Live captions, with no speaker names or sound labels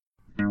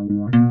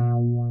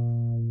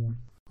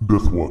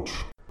Death Watch.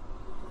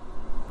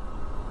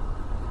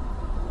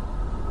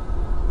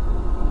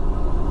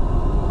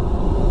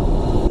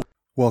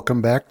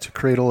 Welcome back to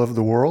Cradle of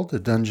the World, a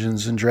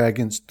Dungeons &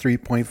 Dragons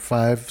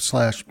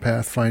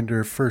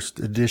 3.5/Pathfinder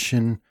First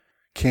Edition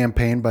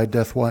campaign by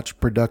Death Watch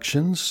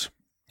Productions.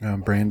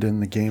 I'm Brandon,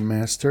 the Game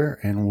Master,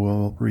 and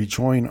we'll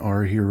rejoin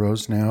our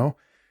heroes now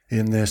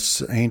in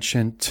this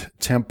ancient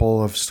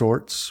temple of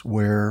sorts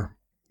where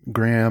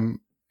Graham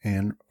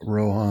and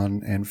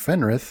Rohan and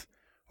Fenrith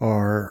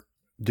are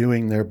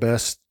doing their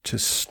best to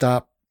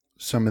stop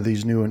some of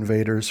these new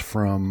invaders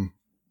from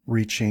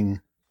reaching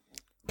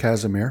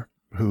Casimir,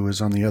 who is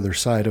on the other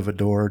side of a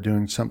door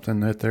doing something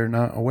that they're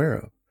not aware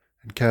of.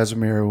 And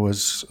Casimir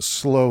was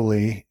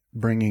slowly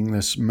bringing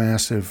this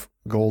massive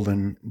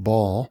golden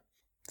ball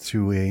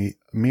to a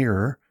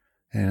mirror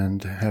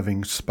and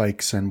having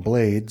spikes and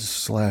blades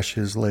slash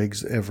his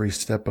legs every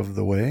step of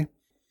the way.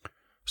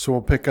 So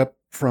we'll pick up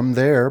from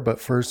there, but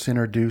first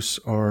introduce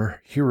our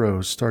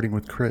heroes, starting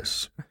with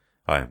Chris.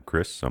 Hi, I'm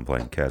Chris. I'm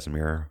playing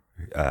Casimir,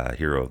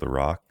 hero of the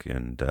Roc,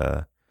 and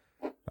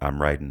I'm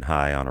riding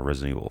high on a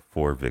Resident Evil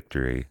 4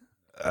 victory.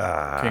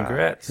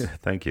 Congrats.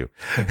 Thank you.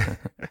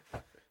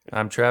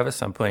 I'm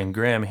Travis. I'm playing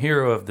Graham,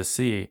 hero of the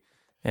sea.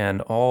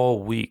 And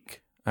all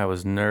week, I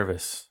was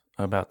nervous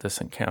about this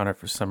encounter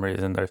for some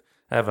reason. I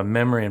have a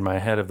memory in my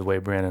head of the way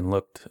Brandon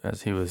looked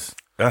as he was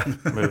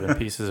moving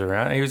pieces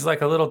around. He was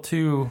like a little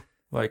too,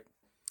 like,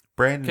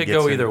 Brandon could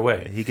go either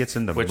way. He gets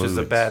into which moods. is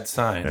a bad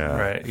sign, Yeah,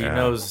 right? He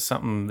knows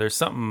something. There's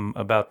something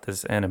about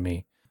this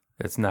enemy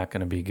that's not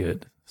going to be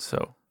good.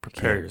 So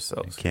prepare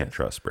yourselves. You can't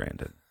trust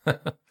Brandon.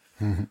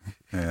 And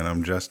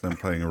I'm Justin. I'm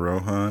playing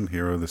Rohan,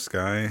 hero of the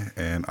sky,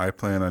 and I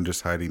plan on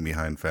just hiding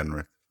behind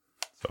Fenrith.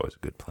 It's always a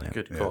good plan.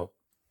 Good call.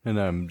 And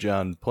I'm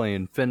John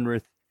playing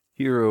Fenrith,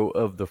 hero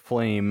of the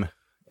flame,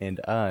 and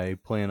I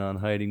plan on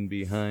hiding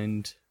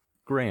behind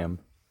Graham.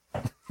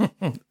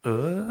 You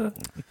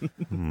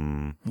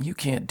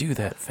can't do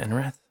that,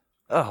 Fenrith.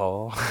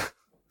 Oh,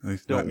 At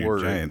least Don't not in your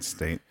worry. giant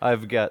state.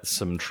 I've got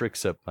some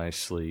tricks up my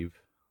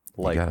sleeve,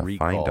 like you gotta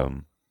recall.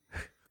 find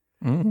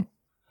him.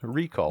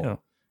 Recall. Yeah.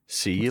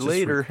 See you Just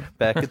later,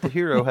 back at the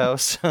hero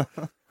house.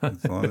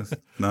 As long as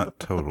it's not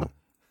total.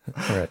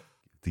 All right.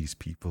 These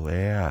people,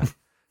 yeah.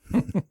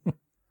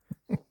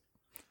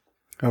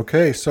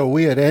 Okay, so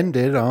we had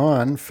ended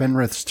on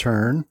Fenrith's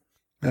turn.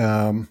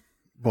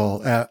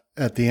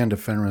 At the end of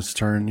Fenrith's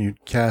turn, you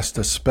cast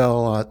a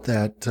spell at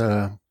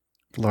that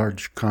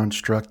large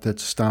construct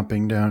that's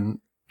stomping down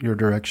your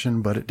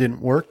direction, but it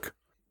didn't work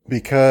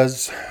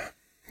because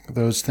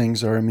those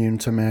things are immune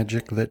to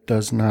magic that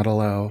does not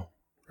allow...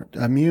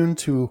 Immune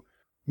to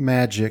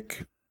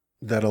magic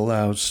that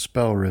allows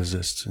spell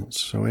resistance.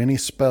 So any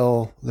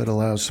spell that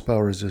allows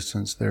spell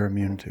resistance, they're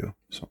immune to.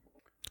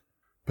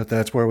 But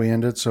that's where we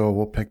ended, so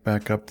we'll pick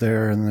back up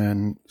there, and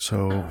then,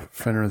 so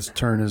Fenrith's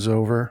turn is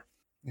over,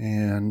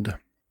 and...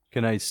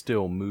 Can I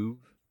still move?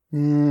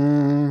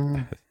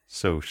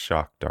 So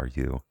shocked are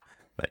you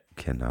that you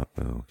cannot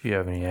move. Do you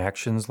have any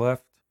actions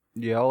left?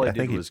 Yeah, all I I did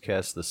think was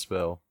cast the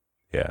spell,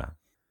 Yeah,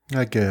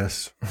 I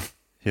guess.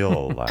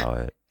 he'll allow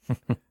it.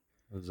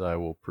 as I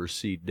will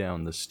proceed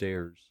down the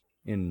stairs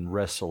in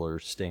wrestler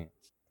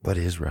stance. What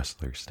is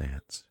wrestler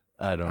stance?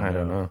 I don't I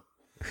don't know.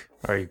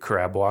 Are you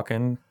crab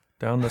walking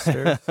down the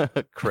stairs?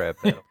 Crap.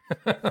 No.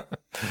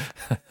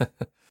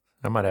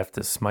 I might have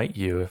to smite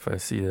you if I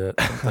see that.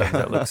 Sometimes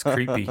that looks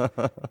creepy.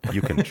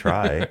 You can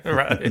try.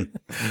 Right.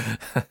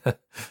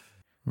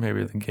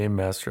 Maybe the game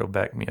master will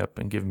back me up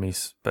and give me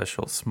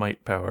special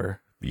smite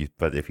power.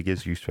 But if he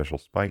gives you special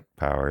spike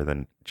power,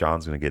 then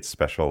John's going to get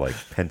special, like,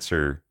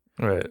 pincer,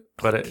 Right.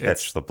 But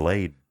catch the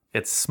blade.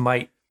 it's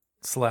smite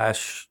 /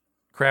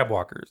 crab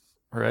walkers,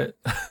 right?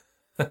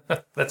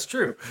 That's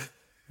true.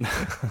 He's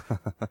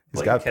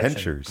Blade got catching.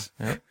 pinchers.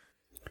 Yep.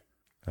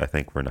 I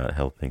think we're not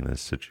helping this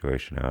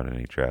situation out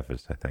any,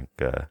 Travis. I think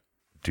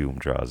doom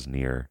draws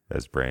near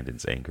as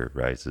Brandon's anger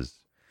rises.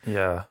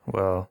 Yeah,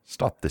 well,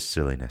 Stop this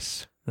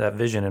silliness. that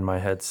vision in my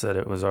head said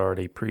it was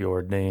already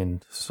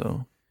preordained,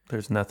 so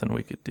there's nothing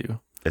we could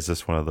do. Is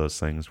this one of those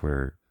things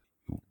where,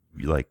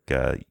 like,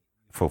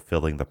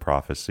 fulfilling the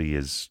prophecy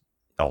is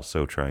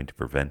also trying to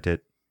prevent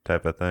it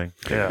type of thing?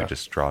 Like, Yeah. we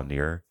just draw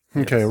near.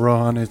 Okay, Yes.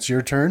 Rohan, it's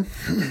your turn.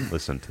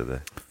 Listen to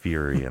the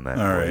fury in that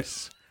All right.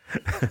 voice.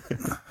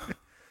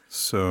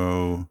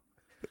 So,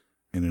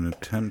 in an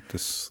attempt to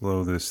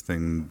slow this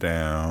thing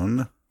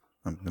down,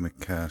 I'm going to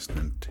cast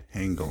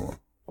Entangle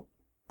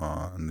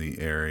on the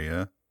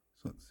area.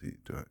 So let's see,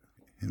 do I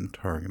get him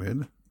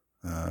targeted?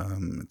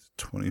 It's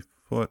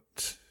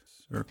 20-foot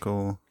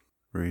circle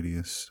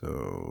radius,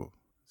 so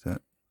is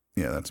that...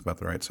 Yeah, that's about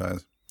the right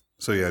size.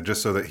 So yeah,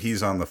 just so that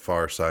he's on the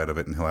far side of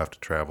it and he'll have to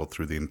travel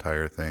through the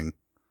entire thing.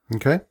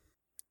 Okay.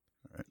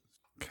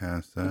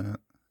 Cast that,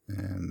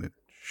 and it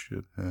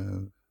should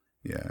have...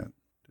 Yeah,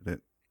 did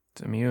it...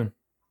 It's immune.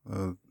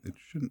 It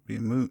shouldn't be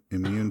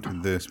immune to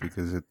this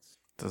because it's...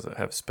 Does it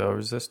have spell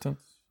resistance?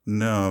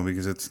 No,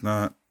 because it's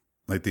not...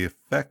 Like, the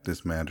effect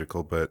is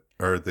magical, but...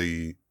 Or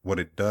what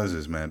it does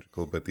is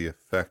magical, but the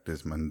effect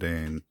is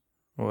mundane.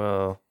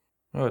 Well,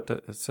 Oh,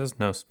 it says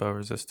no spell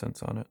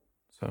resistance on it.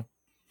 So,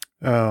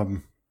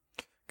 Um,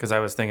 because I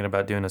was thinking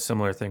about doing a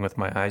similar thing with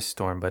my ice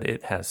storm, but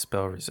it has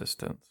spell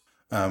resistance.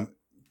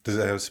 Does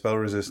it have spell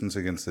resistance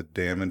against the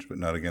damage, but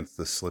not against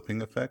the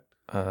slipping effect?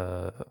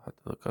 I'll have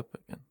to look up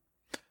again.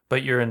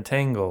 But your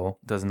entangle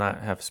does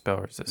not have spell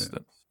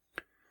resistance.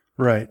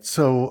 right.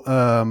 So,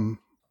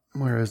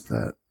 where is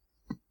that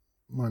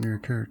on your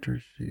character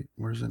sheet?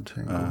 Where's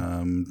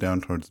Entangle?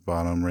 Down towards the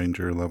bottom,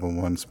 Ranger level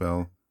 1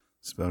 spell.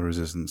 Spell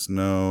resistance,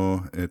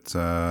 no. It's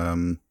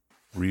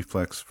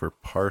reflex for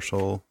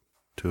partial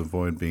to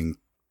avoid being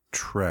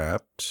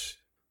trapped.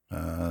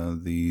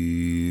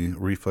 The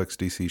reflex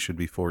DC should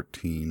be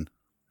 14.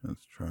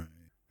 Let's try.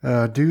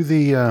 Do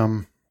the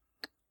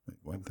Wait,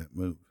 why'd that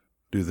move?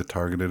 Do the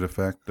targeted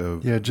effect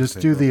of... yeah,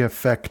 just do the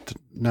effect,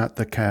 not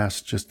the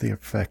cast, just the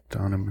effect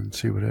on him and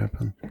see what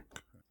happens.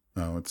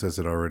 Oh, it says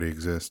it already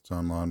exists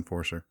on Law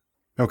Enforcer.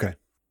 Okay.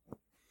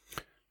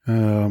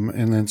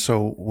 And then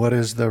so what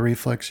is the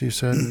reflex you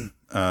said?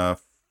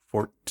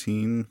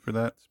 14 for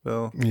that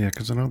spell. Yeah,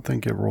 because I don't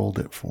think it rolled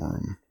it for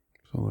him.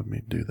 So let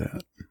me do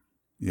that.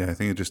 Yeah, I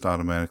think it just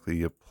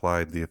automatically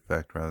applied the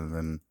effect rather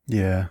than...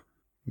 Yeah,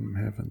 I'm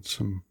having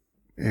some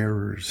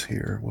errors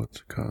here.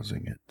 What's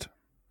causing it?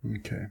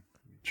 Okay,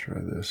 let me try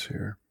this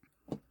here.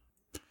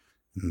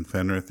 In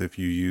Fenrith, if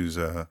you use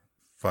a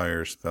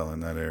fire spell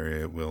in that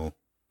area, it will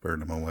burn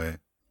them away.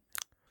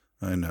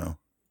 I know.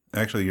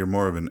 Actually, you're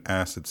more of an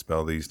acid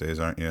spell these days,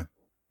 aren't you?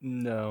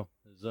 No,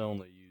 I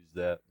only use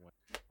that when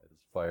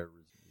it's fire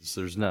resistance.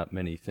 There's not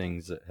many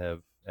things that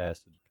have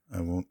acid. I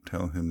won't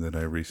tell him that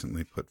I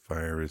recently put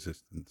fire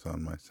resistance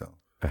on myself.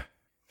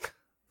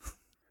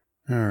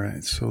 All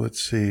right, so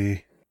let's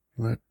see.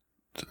 I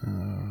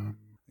kind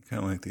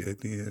of like the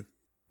idea,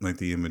 like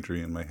the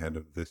imagery in my head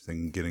of this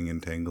thing getting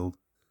entangled.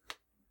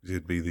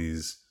 It'd be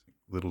these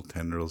little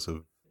tendrils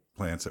of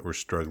plants that were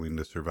struggling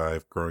to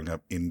survive, growing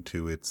up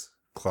into its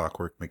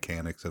clockwork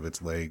mechanics of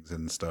its legs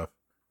and stuff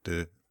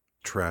to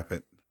trap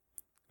it.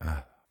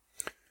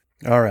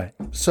 All right,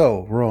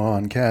 so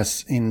Rohan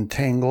casts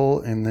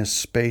Entangle in this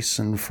space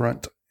in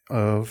front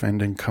of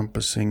and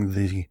encompassing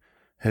the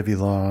Heavy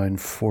Law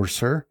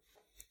Enforcer.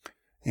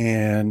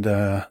 And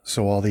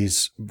so all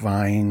these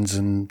vines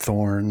and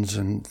thorns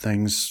and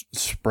things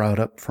sprout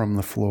up from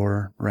the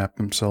floor, wrap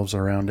themselves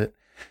around it.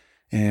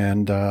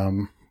 And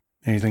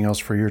anything else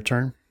for your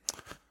turn?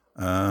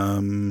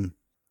 I'm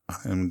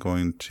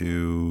going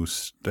to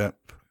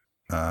step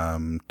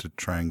to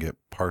try and get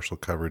partial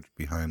coverage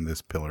behind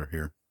this pillar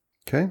here.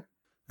 Okay.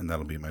 And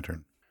that'll be my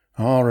turn.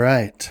 All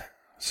right.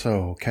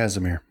 So,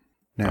 Casimir,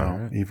 now All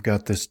right. you've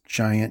got this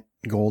giant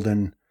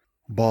golden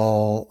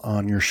ball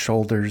on your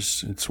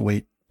shoulders. Its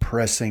weight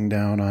pressing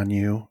down on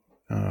you.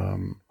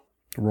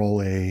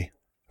 Roll a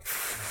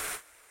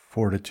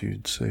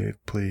fortitude save,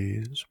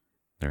 please.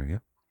 There we go.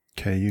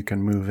 Okay, you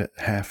can move at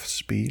half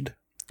speed.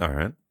 All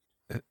right.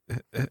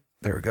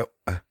 There we go.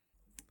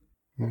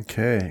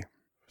 Okay,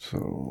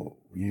 so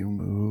you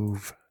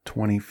move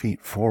 20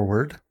 feet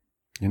forward.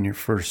 In your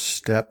first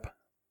step,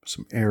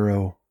 some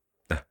arrow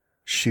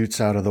shoots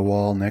out of the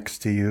wall next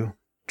to you,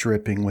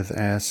 dripping with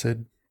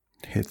acid,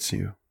 hits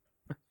you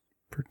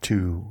for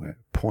 2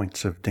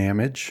 points of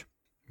damage.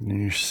 In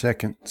your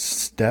second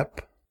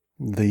step,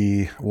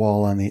 the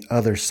wall on the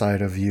other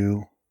side of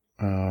you,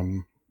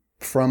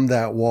 from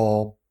that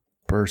wall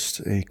bursts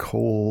a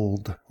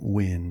cold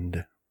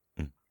wind.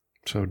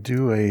 So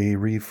do a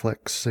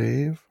reflex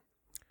save.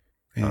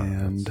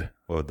 And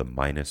what would the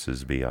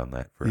minuses be on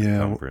that for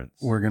yeah, encumbrance?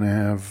 we're going to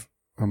have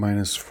a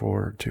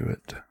 -4 to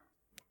it.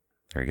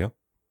 There you go.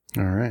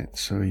 All right,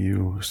 so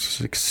you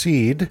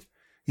succeed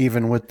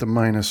even with the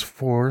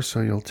 -4,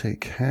 so you'll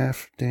take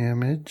half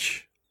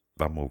damage.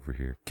 I'm over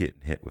here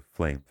getting hit with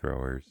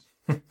flamethrowers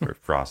or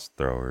frost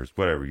throwers,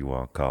 whatever you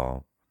want to call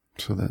them.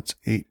 So that's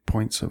 8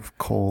 points of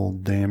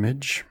cold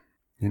damage.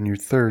 In your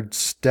third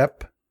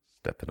step,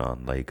 Stepping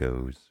on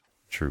Legos.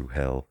 True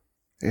hell.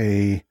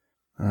 a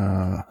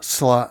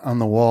slot on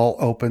the wall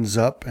opens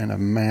up and a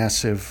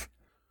massive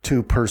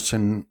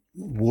 2-person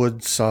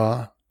wood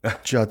saw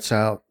juts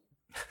out,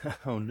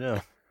 Oh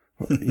no.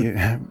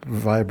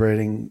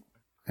 vibrating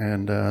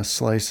and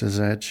slices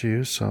at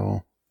you.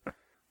 So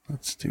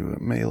let's do a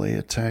melee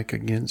attack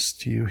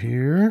against you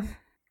here.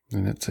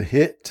 And it's a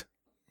hit.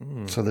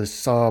 So the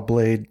saw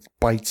blade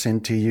bites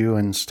into you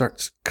and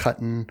starts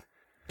cutting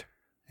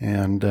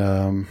and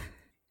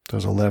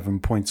does 11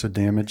 points of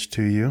damage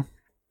to you.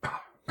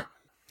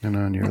 And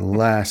on your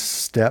last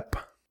step,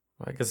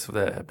 I guess if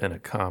that had been a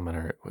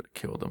commoner, it would have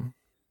killed him.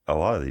 A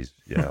lot of these,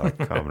 like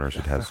commoners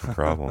would have some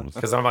problems.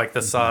 Because I'm like,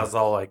 the saw is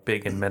all like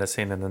big and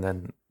menacing, and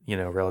then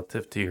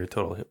relative to your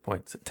total hit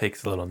points, it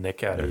takes a little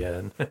nick out of you.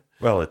 And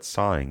Well, it's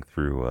sawing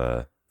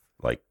through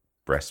like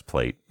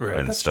breastplate right,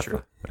 and that's stuff.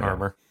 true. Yeah.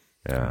 Armor.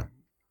 Yeah.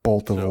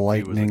 bolt of So if he was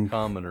lightning a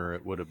commoner,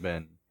 it would have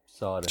been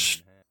sawed in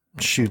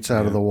half. shoots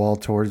out of the wall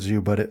towards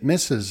you, but it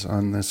misses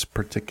on this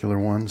particular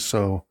one,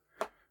 so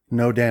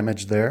no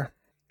damage there.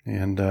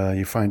 And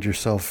you find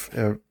yourself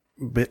a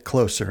bit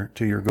closer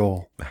to your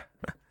goal.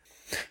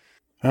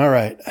 All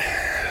right.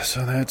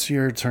 So that's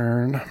your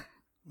turn.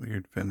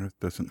 Weird, Fenrith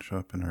doesn't show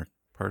up in our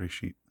party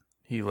sheet.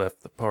 He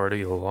left the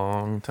party a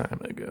long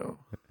time ago.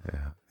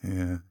 Yeah.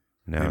 Yeah.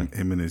 No,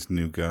 Him and his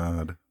new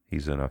god.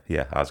 he's in a.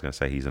 Yeah, I was gonna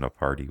say he's in a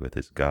party with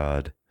his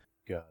god.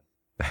 God.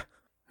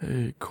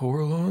 Hey,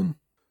 Coralon,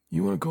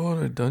 you want to go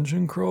on a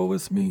dungeon crawl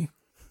with me?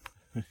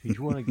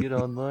 You want to get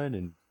online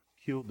and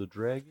kill the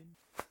dragon?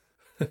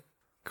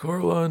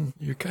 Coralon,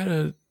 you're kind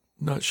of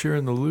not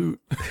sharing the loot.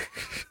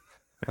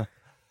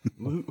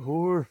 Loot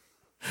whore.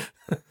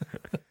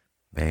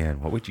 Man,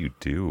 what would you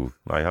do?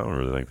 Like, I don't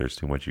really think there's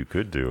too much you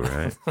could do,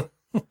 right?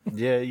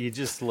 Yeah, you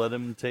just let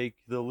him take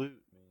the loot.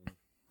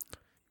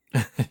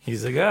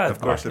 He's a god. Of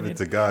course, if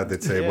it's a god,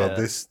 they'd say, Yeah. well,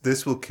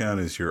 this will count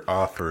as your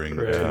offering.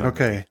 Right.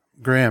 Okay.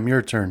 Graham,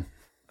 your turn.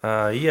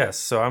 Yes,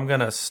 so I'm going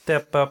to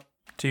step up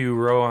to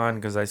Rohan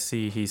because I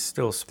see he's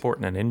still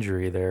sporting an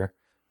injury there.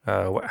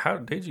 How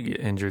did you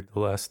get injured the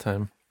last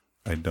time?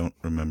 I don't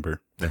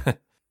remember.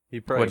 He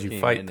probably What'd you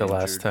came fight in the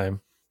last injured.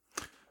 time?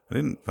 I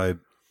didn't fight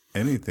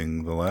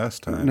anything the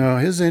last time. No,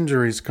 his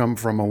injuries come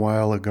from a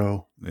while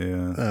ago.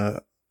 Yeah.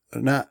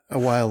 Not a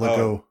while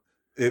ago.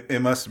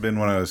 It must have been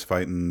when I was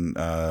fighting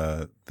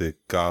the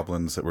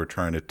goblins that were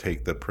trying to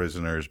take the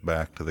prisoners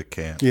back to the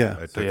camp. Yeah.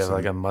 I So took you have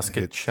like a some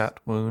musket hits. shot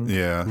wound?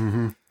 Yeah.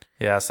 Mm-hmm.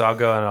 Yeah, so I'll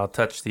go and I'll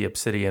touch the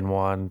obsidian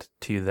wand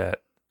to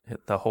that,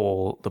 hit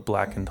the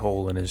blackened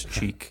hole in his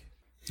cheek.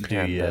 Do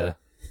And, you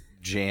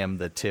jam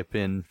the tip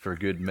in for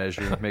good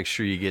measure? Make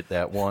sure you get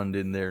that wand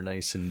in there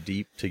nice and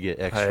deep to get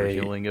extra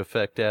healing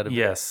effect out of it.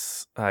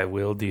 Yes, I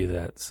will do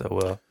that.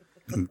 So,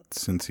 And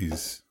since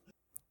he's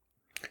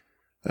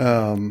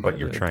But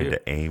you're Yeah, trying dude.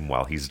 to aim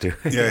while he's doing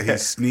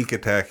he's sneak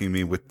attacking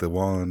me with the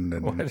wand.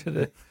 And why did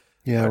it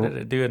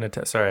Yeah. do an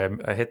attack? Sorry,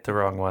 I hit the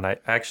wrong one. I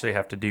actually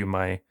have to do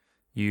my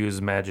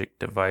use magic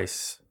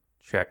device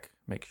check.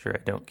 Make sure I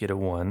don't get a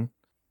 1.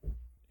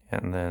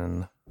 And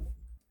then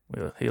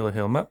we'll heal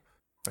him up.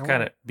 I'll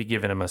kind of be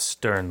giving him a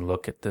stern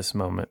look at this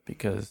moment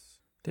because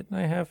didn't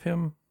I have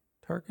him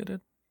targeted?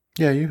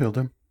 Yeah, you healed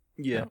him.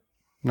 Yeah.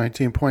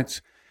 19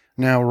 points.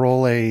 Now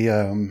roll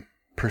a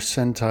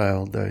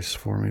percentile dice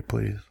for me,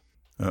 please.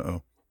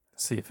 Uh-oh.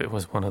 See if it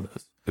was one of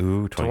those.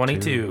 Ooh,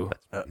 22.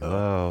 That's pretty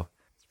low.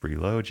 It's pretty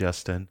low,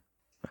 Justin.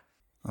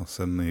 I'll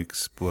suddenly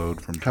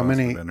explode from How positive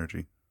many-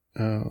 energy.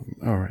 All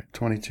right.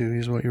 22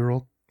 is what you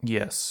rolled.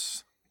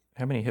 Yes.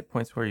 How many hit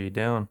points were you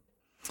down?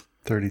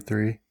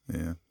 33.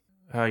 Yeah.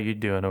 How are you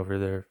doing over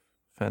there,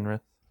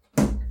 Fenrith?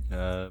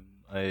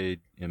 I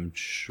am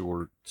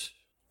short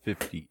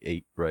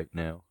 58 right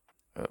now.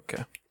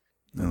 Okay.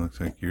 It looks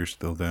like you're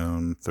still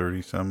down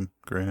 30-some,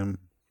 Graham.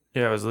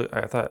 Yeah,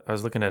 I thought I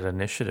was looking at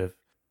initiative.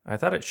 I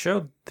thought it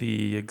showed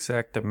the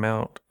exact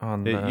amount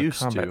on It the used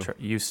combat to. chart.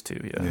 Used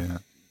to, yeah. Yeah.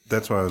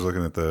 That's why I was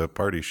looking at the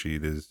party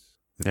sheet. It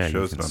Yeah, you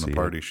shows can it on see the it.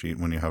 party sheet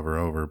when you hover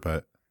over,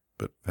 but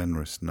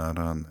Fenris not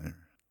on there.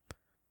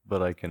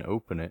 But I can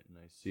open it and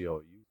I see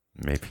all you.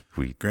 Maybe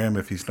we. Graham,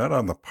 if he's not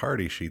on the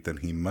party sheet, then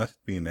he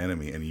must be an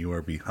enemy, and you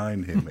are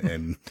behind him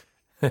and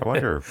I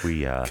wonder if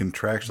we.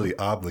 contractually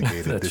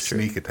obligated to That's true.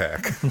 sneak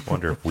attack.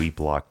 Wonder if we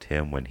blocked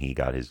him when he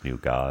got his new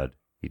god.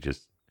 He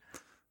just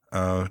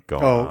Uh,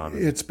 going Oh, on.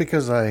 it's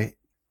because I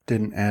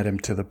didn't add him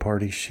to the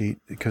party sheet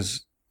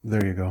because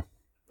there you go.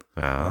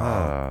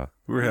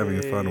 we're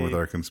having fun with Yay.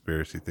 our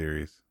conspiracy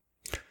theories.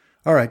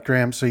 All right,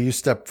 Graham. So you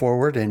step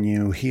forward and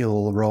you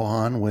heal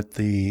Rohan with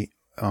the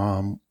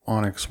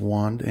onyx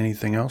wand.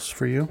 Anything else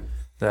for you?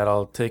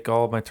 That'll take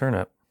all my turn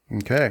up.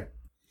 Okay.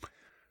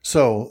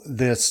 So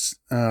this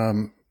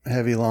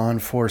heavy law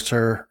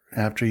enforcer,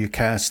 after you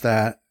cast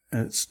that,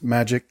 it's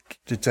magic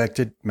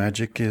detected.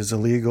 Magic is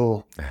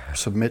illegal.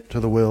 Submit to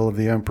the will of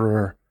the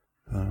emperor.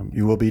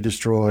 You will be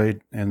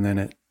destroyed. And then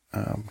it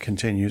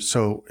continues.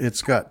 So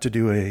it's got to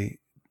do a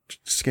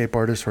escape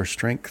artist for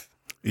strength.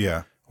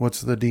 Yeah,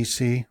 What's the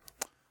DC?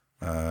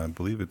 I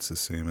believe it's the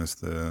same as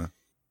the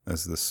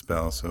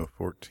spell, so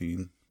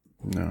 14.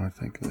 No, I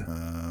think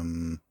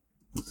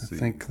Let's see. I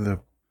think the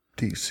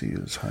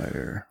DC is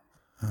higher.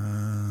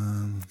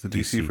 The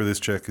DC for this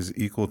check is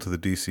equal to the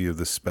DC of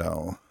the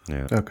spell.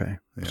 Yeah. Okay.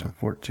 Yeah. So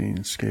 14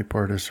 escape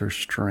artist or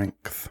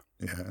strength.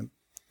 Yeah,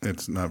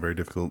 it's not very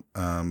difficult.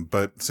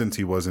 But since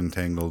he was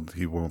entangled,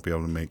 he won't be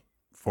able to make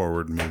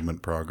forward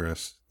movement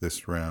progress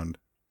this round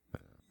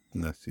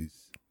unless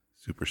he's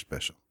super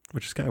special.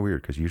 Which is kind of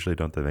weird because usually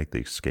don't they make the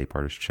escape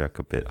artist check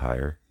a bit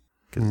higher?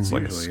 Because it's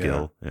like a Usually,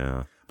 skill.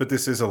 Yeah. But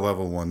this is a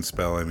level 1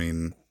 spell. I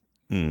mean,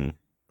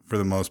 for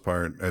the most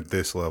part, at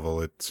this level,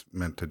 it's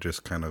meant to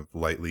just kind of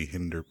lightly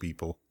hinder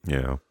people.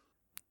 Yeah.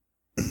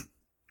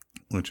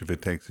 Which, if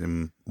it takes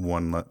him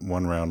one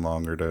round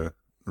longer to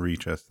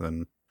reach us,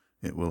 then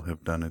it will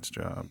have done its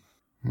job.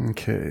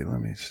 Okay, let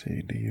me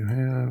see. Do you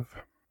have...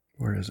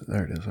 Where is it?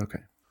 There it is. Okay.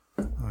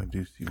 Oh, I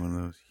do see one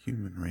of those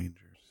human rangers.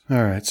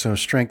 All right, so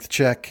strength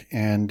check,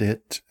 and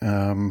it,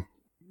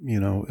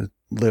 it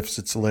lifts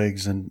its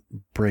legs and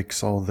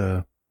breaks all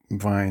the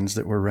vines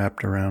that were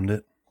wrapped around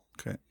it.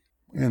 Okay.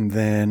 And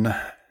then,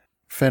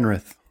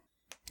 Fenrith,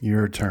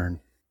 your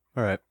turn.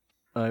 All right.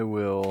 I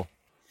will.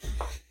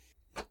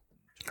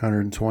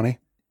 120.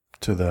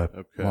 to the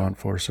Okay. law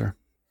enforcer.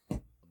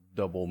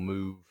 Double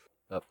move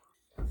up.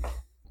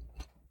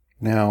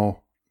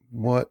 Now,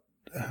 what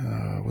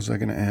was I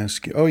going to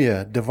ask you? Oh,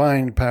 yeah,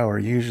 divine power.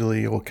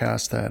 Usually you'll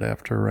cast that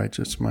after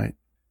righteous might.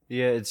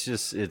 Yeah,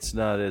 it's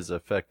not as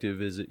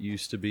effective as it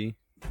used to be.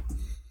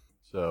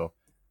 So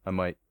I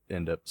might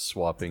end up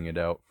swapping it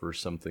out for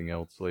something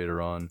else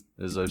later on,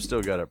 as I've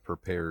still got it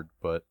prepared,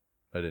 but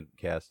I didn't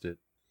cast it.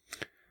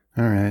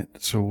 All right,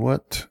 so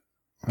what?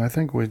 I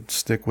think we'd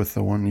stick with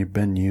the one you've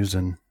been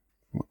using.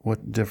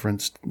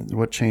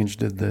 What change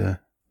did the...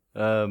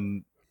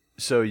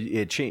 So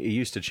it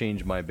used to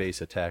change my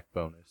base attack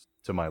bonus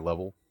to my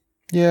level.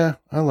 Yeah,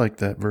 I like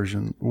that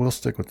version. We'll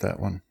stick with that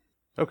one.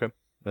 Okay.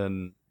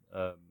 Then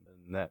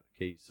in that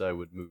case, I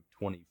would move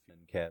 20 feet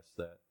and cast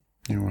that.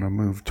 You want to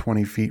move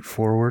 20 feet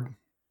forward?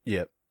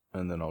 Yep.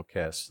 And then I'll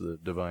cast the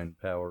divine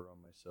power on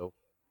myself.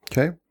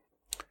 Okay.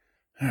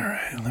 All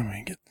right, let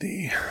me get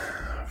the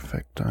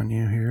effect on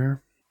you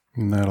here.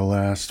 And that'll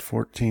last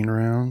 14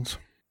 rounds.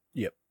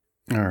 Yep.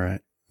 All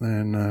right.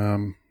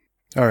 Then,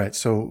 all right,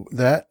 so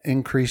that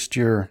increased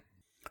it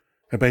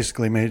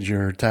basically made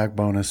your attack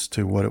bonus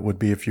to what it would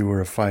be if you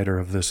were a fighter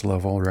of this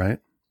level, right?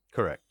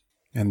 Correct.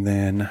 And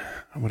then,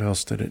 what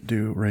else did it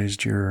do?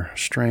 Raised your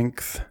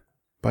strength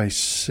by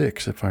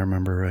 6, if I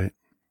remember right.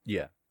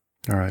 Yeah.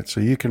 All right, so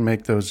you can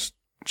make those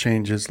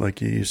changes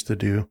like you used to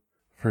do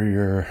for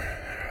your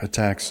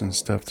attacks and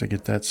stuff to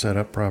get that set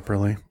up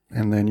properly.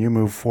 And then you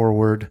move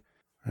forward,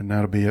 and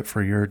that'll be it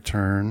for your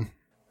turn.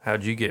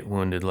 How'd you get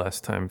wounded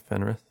last time,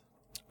 Fenrith?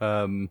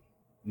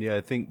 Yeah,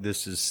 I think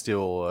this is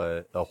still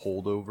a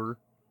holdover.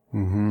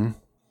 Mm-hmm.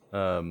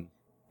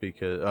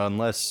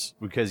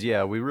 Because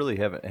we really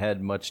haven't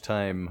had much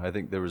time. I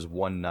think there was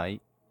one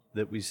night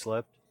that we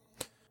slept.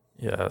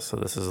 Yeah, so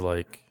this is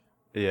like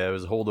Yeah, it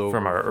was a holdover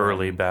from our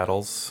early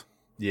battles.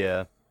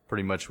 Yeah,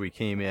 pretty much we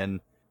came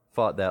in,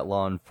 fought that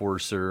law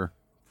enforcer,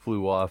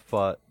 flew off,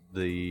 fought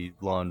the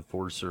law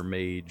enforcer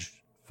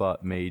mage,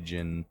 fought mage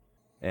and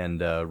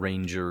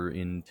ranger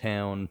in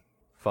town,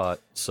 fought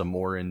some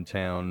more in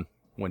town,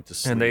 went to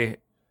sleep. And they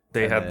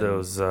and had then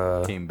those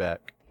came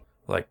back.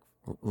 like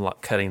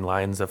cutting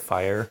lines of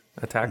fire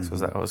attacks.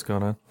 Was that what was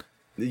going on?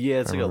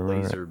 Yeah, it's like a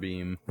Right. laser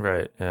beam.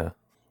 Right. Yeah.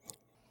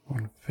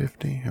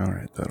 150. All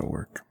right, that'll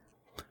work.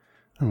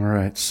 All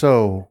right,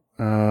 so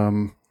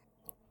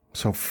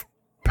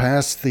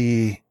past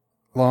the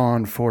law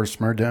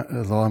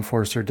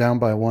enforcer down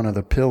by one of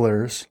the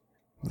pillars,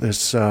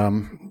 this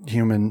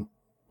human,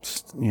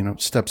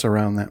 steps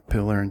around that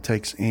pillar and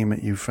takes aim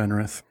at you,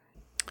 Fenrith,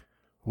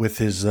 with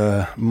his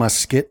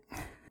musket.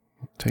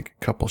 Take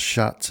a couple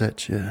shots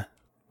at you.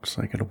 Looks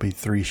like it'll be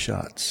 3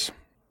 shots.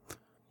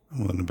 I'm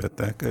willing to bet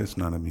that guy's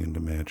not immune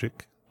to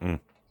magic. All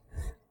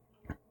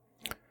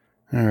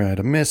right,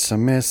 a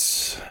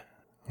miss.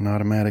 An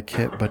automatic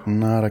hit, but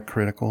not a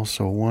critical.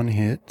 So 1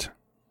 hit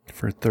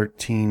for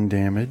 13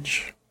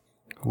 damage,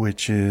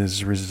 which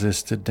is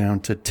resisted down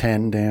to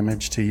 10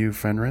 damage to you,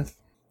 Fenrith.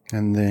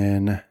 And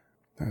then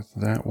that's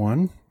that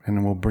one. And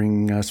then we'll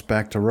bring us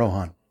back to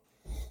Rohan.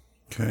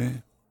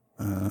 Okay.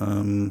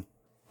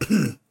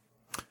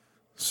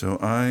 So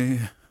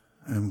I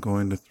am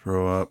going to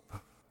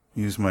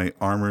use my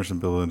armor's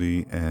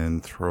ability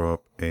and throw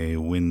up a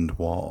wind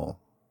wall.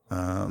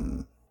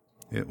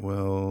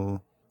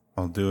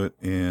 I'll do it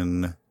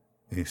in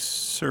a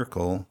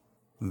circle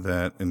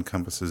that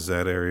encompasses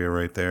that area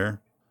right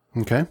there.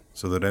 Okay.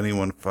 So that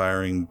anyone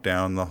firing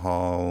down the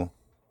hall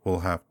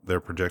their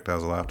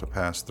projectiles will have to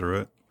pass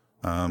through it.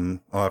 I'll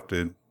have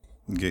to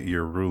get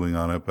your ruling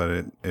on it,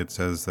 but it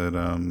says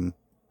that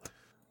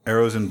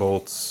arrows and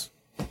bolts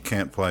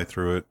can't fly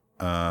through it.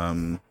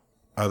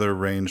 Other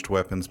ranged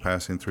weapons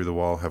passing through the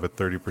wall have a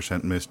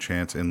 30% miss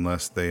chance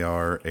unless they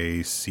are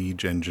a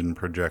siege engine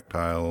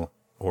projectile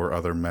or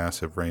other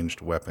massive ranged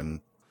weapon.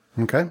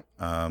 Okay.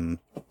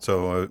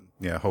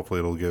 Hopefully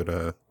it'll give it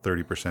a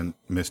 30%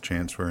 miss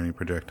chance for any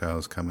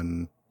projectiles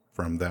coming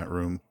from that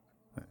room.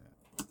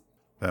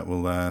 That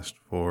will last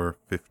for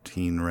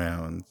 15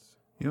 rounds.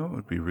 You know what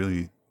would be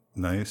really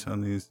nice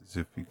on these is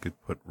if you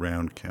could put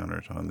round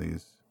counters on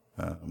these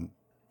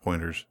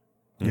pointers.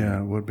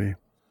 Yeah, it would be.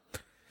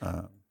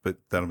 But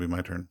that'll be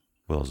my turn.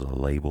 Will's a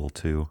label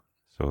too,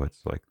 so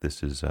it's like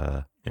this is We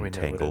know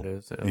entangle. what it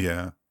is.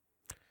 Yeah.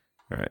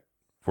 All right,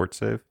 fort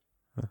save.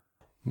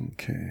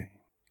 Okay.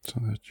 So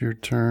that's your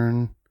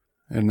turn.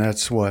 And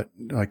that's what?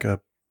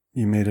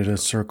 You made it a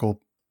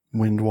circle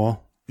wind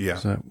wall? Yeah.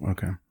 Is that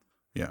okay?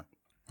 Yeah.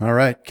 All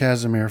right,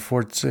 Casimir,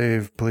 fort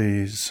save,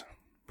 please.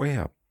 Well,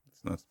 yeah.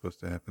 It's not supposed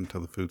to happen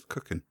until the food's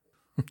cooking.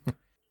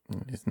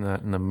 He's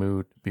not in the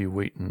mood to be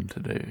waiting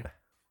today.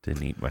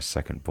 Didn't eat my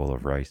second bowl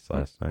of rice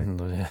last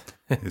night.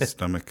 His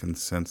stomach can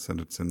sense that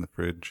it's in the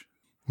fridge.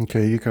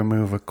 Okay, you can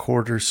move a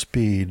quarter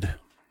speed.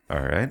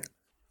 All right.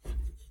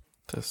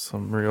 That's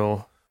some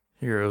real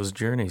hero's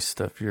journey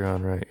stuff you're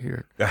on right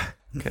here,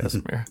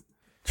 Casimir.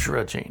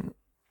 Trudging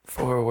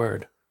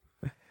forward.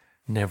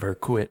 Never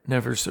quit,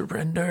 never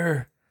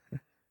surrender.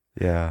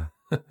 Yeah.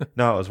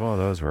 No, it was one of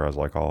those where I was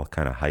like all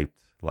kind of hyped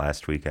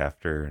last week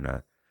after, and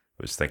I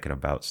was thinking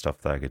about stuff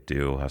that I could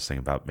do. I was thinking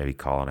about maybe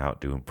calling out,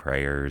 doing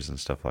prayers and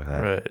stuff like that.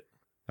 Right.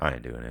 I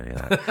ain't doing any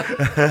of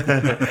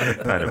that.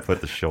 Trying to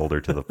put the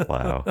shoulder to the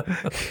plow.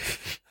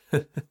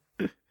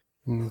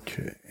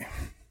 Okay.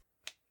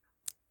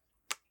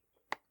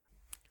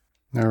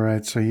 All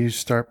right, so you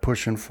start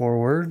pushing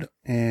forward,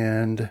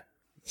 and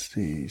let's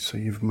see. So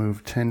you've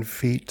moved 10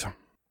 feet,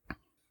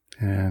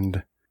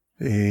 and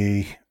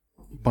a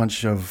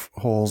bunch of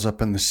holes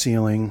up in the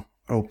ceiling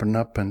open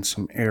up, and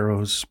some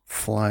arrows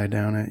fly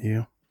down at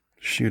you,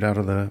 shoot out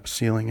of the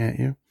ceiling at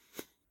you.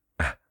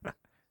 Do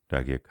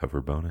I get a cover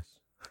bonus?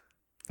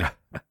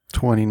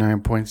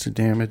 29 points of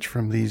damage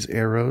from these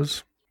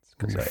arrows.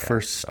 Because Your I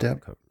first asked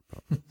step. about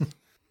the cover bonus.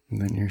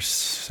 And then your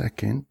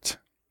second.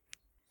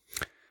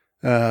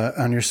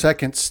 On your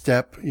second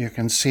step, you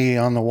can see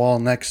on the wall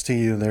next to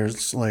you,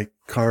 there's like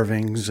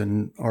carvings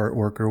and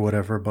artwork or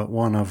whatever, but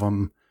one of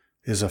them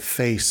is a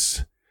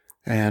face,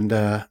 and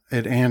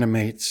it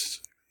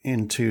animates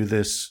into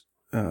this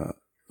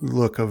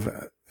look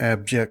of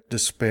abject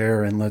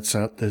despair and lets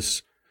out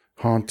this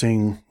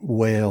haunting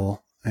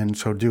wail. And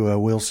so do a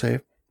will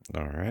save,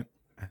 All right.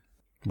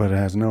 but it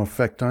has no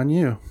effect on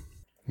you.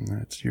 And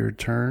that's your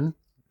turn.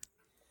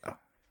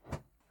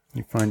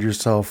 You find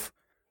yourself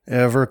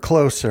ever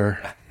closer.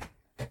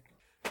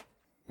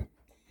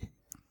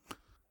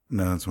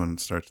 Now it's when it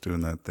starts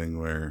doing that thing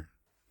where,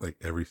 like,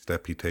 every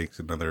step he takes,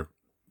 another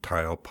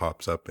tile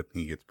pops up and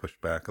he gets pushed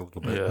back a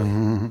little bit. Yeah.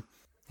 Mhm.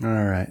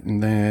 All right.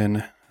 And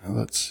then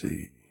let's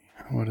see.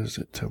 What is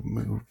it to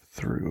move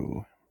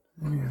through?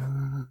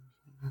 Yeah.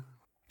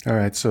 All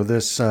right. So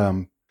this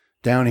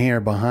down here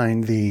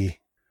behind the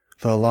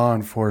law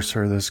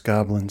enforcer, this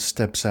goblin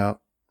steps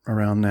out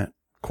around that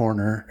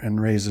corner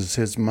and raises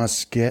his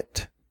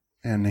musket,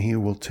 and he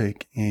will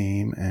take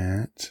aim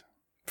at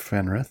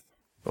Fenrith.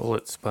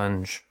 Bullet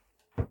sponge.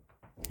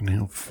 And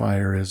he'll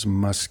fire his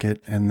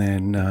musket, and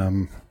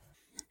then,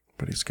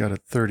 but he's got a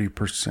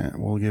 30%.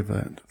 We'll give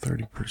that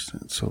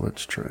 30%. So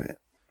let's try it.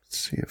 Let's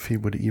see if he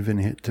would even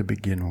hit to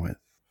begin with.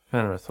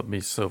 Fenrith will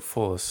be so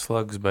full of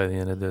slugs by the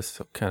end of this.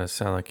 It'll kind of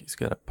sound like he's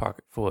got a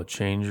pocket full of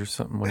change or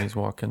something when he's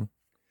walking,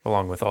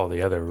 along with all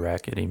the other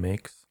racket he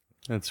makes.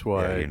 That's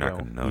why Yeah, you're not I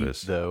gonna don't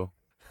notice. eat, though.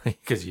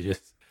 Because you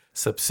just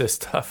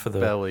subsist off of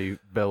the...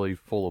 Belly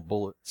full of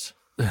bullets.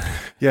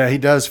 Yeah, he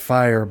does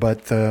fire,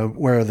 but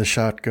where the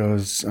shot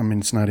goes, I mean,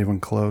 it's not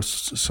even close,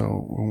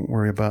 so won't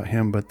worry about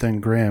him. But then,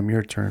 Graham,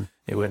 your turn.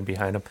 It went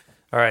behind him.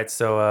 All right,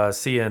 so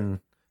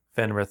seeing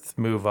Fenrith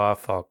move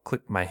off, I'll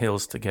click my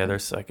heels together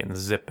so I can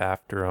zip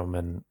after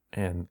him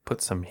and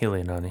put some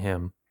healing on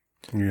him.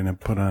 You're going to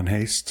put on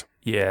haste.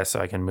 Yeah, so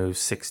I can move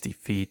 60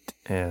 feet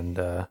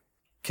and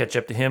catch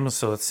up to him.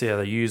 So let's see how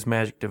the use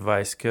magic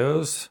device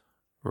goes.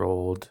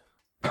 Rolled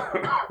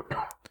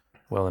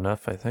well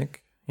enough, I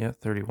think. Yeah,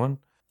 31.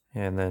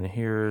 And then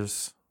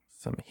here's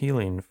some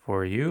healing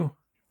for you.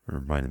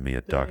 Reminded me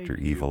of Dr.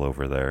 Evil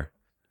over there.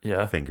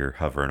 Yeah. Finger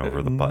hovering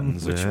over the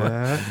buttons. Which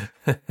one?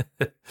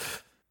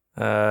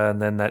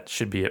 And then that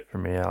should be it for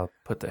me. I'll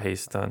put the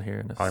haste on here.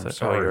 In a I'm sec.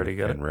 sorry, you already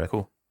got Fenrith. it.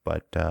 Cool.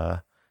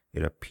 But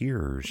it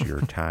appears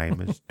your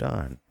time is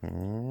done.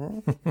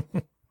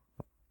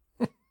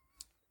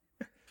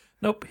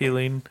 Nope,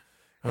 healing.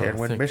 And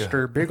when thank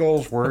Mr.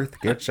 Bigglesworth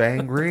gets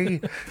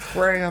angry,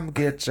 Graham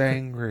gets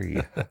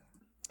angry.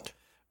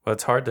 Well,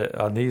 it's hard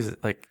to, on these,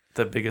 like,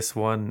 the biggest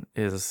one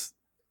is,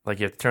 like,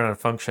 you have to turn on a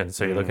function,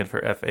 so you're looking for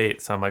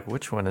F8. So I'm like,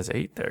 which one is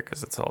 8 there?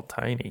 Because it's all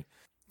tiny.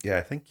 Yeah,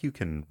 I think you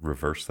can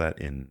reverse that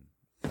in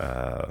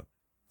the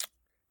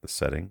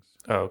settings.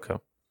 Oh, okay.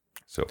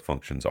 So if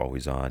function's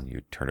always on,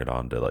 you turn it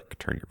on to, like,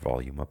 turn your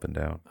volume up and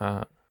down.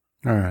 All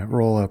right,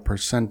 roll a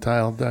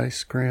percentile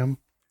dice, Graham.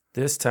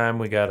 This time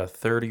we got a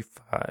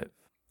 35.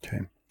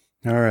 Okay.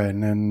 All right,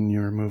 and then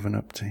you're moving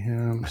up to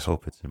him. I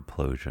hope it's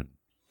Implosion.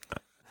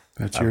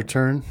 That's your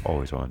turn?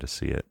 Always wanted to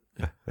see it.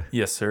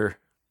 Yes, sir.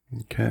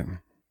 Okay.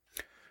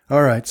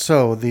 All right,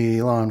 so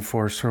the law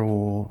enforcer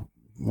will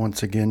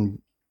once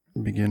again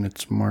begin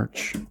its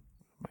march.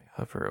 My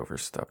hover over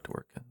stopped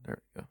working.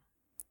 There we go.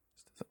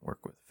 This doesn't work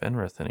with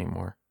Fenrith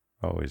anymore.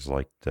 Always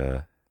liked,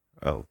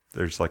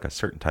 there's like a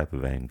certain type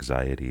of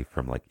anxiety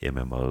from like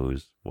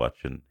MMOs,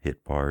 watching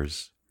hit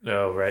bars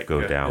Oh, right.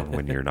 go down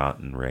when you're not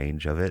in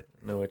range of it.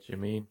 Know what you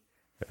mean.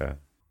 Yeah.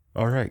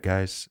 All right,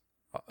 guys.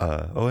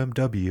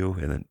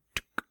 OMW, and then,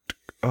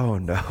 oh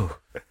no.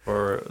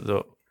 Or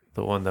the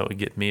one that would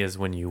get me is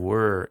when you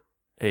were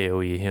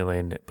AoE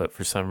healing, but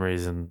for some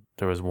reason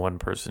there was one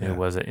person who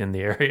wasn't in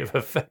the area of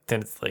effect,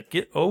 and it's like,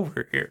 get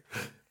over here.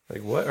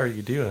 Like, what are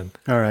you doing?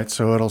 All right,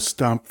 so it'll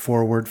stomp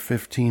forward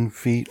 15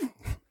 feet.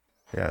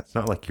 Yeah, it's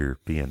not like you're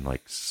being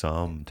like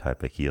some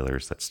type of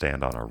healers that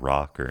stand on a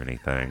rock or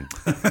anything.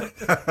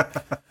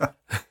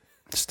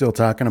 Still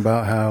talking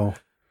about how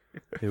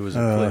It was a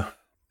cliff.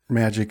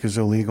 magic is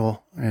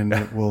illegal, and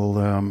it will.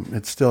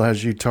 It still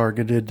has you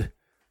targeted,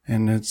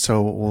 and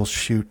so it will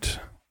shoot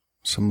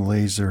some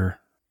laser.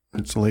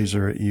 It's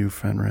laser at you,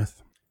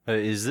 Fenrith.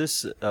 Is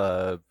this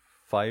a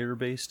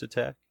fire-based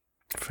attack?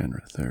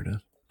 Fenrith, there it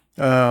is.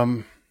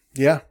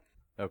 Yeah.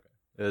 Okay.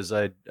 As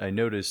I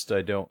noticed,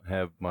 I don't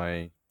have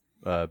my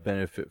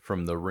benefit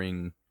from the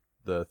ring,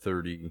 the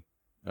 30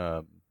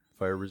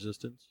 fire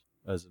resistance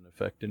as an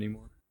effect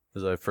anymore.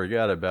 As I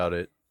forgot about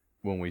it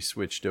when we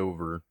switched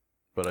over,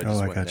 but I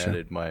just went and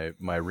added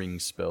my ring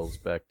spells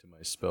back to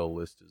my spell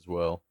list as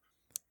well.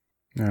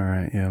 All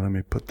right, yeah, let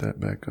me put that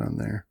back on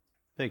there.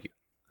 Thank you.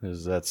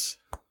 Because that's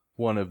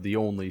one of the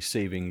only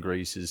saving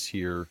graces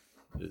here,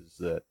 is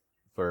that,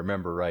 if I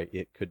remember right,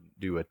 it couldn't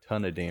do a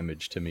ton of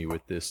damage to me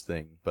with this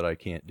thing, but I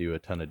can't do a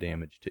ton of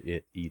damage to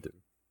it either.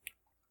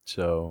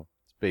 So,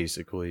 it's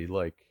basically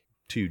like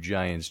two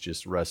giants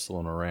just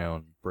wrestling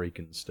around,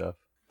 breaking stuff.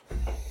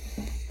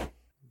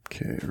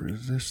 Okay,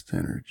 resist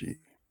energy.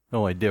 The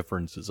only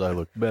difference is I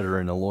look better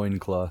in a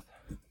loincloth.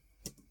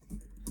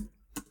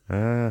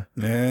 Yeah.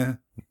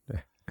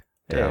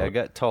 Hey, I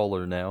got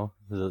taller now.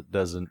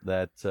 Doesn't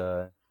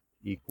that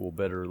equal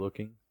better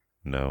looking?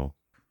 No.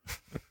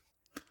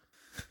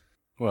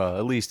 Well,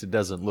 at least it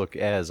doesn't look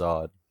as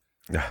odd.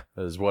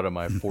 As what am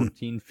I,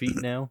 14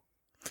 feet now?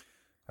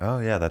 Oh,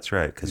 yeah, that's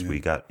right, because we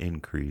got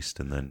increased,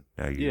 and then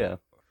now you... Yeah.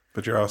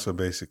 But you're also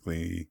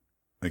basically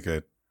like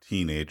a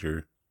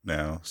teenager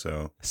now,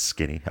 so...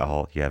 Skinny.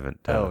 Oh, you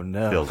haven't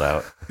no. filled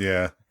out.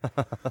 Yeah.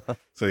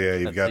 So, yeah,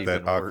 you've got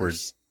that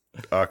worse.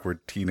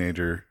 awkward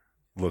teenager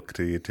look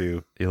to you,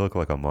 too. You look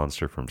like a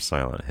monster from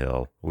Silent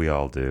Hill. We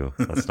all do.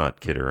 Let's not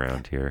kid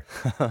around here.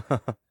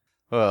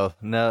 Well,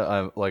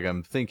 now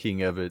I'm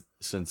thinking of it,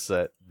 since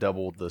that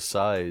doubled the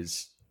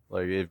size.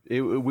 Like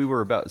we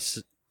were about,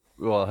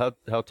 well,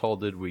 how tall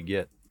did we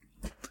get?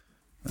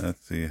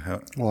 Let's see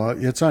how. Well,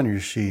 it's on your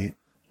sheet.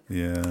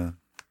 Yeah.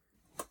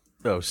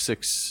 Oh,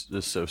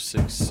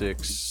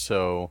 6'6".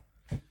 So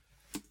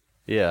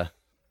yeah,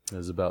 it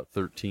was about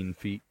 13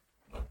 feet.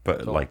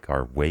 But like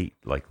our weight,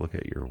 like look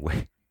at your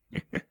weight.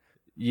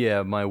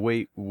 Yeah, my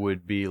weight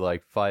would be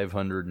like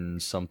 500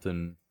 and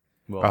something.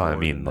 Well, I more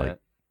mean, than like,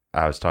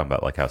 I was talking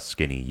about like how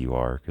skinny you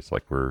are, because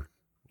like we're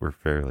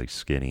fairly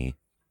skinny.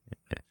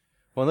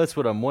 Well, that's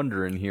what I'm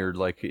wondering here.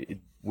 Like,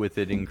 with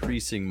it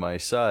increasing my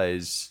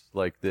size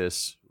like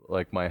this,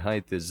 like my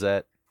height, does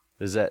that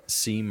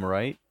seem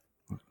right?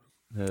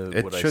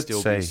 Would I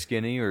still be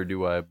skinny, or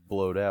do I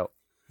bloat out?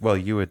 Well,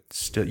 you would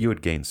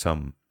gain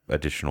some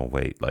additional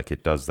weight. Like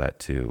it does that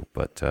too,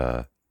 but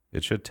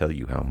it should tell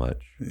you how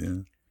much.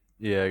 Yeah.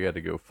 Yeah, I got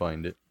to go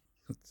find it.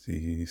 Let's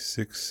see,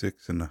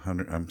 6'6" and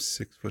 100. I'm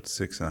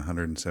 6'6" and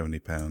 170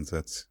 pounds.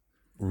 That's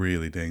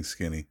really dang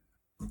skinny.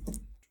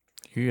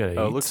 You gotta eat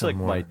It looks like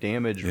some my more.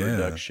 damage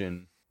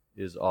reduction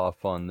is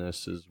off on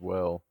this as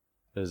well,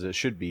 as it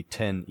should be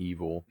 10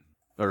 evil,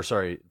 or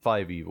sorry,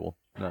 5 evil.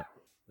 Not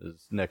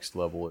as next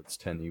level, it's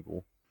 10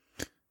 evil.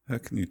 How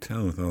can you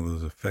tell with all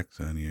those effects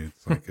on you?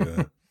 It's like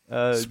a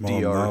small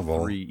DR3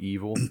 novel.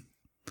 evil.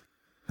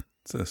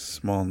 It's a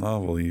small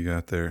novel you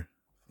got there.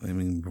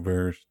 Flaming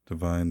Burst,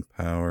 Divine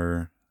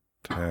Power,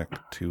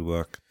 Attack, 2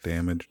 luck,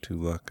 Damage, 2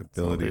 luck,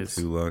 Ability,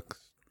 2 luck.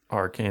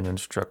 Arcane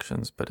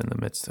instructions, but in the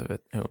midst of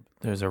it,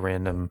 there's a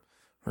random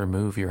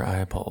remove your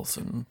eyeballs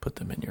and put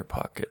them in your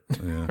pocket.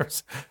 Yeah. Or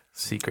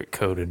secret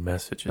coded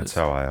messages. That's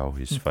how I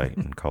always fight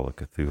in Call of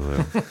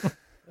Cthulhu.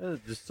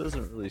 It just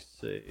doesn't really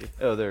say.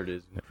 Oh, there it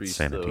is. Increase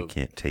Sanity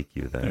can't take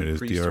you There then. it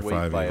is, increase weight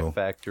DR5 by evil. a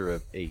factor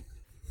of 8.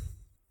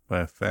 By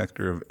a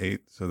factor of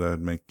 8, so that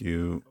would make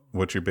you...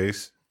 What's your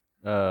base?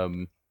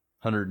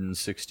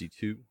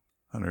 162.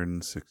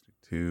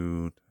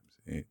 162 times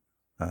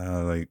 8.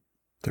 Like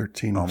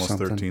 13 almost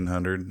something.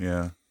 1,300,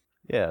 yeah.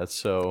 Yeah,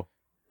 so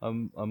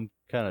I'm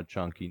kind of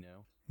chunky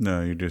now.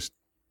 No, you're just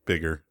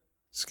bigger,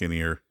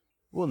 skinnier.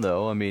 Well,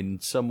 no, I mean,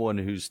 someone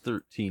who's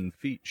 13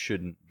 feet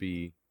shouldn't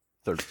be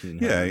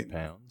 1,300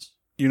 pounds.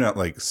 You're not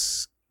like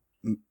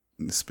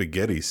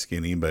spaghetti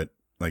skinny, but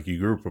like you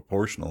grew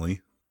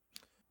proportionally.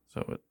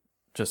 So it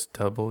just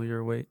double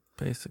your weight,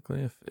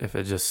 basically, if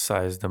it just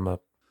sized them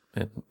up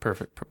in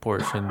perfect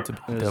proportion to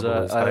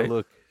double his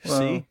height.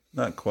 See?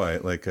 Not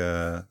quite. Like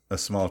a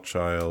small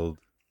child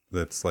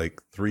that's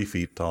like 3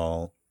 feet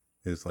tall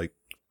is like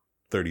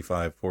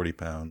 35, 40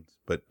 pounds.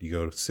 But you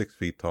go to 6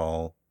 feet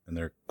tall and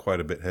they're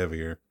quite a bit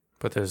heavier.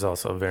 But there's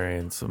also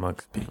variance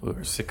amongst people who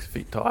are 6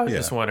 feet tall. I was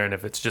just wondering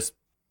if it's just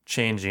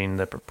changing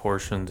the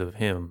proportions of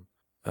him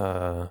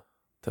to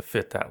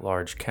fit that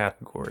large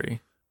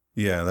category.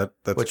 Yeah,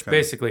 that's which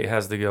basically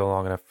has to go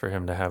long enough for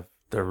him to have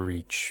the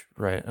reach,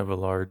 right, of a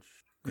large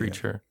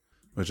creature. Yeah.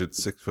 Which at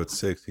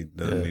 6'6", he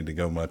doesn't need to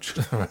go much.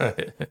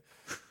 Right.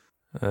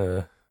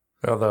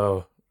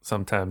 Although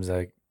sometimes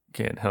I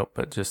can't help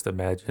but just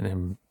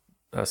imagine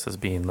us as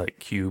being like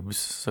cubes,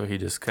 so he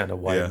just kind of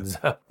widens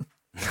out.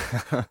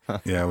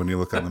 Yeah, when you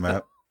look on the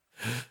map.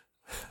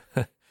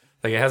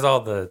 Like it has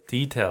all the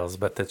details,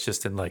 but that's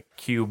just in like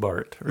cube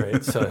art,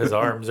 right? So his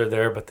arms are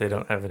there, but they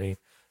don't have any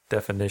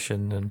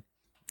definition. And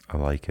I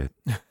like it.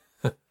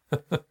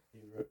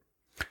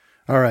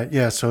 All right,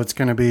 yeah, so it's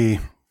going to be,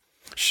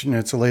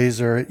 it's a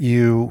laser at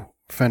you,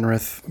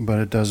 Fenrith, but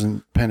it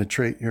doesn't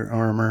penetrate your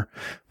armor.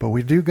 But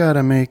we do got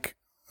to make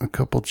a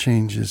couple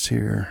changes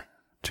here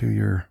to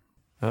your...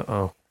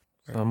 Uh-oh.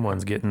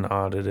 Someone's getting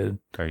audited.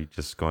 Are you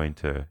just going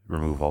to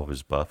remove all of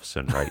his buffs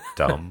and write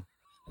dumb?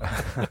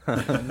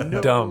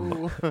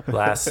 Dumb.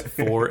 Lasts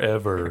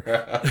forever.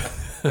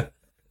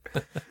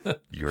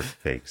 Your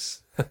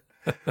face.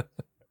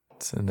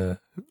 It's in the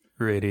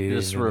radiating.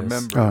 Just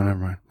remember, Oh, never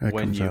mind. That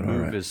when comes you out all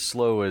move right. as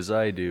slow as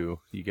I do,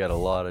 you got a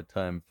lot of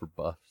time for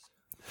buffs.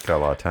 Got a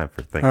lot of time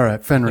for thinking. All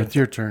right, Fenrith,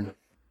 your turn.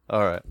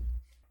 All right.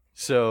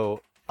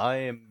 So I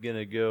am going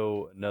to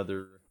go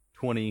another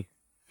 20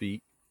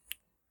 feet,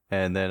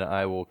 and then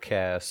I will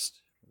cast,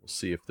 we'll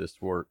see if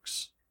this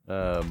works,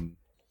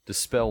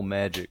 Dispel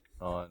Magic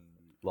on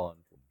law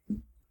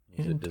enforcement.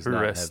 It does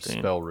not have Interesting.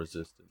 spell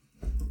resistance.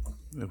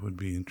 It would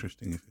be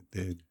interesting if it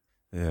did.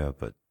 Yeah,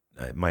 but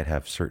it might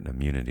have certain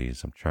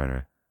immunities. I'm trying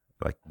to,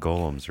 like,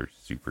 golems are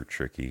super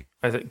tricky.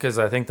 Because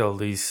I think they'll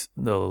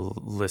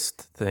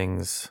list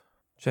things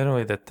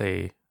generally that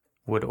they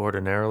would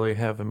ordinarily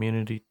have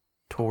immunity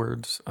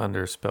towards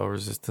under spell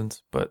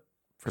resistance, but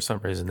for some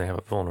reason they have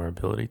a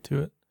vulnerability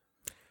to it.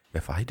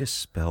 If I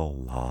dispel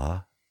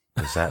law,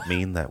 does that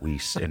mean that we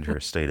enter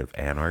a state of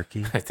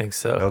anarchy? I think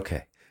so.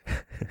 Okay.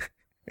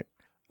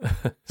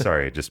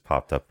 Sorry, it just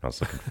popped up and I was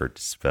looking for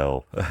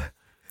dispel.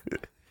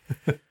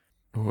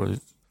 Well,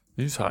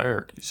 these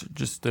hierarchies are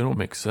just, they don't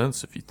make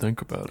sense if you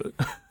think about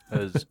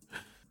it.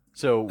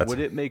 So That's- would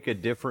it make a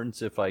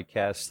difference if I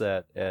cast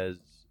that as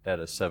at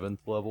a 7th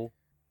level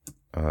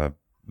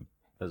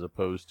as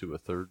opposed to a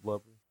 3rd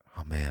level?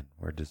 Oh man,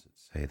 where does it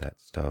say that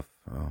stuff?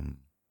 I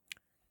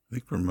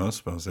think for most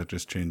spells, that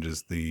just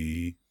changes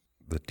the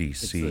The DC.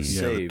 It's the the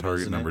save,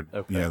 target isn't it? number.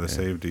 Okay. Yeah, the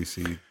save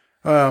DC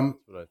Um,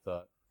 That's what I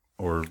thought.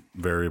 or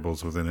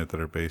variables within it that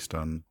are based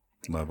on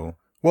level.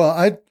 well,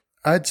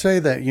 I'd say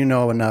that you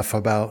know enough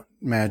about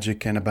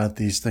magic and about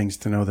these things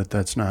to know that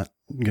that's not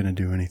going to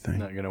do anything.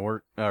 Not going to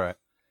work? All right.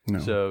 No.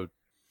 So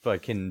if I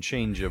can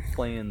change of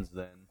plans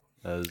then,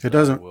 as It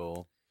doesn't- I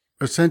will.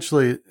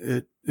 Essentially,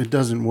 it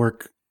doesn't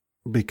work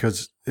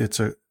because it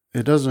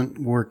doesn't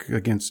work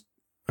against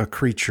a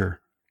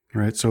creature,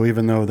 right? So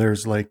even though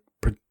there's like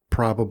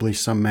probably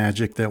some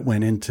magic that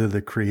went into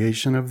the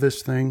creation of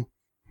this thing,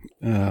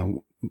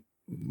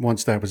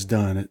 once that was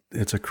done,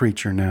 it's a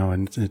creature now,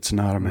 and it's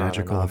not a Not an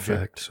magical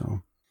object.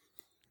 effect.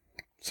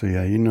 So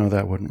yeah, you know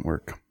that wouldn't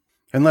work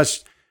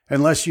unless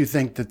you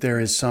think that there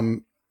is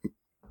some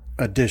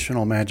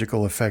additional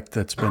magical effect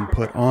that's been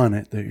put on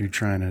it that you're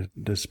trying to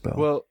dispel.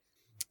 Well,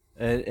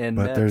 and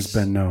but there's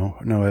that's- been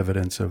no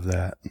evidence of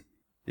that.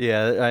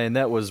 Yeah, and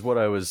that was what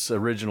I was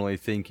originally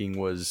thinking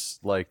was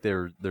like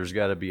there's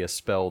got to be a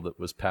spell that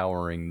was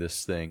powering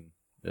this thing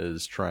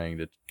is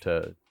trying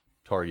to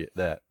target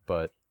that.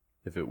 But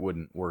if it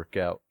wouldn't work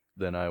out,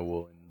 then I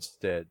will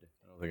instead.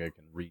 I don't think I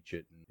can reach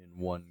it in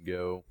one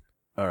go.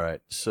 All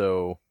right,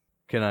 so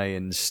can I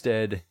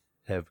instead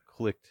have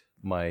clicked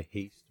my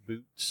haste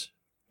boots,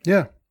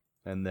 Yeah.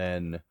 and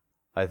then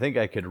I think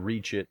I could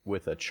reach it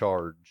with a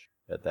charge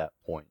at that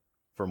point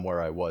from where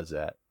I was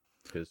at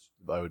because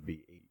I would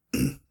be 8.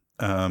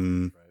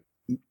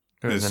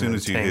 There's As an soon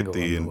as you hit entangle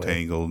the in way.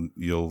 entangle,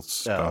 you'll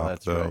stop. Oh,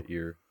 that's though right.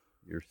 Your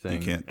you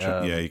thing.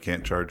 can't. You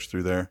can't charge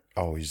through there.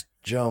 Always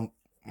jump.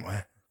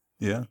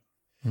 Yeah.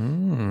 A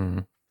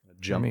How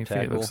jump many feet? It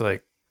tackle. looks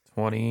like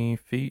 20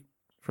 feet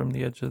from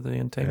the edge of the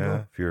entangle.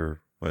 Yeah, if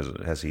you're, what is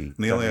it? Has he? And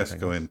he done only has to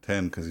anything go else? in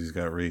 10 because he's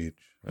got reach.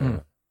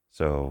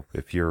 So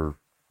if you're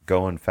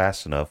going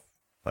fast enough,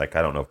 like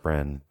I don't know if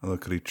Bren, Although,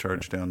 could he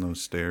charge down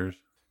those stairs?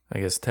 I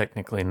guess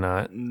technically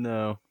not.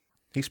 No.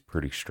 he's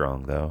pretty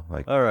strong though.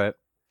 Like All right.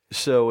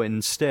 So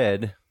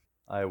instead,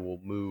 I will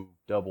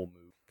double move.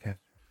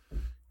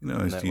 You know,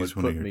 And just that would use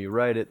one of put your. me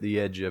right at the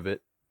edge of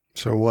it.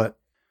 So what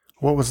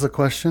was the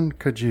question?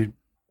 Could you?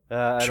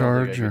 I don't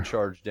Charge think I or- could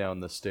charge down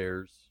the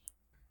stairs.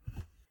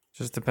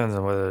 Just depends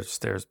on whether the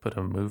stairs put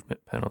a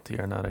movement penalty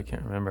or not. I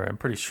can't remember. I'm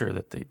pretty sure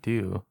that they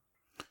do.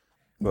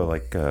 well,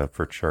 like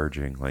for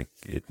charging, like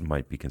it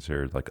might be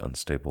considered like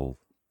unstable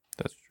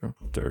That's true.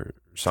 or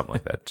something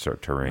like that. Sort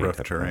of terrain, Rough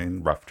type of thing.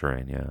 terrain. Rough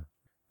terrain.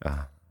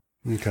 Yeah.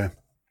 Okay.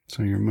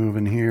 So you're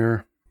moving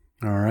here.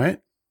 All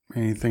right.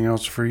 Anything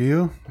else for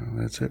you?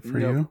 That's it for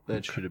Nope, you.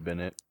 that should have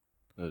been it.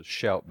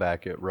 Shout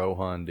back at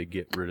Rohan to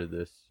get rid of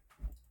this.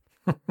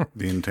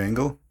 The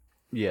entangle?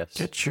 Yes.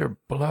 Get your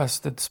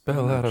blasted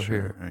spell I'm out not of sure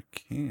here. I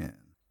can.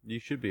 You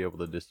should be able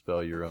to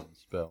dispel your own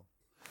spell.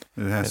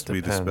 It has It to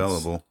be depends.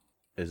 dispellable.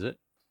 Is it?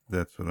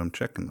 That's what I'm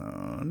checking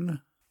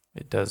on.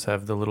 It does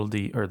have the little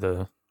D or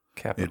the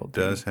capital It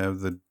does D.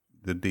 have the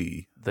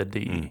D. The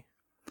D.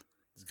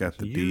 It's got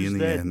the D Use in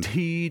the that end.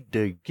 D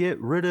to get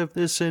rid of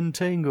this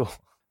entangle.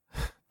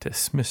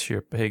 Dismiss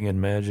your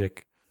pagan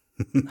magic.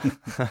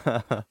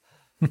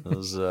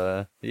 Those,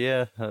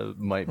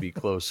 might be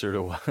closer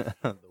to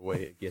the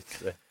way it gets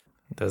there.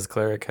 Does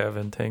cleric have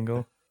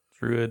entangle?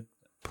 Druid,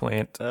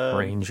 plant,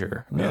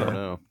 ranger. I don't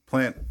know.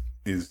 Plant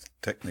is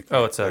technically.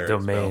 Oh, it's a cleric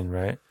domain,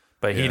 spell. right?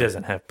 But he Yeah.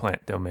 doesn't have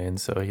plant domain,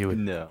 so he would.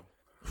 No.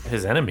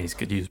 His enemies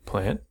could use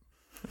plant,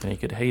 and he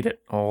could hate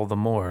it all the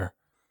more.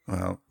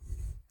 Well,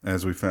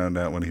 as we found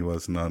out when he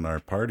wasn't on our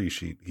party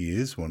sheet, he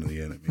is one of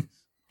the enemies.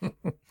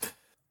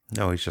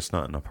 No, he's just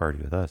not in a party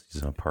with us.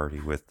 He's in a party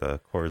with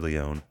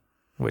Corleone.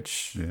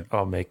 Which Yeah.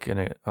 I'll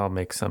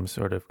make some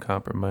sort of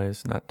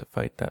compromise not to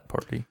fight that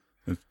party.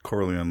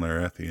 Corleone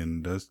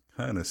Larethian does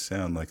kind of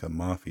sound like a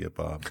mafia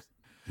mob.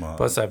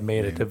 Plus, I've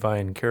made a name.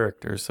 divine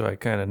character, so I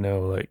kind of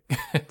know like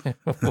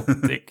what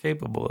they're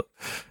capable of.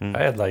 Hmm.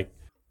 I had like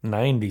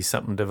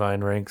 90-something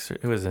divine ranks.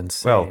 It was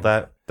insane. Well,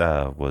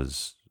 that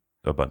was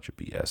a bunch of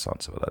BS on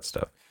some of that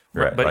stuff.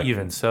 Right, but like,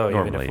 even so,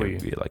 even normally if we it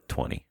would be like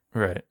 20.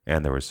 right,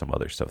 And there was some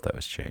other stuff that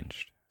was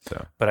changed.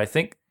 So but I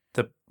think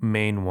the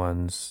main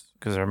ones,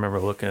 because I remember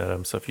looking at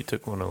them. So if you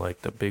took one of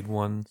like the big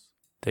ones,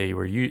 they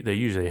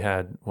usually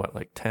had what,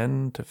 like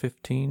 10 to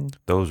 15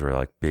 those were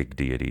like big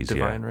deities.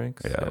 divine Yeah.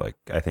 ranks. Yeah, like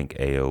I think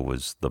Ao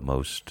was the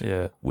most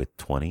yeah, with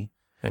 20.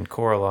 and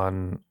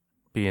Coralon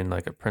being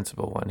like a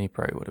principal one, he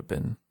probably would have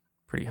been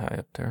pretty high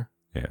up there.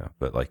 Yeah,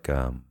 but like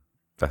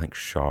I think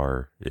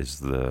Shar is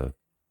the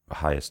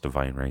highest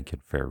divine rank in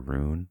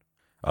Faerun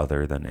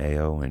other than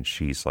Ao, and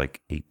she's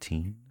like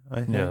 18, I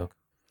think. Yeah.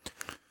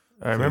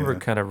 I remember Yeah.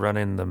 kind of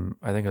running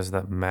I think it was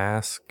the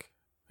mask.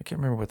 I can't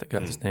remember what the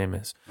guy's name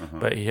is, Uh-huh.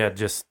 but he had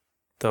just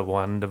the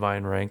one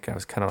divine rank. I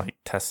was kind of like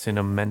testing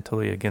him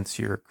mentally against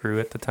your crew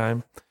at the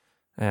time.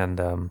 And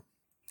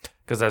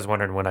because I was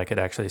wondering when I could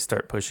actually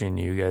start pushing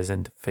you guys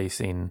into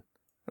facing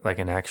like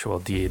an actual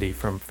deity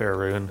from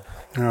Faerun.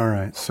 All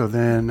right. So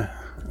then,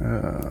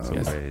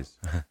 Some ways.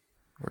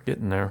 We're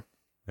getting there.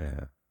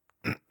 Yeah.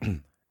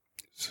 let's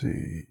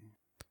see.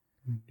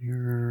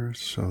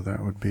 So that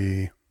would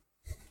be.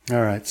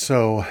 All right.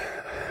 So,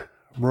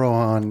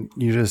 Rohan,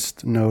 you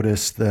just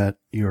noticed that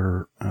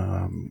your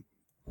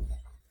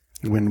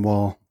wind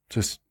wall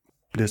just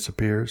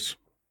disappears.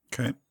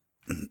 Okay.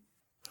 Which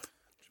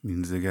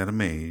means they got a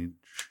mage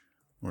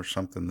or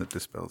something that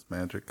dispels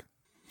magic.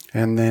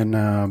 And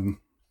then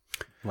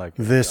Like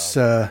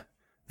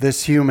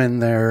this human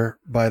there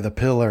by the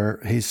pillar,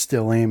 he's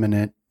still aiming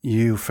at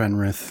you,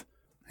 Fenrith.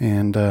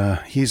 And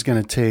he's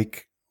going to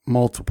take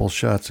multiple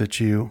shots at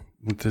you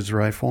with his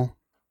rifle.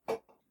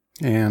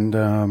 And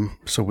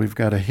so we've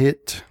got a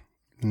hit,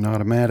 an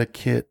automatic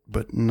hit,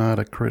 but not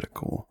a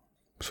critical.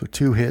 So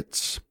 2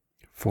 hits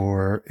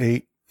for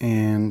 8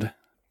 and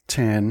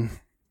 10.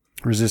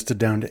 Resisted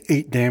down to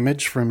 8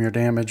 damage from your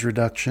damage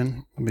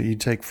reduction that you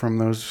take from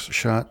those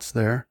shots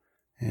there.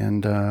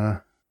 And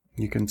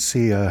you can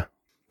see a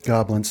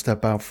goblin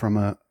step out from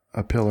a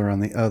pillar on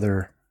the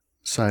other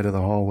side of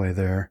the hallway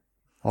there.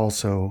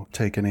 Also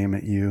take an aim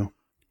at you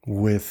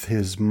with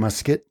his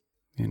musket.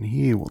 And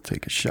he will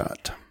take a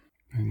shot.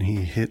 And he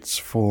hits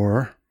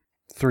for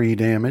 3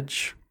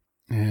 damage.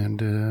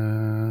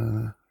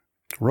 And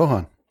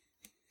Rohan.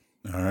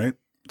 All right.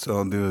 So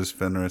I'll do as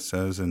Fenrir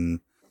says and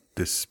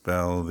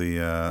dispel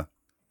the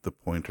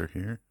pointer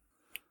here.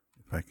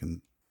 If I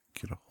can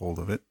get a hold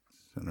of it.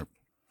 Center.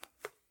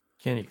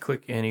 Can you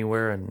click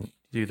anywhere and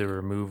do the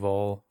remove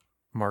all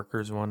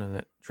markers one, and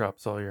it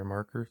drops all your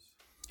markers?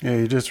 Yeah,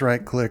 you just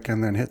right click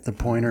and then hit the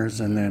pointers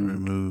and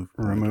then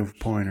remove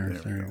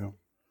pointers. There you go.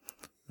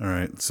 All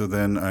right. So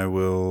then I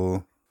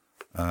will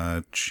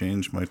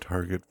change my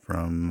target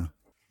from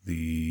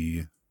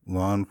the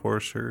law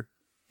enforcer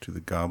to the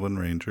goblin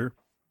ranger.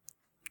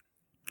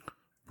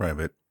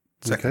 Private.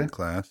 Second Okay.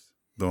 class.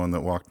 The one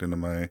that walked into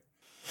my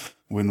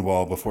wind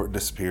wall before it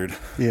disappeared.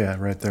 Yeah,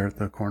 right there at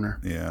the corner.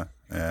 Yeah.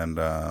 And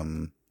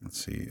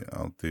let's see.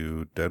 I'll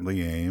do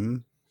deadly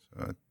aim.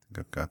 So I think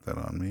I've got that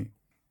on me.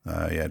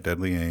 Yeah,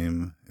 deadly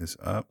aim is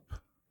up.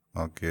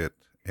 I'll get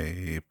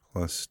a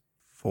 +4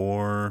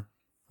 for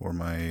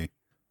my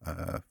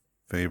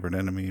favorite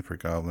enemy for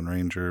Goblin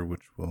Ranger,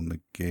 which will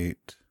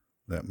negate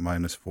that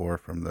 -4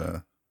 from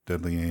the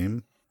deadly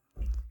aim.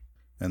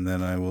 And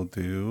then I will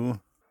do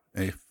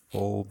a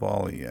full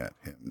volley at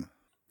him.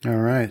 All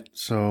right,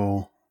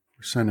 so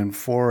we're sending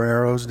 4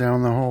 arrows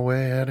down the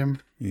hallway at him.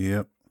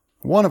 Yep.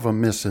 One of them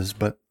misses,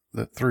 but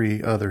the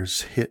 3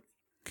 others hit.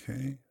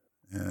 Okay.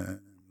 And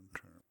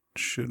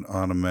should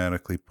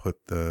automatically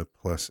put the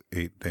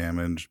 +8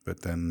 damage,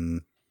 but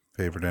then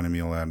favorite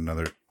enemy will add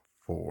another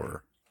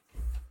 4.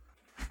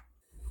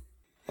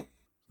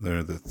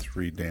 They're the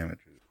 3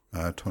 damages.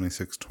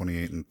 26,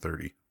 28, and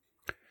 30.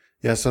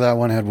 Yeah, so that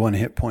one had 1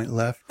 hit point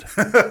left.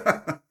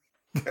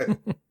 Okay.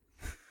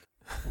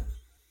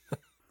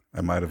 I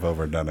might have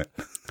overdone it.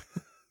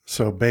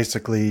 So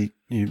basically,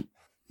 you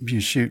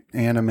shoot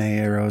anime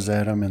arrows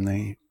at him and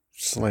they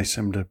slice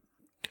him to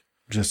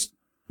just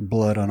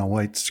blood on a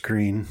white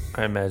screen.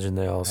 I imagine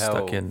they all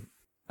stuck in.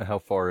 How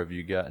far have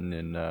you gotten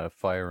in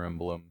Fire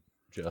Emblem,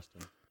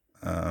 Justin?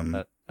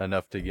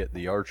 Enough to get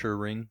the archer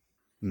ring?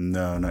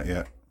 No, not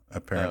yet,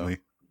 apparently.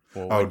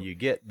 Well, Oh. when you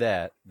get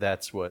that,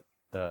 that's what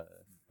I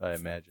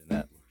imagine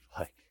that looks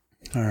like.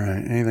 All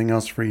right, anything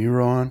else for you,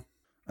 Rohan?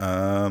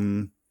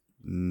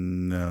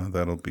 No,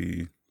 that'll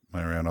be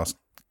my round. I'll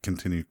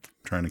continue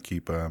trying to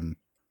keep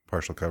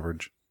partial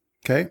coverage.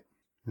 Okay,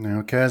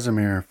 now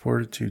Casimir,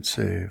 fortitude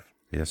save.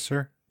 Yes,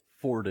 sir.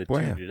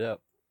 Fortitude it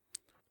up.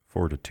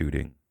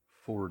 Fortituding.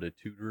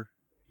 Fortituder.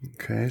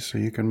 Okay, so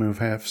you can move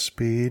half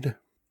speed.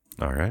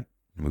 All right.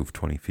 Move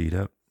 20 feet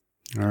up.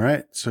 All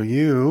right, so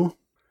you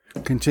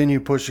continue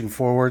pushing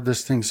forward.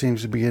 This thing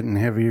seems to be getting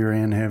heavier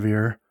and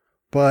heavier.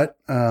 But,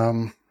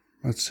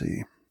 let's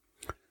see.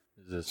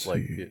 Is this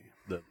like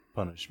the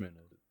punishment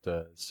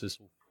of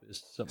Sissel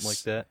Fist, something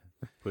like that?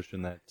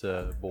 Pushing that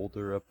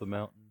boulder up the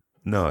mountain?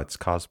 No, it's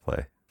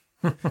cosplay.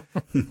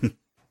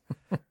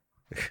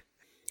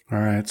 All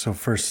right, so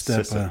first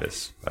step,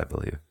 Sisyphus, I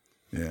believe.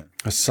 Yeah.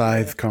 a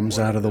scythe comes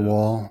out of the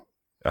wall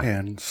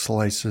and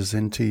slices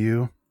into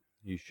you.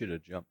 You should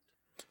have jumped.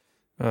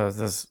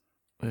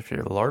 If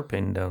you're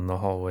LARPing down the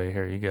hallway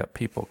here, you got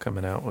people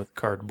coming out with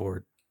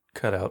cardboard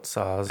cutout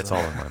saws. It's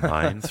all in my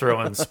mind.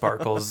 Throwing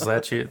sparkles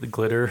at you, the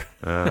glitter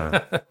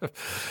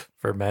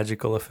for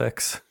magical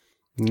effects.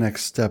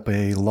 Next step,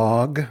 a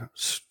log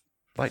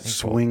Lightning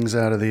swings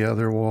out of the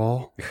other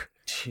wall.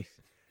 Jeez.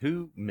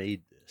 Who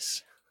made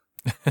this?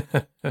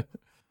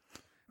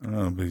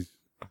 Oh, but he's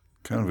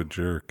kind of a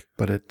jerk.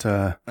 But it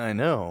I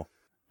know.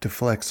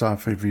 deflects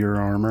off of your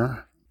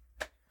armor.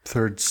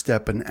 Third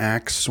step, an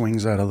axe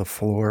swings out of the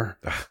floor.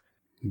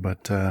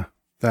 But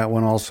that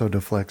one also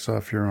deflects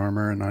off your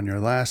armor. And on your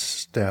last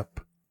step,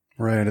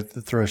 right at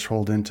the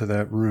threshold into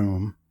that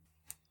room,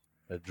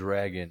 A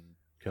dragon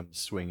comes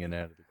swinging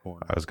out of the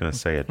corner. I was going to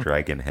say a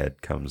dragon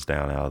head comes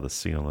down out of the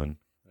ceiling.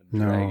 A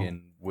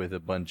dragon with a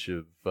bunch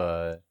of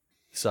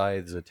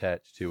scythes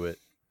attached to it.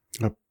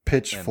 a And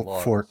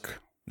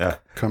pitchfork Ah,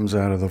 comes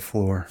out of the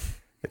floor.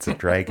 it's a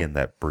dragon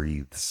that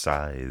breathes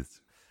scythes.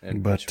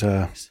 And But,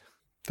 bushwhacks.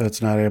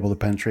 That's not able to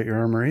penetrate your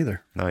armor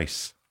either.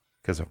 Nice.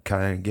 Because I'm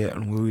kind of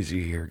getting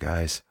woozy here,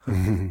 guys.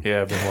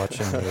 Yeah, I've been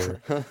watching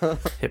your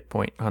hit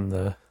point on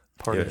the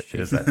party It sheet.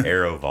 was that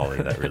arrow volley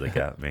that really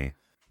got me.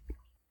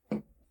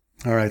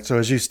 All right, so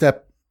as you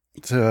step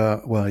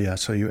to,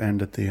 so you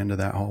end at the end of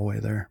that hallway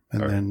there.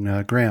 And All right.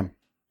 then Graham.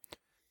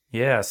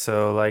 Yeah,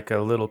 so like a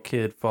little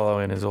kid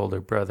following his older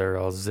brother,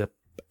 I'll zip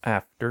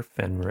after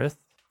Fenrith,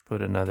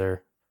 put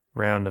another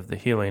round of the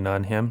healing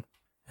on him.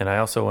 And I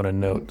also want to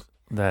note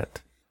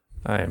that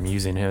I am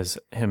using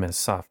him as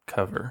soft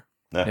cover,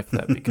 if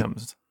that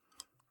becomes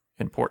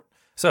important.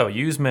 So,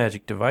 use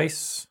magic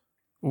device.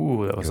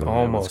 Ooh, that was Ooh, that was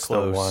almost a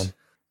close. one.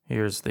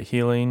 Here's the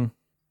healing.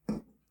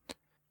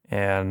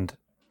 And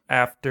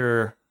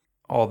after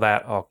all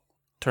that, I'll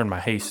turn my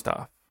haste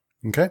off.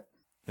 Okay.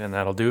 And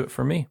that'll do it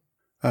for me.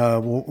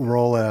 We'll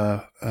roll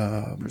a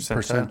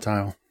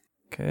percentile.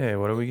 Okay,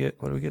 what do we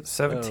get?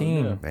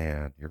 17. Oh, no.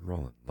 Man, you're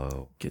rolling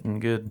low. Getting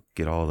good.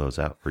 Get all those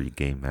out for you,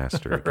 Game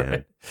Master, again.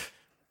 Right.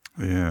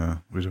 Yeah,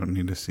 we don't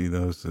need to see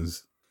those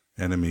as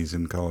enemies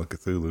in Call of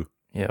Cthulhu.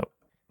 Yep.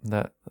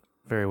 That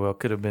very well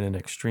could have been an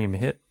extreme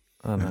hit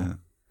on Yeah. a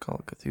Call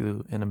of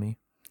Cthulhu enemy.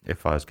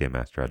 If I was Game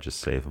Master, I'd just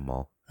save them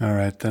all. All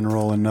right, then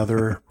roll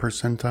another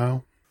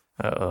percentile.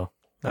 Uh-oh.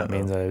 That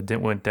means I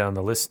went down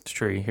the list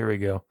tree. Here we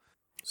go.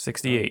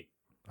 68.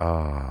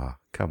 Ah,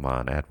 come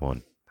on, add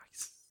one.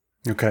 Nice.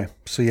 Okay,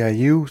 so yeah,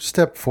 you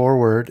step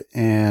forward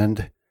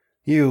and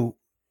you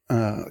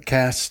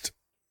cast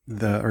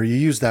you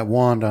use that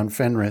wand on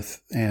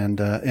Fenrith, and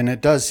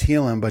it does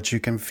heal him, but you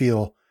can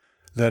feel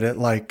that it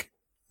like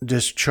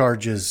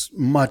discharges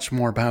much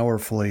more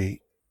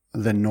powerfully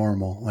than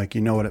normal. Like,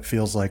 you know what it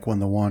feels like when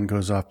the wand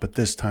goes off, but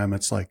this time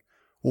it's like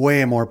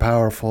way more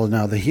powerful.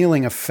 Now the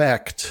healing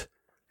effect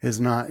is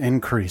not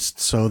increased,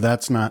 so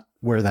that's not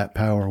where that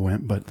power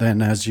went. But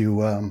then as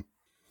you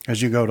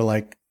go to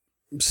like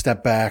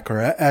step back, or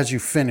as you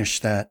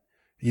finish that,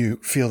 you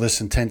feel this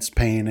intense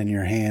pain in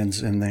your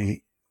hands, and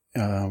they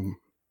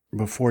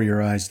before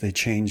your eyes they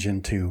change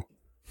into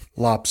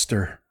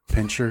lobster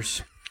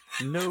pinchers,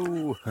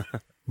 No.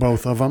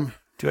 both of them.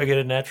 Do I get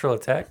a natural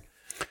attack?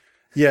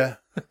 Yeah.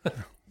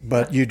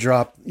 But you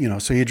drop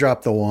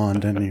the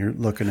wand and you're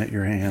looking at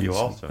your hands. You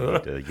also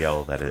need to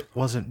yell that it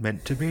wasn't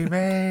meant to be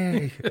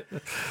me.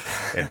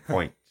 And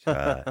point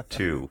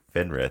to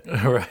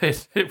Fenrith.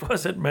 Right. It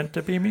wasn't meant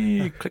to be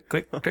me. Click,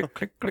 click, click,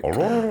 click, click.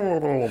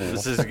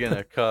 This is going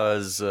to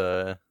cause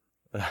some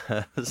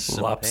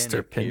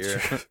Lobster panic here.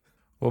 pincher.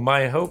 Well,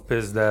 my hope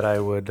is that I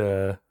would,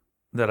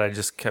 that I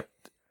just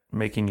kept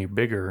making you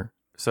bigger.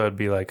 So it'd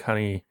be like,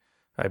 honey,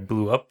 I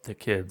blew up the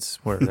kids,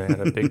 where they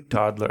had a big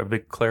toddler, a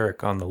big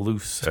cleric on the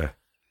loose.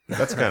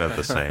 That's kind of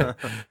the same.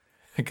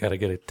 I gotta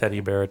get a teddy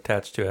bear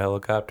attached to a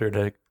helicopter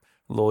to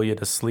lull you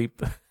to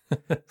sleep.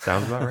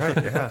 Sounds about right,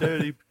 yeah.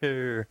 Teddy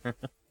bear.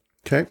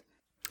 Okay.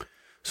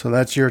 So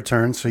that's your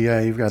turn. So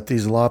yeah, you've got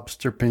these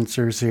lobster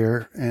pincers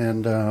here,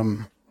 and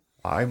I'm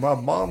a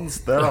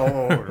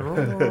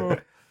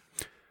monster.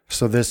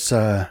 so this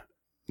law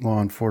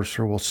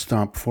enforcer will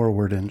stomp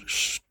forward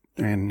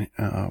and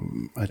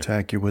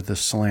attack you with the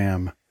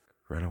slam,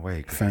 Run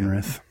away.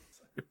 Fenrith.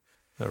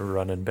 I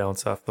run and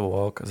bounce off the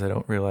wall because I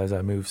don't realize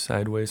I move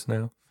sideways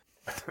now.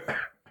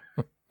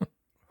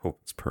 Hope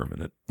it's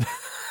permanent.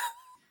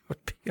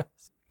 Would be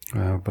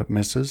awesome. But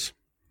misses.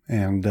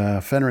 And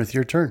Fenrith,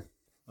 your turn.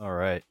 All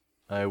right.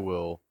 I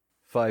will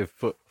 5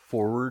 foot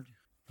forward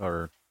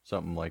or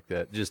something like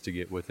that just to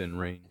get within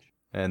range.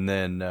 And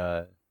then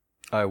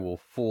I will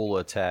full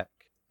attack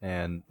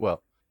and,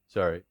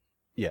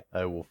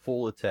 I will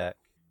full attack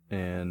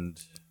and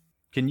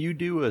Can you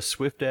do a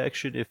swift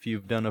action if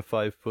you've done a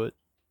 5 foot?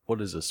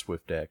 What is a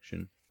swift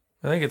action?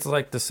 I think it's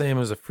like the same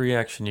as a free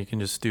action. You can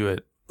just do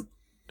it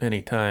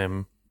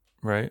anytime,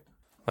 right?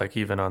 Like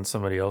even on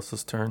somebody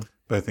else's turn.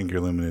 But I think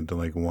you're limited to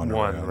like one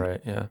round.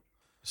 Right? Yeah.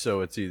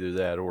 So it's either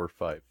that or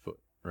 5 foot,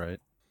 right?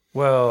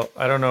 Well,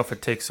 I don't know if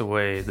it takes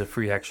away the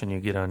free action you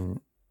get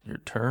on your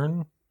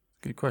turn.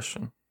 Good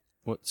question.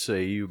 What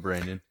say you,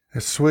 Brandon?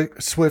 A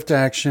swift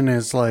action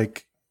is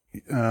like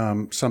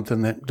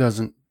something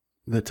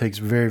that takes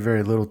very,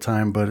 very little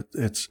time, but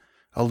it's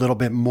a little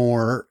bit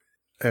more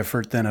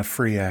effort than a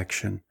free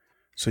action.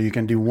 So you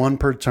can do one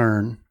per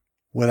turn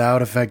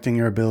without affecting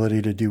your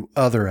ability to do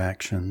other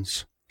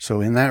actions. So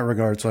in that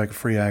regard, it's like a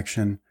free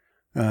action.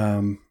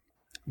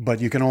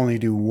 But you can only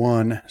do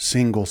one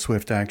single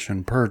swift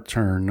action per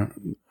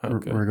turn,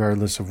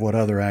 regardless of what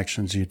other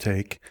actions you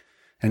take.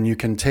 And you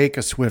can take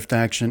a swift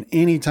action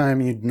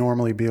anytime you'd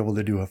normally be able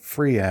to do a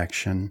free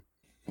action.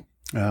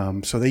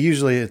 So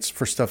it's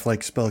for stuff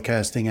like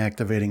spellcasting,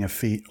 activating a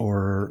feat,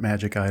 or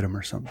magic item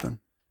or something.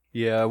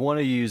 Yeah, I want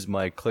to use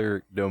my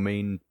cleric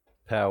domain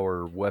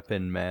power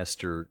weapon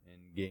master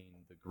and gain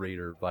the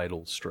greater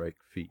vital strike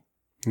feat.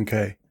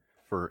 Okay.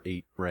 For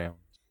 8 rounds.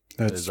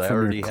 That's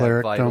from your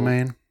cleric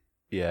domain?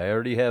 Yeah, I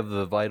already have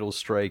the vital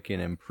strike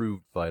and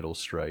improved vital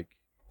strike.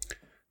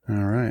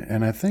 All right.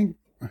 And I think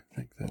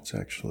that's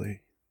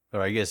actually...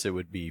 Or I guess it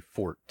would be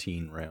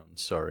 14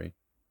 rounds, sorry,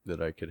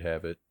 that I could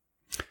have it.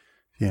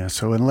 Yeah,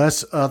 so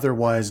unless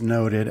otherwise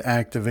noted,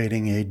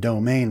 activating a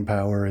domain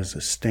power is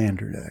a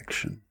standard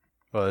action.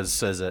 Well, it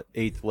says at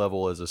 8th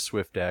level as a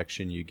swift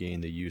action, you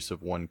gain the use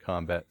of 1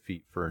 combat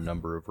feat for a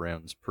number of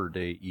rounds per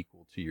day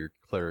equal to your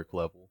cleric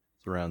level.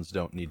 The rounds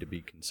don't need to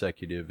be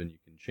consecutive, and you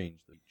can change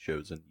the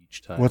chosen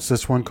each time. What's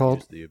this one called?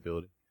 Use the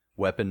ability.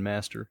 Weapon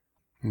Master.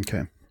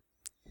 Okay.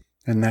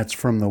 And that's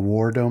from the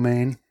war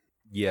domain?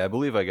 Yeah, I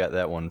believe I got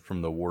that one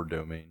from the war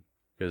domain.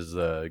 Because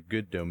the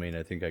good domain,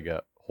 I think I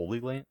got Holy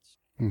Lance.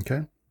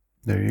 Okay.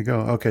 There you go.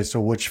 Okay, so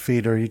which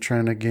feat are you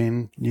trying to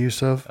gain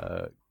use of?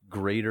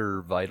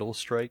 Greater Vital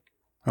Strike.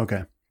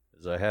 Okay.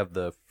 Because I have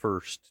the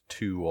first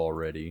 2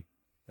 already.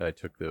 I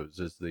took those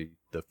as the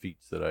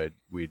feats that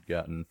we'd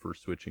gotten for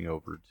switching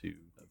over to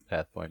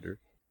Pathfinder.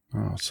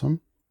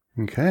 Awesome.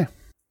 Okay.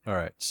 All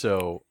right.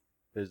 So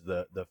is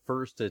the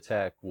first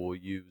attack will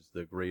use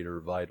the Greater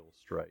Vital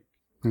Strike.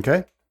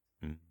 Okay.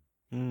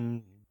 Mm-hmm.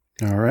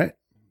 All right.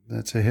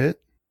 That's a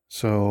hit.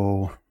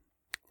 So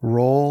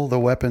roll the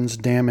weapon's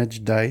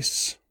damage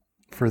dice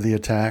for the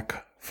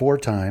attack 4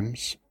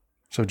 times.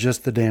 So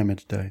just the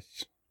damage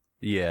dice.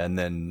 Yeah, and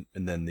then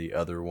the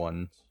other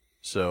ones.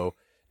 So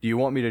do you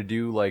want me to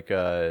do like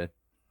because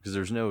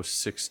there's no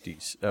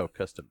 60s? Oh,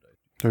 custom dice.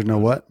 There's no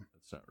what?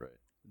 That's not right.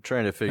 I'm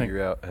trying to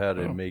figure out how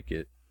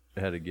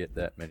to get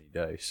that many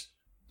dice.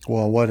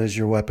 Well, what is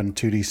your weapon?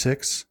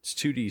 2d6? It's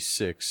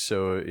 2d6,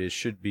 so it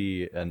should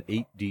be an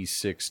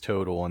 8d6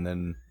 total, and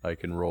then I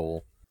can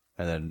roll,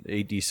 and then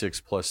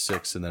 8d6 plus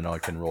 6, and then I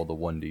can roll the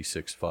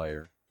 1d6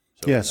 fire.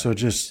 So yeah, so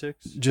just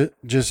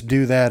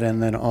do that,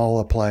 and then I'll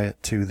apply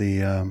it to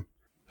the.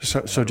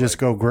 So just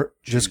go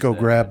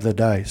grab the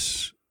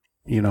dice.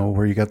 You know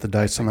where you got the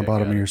dice on the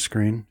bottom of your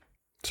screen.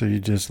 So you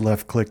just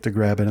left click to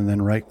grab it, and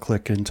then right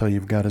click until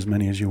you've got as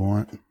many as you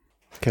want.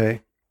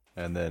 Okay.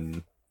 And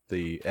then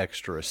the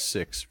extra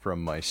 6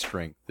 from my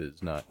strength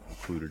is not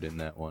included in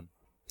that one.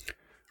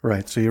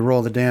 Right. So you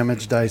roll the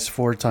damage dice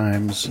 4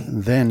 times,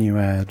 then you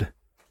add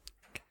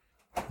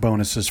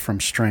bonuses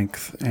from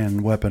strength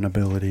and weapon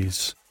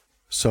abilities.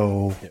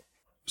 So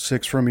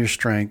 6 from your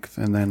strength,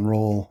 and then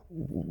roll.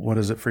 What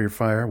is it for your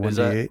fire?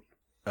 1d8.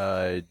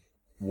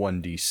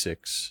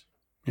 1d6.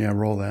 Yeah,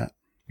 roll that.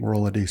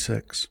 Roll a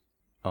d6.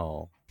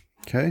 Oh.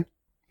 Okay.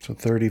 So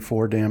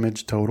 34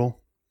 damage total.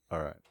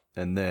 All right.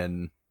 And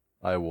then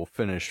I will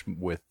finish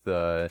with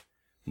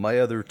my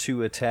other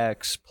 2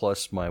 attacks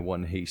plus my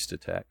 1 haste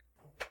attack.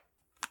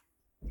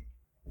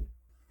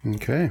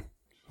 Okay.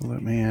 So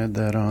let me add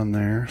that on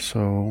there.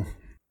 So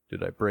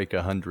did I break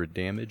 100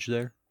 damage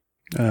there?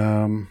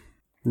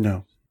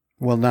 No.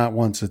 Well, not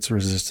once it's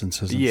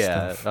resistances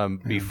and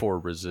stuff. Before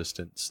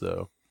resistance,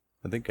 though.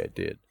 I think I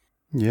did.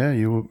 Yeah,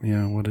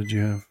 what did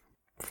you have?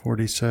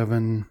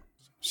 47,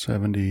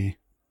 70,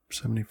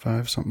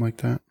 75, something like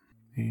that.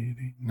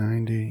 80,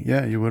 90.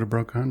 Yeah, you would have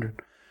broke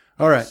 100.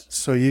 All right,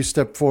 so you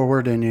step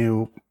forward and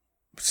you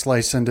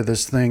slice into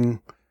this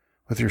thing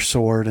with your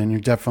sword, and you're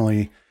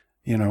definitely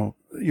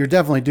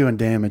doing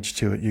damage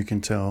to it, you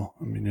can tell.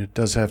 I mean, it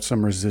does have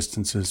some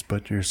resistances,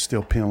 but you're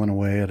still peeling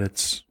away at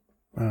its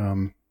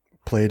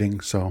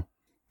plating. So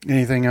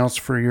anything else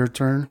for your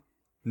turn?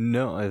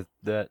 No,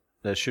 that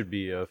should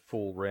be a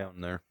full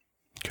round there.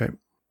 Okay.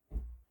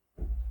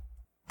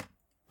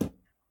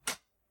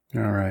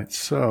 All right,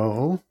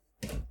 so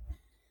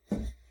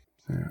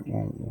that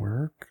won't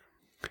work.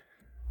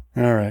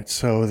 All right,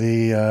 so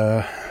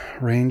the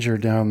ranger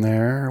down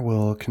there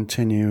will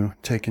continue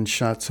taking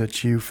shots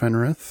at you,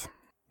 Fenrith.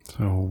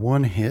 So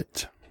 1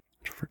 hit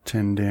for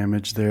 10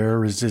 damage there,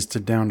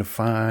 resisted down to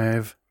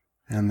 5,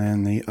 and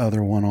then the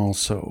other one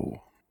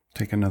also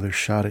take another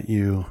shot at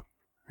you,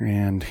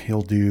 and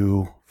he'll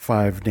do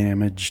 5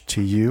 damage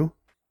to you.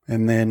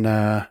 And then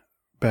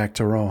back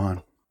to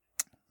Rohan.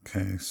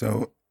 Okay,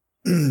 so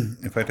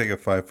if I take a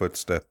 5-foot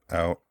step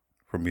out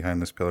from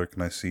behind this pillar,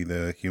 can I see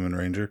the human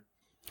ranger?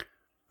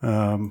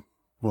 You'll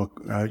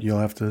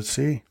have to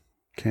see.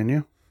 Can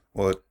you?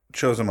 Well, it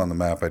shows him on the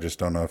map. I just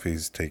don't know if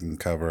he's taking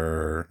cover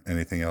or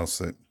anything else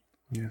that...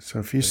 Yeah, so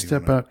if you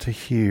step out to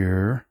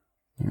here,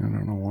 I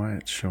don't know why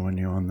it's showing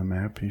you on the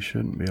map. You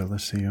shouldn't be able to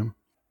see him.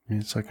 I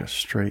mean, it's like a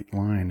straight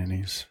line, and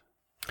he's...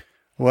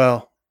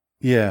 Well,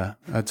 yeah,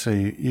 I'd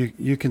say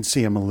you can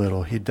see him a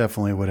little. He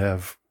definitely would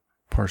have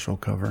partial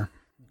cover.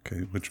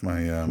 Okay, which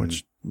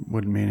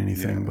wouldn't mean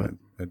anything, but...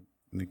 I'd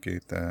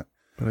negate that.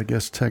 But I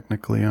guess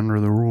technically under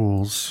the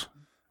rules...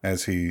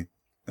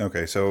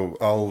 Okay, so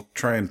I'll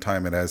try and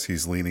time it as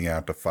he's leaning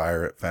out to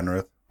fire at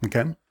Fenrith.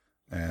 Okay.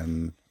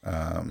 And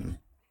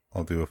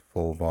I'll do a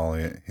full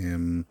volley at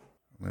him.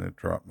 I'm going to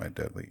drop my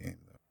deadly aim,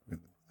 though. With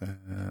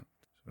that,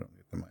 so I don't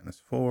get the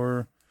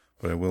 -4,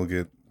 but I will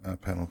get a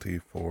penalty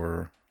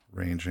for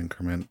range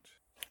increment.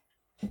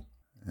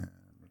 And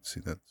let's see,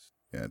 that's,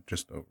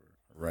 just over,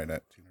 right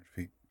at 200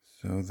 feet.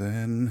 So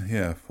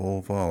then,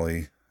 full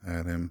volley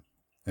at him.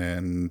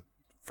 And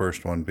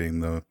first one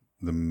being the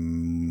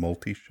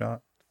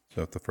multi-shot.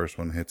 So if the first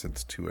one hits,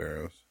 it's 2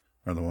 arrows.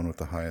 Or the one with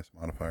the highest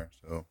modifier.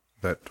 So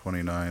that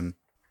 29.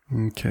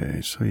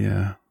 Okay, so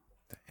yeah.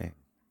 Dang.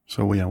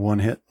 So we have 1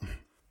 hit.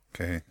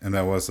 Okay, and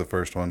that was the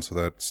first one, so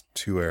that's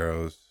 2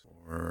 arrows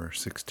for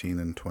 16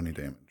 and 20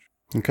 damage.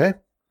 Okay.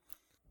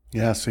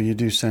 Yeah, so you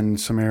do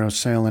send some arrows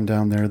sailing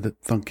down there that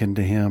thunk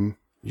into him.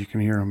 You can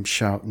hear him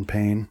shout in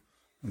pain.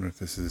 I wonder if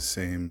this is the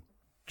same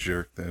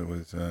jerk that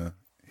was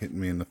hitting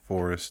me in the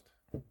forest.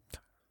 All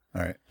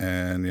right,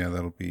 and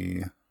that'll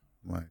be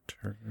my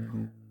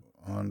turn.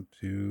 On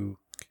to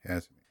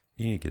Casimir.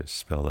 You need to get a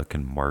spell that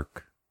can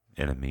mark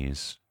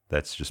enemies.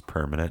 That's just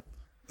permanent.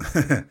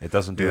 It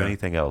doesn't do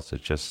anything else.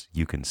 It's just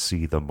you can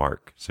see the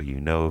mark, so you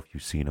know if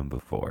you've seen them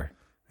before.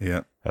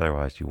 Yeah.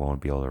 Otherwise, you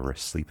won't be able to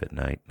sleep at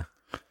night.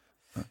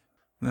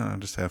 No, I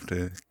just have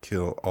to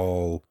kill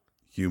all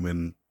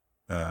human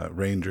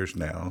rangers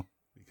now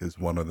because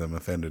one of them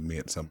offended me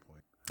at some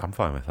point. I'm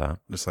fine with that.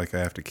 Just like I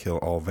have to kill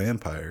all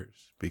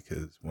vampires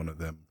because one of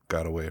them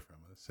got away from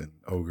us, and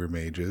ogre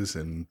mages,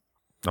 and...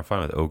 I'm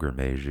fine with ogre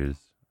mages,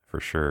 for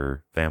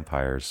sure.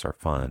 Vampires are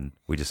fun.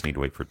 We just need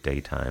to wait for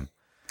daytime.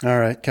 All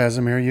right,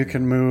 Casimir, you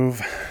can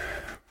move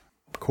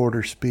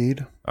quarter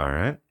speed. All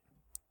right.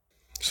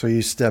 So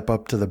you step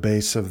up to the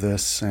base of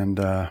this, and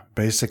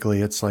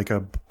basically it's like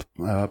a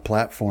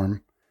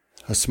platform,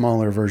 a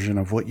smaller version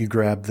of what you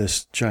grab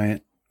this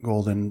giant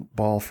golden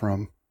ball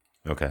from.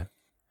 Okay.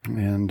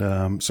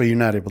 And so you're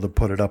not able to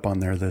put it up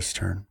on there this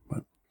turn.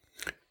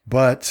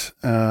 But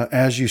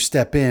as you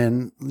step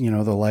in,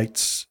 the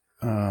lights,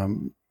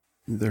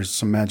 there's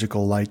some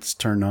magical lights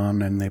turn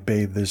on, and they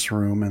bathe this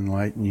room in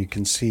light, and you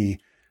can see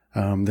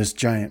this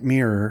giant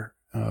mirror,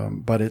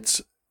 but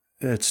it's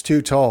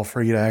too tall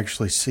for you to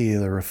actually see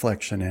the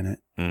reflection in it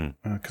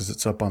because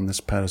it's up on this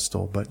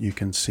pedestal, but you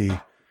can see,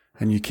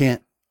 and you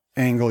can't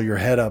angle your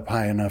head up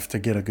high enough to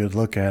get a good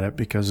look at it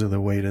because of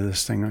the weight of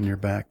this thing on your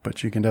back,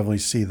 but you can definitely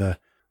see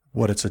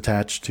what it's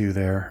attached to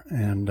there.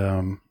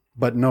 And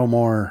but no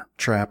more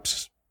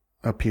traps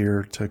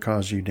appear to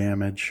cause you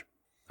damage.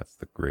 That's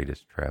the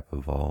greatest trap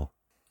of all.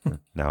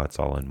 Now it's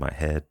all in my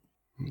head.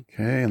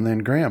 Okay, and then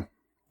Graham.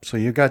 So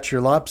you got your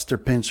lobster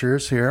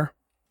pinchers here.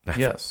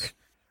 Yes.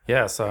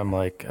 Yeah, so I'm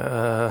like,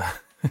 I'll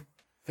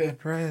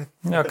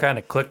kind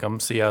of click them,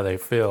 see how they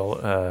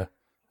feel.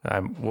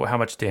 How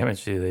much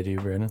damage do they do,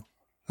 Brandon?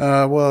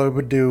 Well, it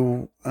would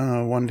do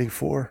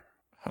 1d4.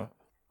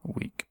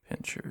 Weak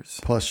pinchers.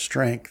 Plus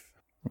strength.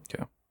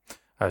 Okay.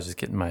 I was just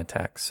getting my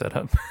attacks set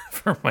up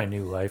for my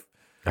new life.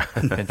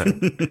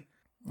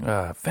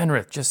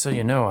 Fenrith, just so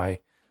you know, I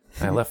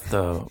left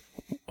the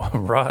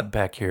rod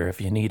back here if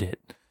you need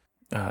it.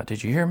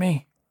 Did you hear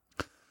me?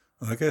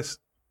 Well, I guess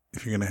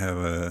if you're going to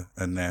have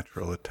a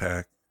natural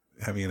attack,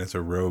 having it as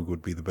a rogue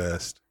would be the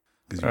best.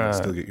 Because you can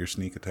still get your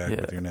sneak attack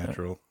with your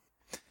natural.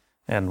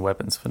 And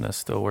weapons finesse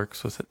still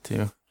works with it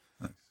too.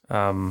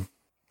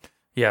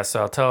 Nice. So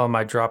I'll tell him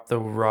I dropped the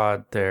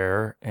rod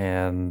there,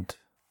 and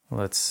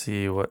let's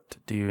see what to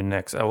do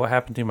next. What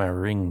happened to my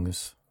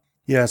rings?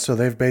 Yeah, so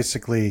they've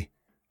basically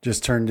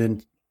just turned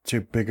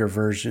into bigger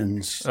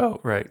versions. Oh,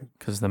 right,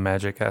 because the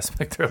magic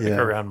aspect are like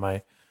around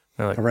my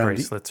like around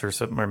bracelets or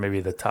something, or maybe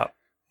the top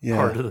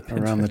part of the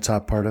pincher. Around the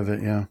top part of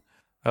it, yeah.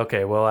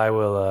 Okay, well, I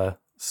will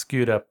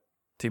scoot up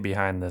to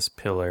behind this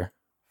pillar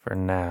for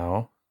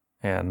now,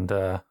 and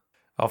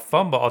I'll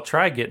fumble. I'll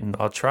try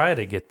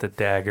to get the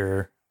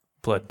dagger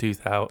blood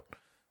tooth out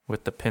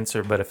with the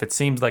pincer, but if it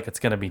seems like it's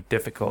going to be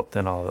difficult,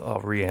 then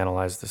I'll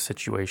reanalyze the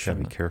situation.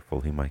 Gotta be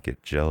careful. He might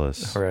get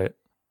jealous. All right.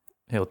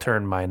 He'll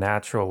turn my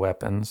natural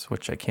weapons,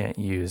 which I can't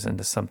use,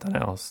 into something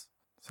else.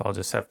 So I'll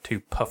just have 2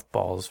 puff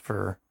balls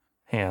for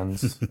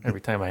hands.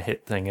 Every time I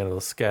hit thing,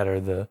 it'll scatter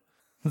the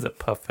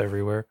puff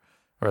everywhere,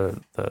 or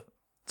the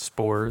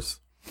spores.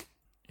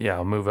 Yeah,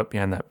 I'll move up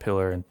behind that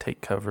pillar and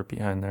take cover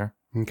behind there.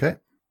 Okay.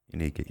 You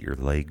need to get your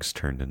legs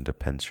turned into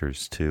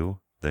pincers too.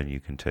 Then you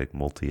can take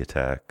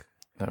multi-attack.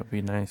 That would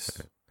be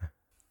nice.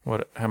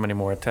 What? How many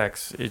more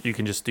attacks? You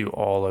can just do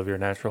all of your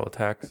natural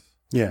attacks,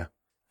 Yeah.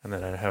 and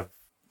then I have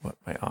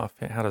my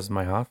offhand. How does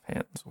my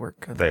offhands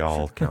work? They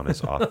all count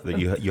as off.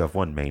 You have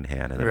one main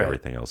hand, and then Right.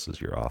 everything else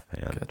is your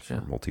offhand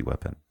Gotcha. for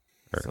multi-weapon.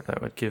 So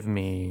that would give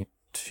me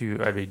 2.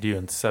 I'd be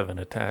doing 7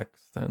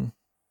 attacks then.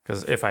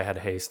 Because if I had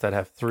haste, I'd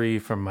have 3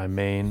 from my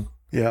main,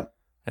 Yeah.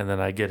 and then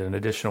I get an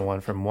additional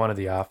one from one of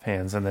the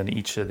offhands, and then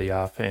each of the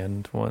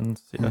offhand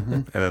ones. Yeah. Mhm.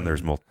 And then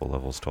there's multiple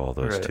levels to all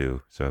those Right.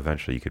 too. So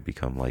eventually you could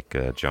become like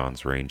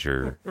John's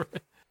Ranger,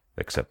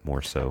 except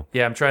more so.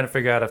 Yeah, I'm trying to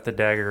figure out if the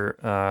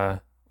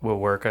dagger will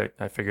work.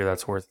 I figure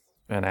that's worth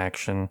an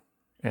action,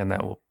 and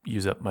that will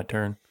use up my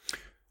turn.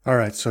 All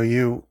right. So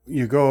you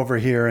go over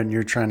here and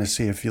you're trying to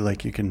see if you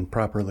can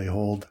properly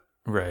hold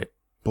Right.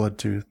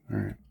 Bloodtooth. All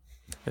right.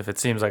 If it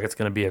seems like it's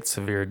going to be at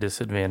severe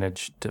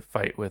disadvantage to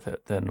fight with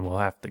it, then we'll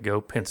have to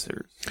go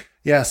pincers.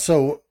 Yeah.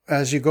 So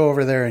as you go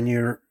over there and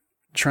you're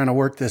trying to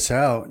work this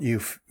out, you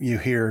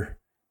hear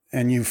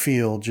and you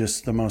feel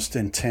just the most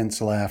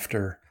intense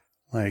laughter,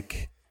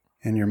 like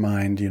in your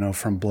mind,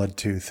 from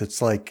Bloodtooth.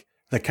 It's like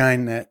the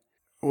kind that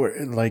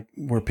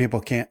where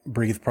people can't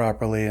breathe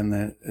properly and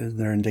that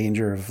they're in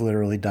danger of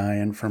literally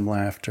dying from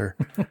laughter.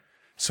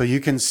 So you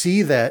can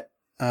see that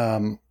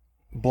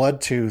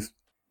Bloodtooth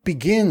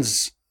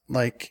begins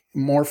like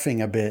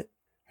morphing a bit,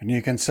 and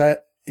you can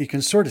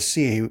sort of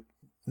see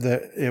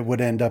that it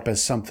would end up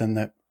as something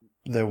that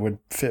would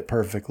fit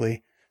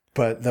perfectly,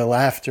 but the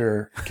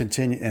laughter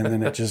continue, and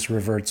then it just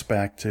reverts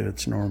back to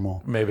its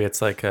normal. Maybe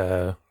it's like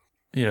the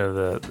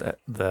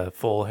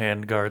full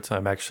hand guard, so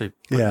I'm actually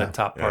putting the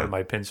top part of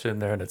my pinch in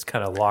there, and it's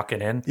kind of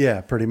locking in. Yeah,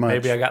 pretty much.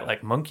 Maybe I got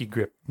like monkey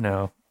grip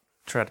now.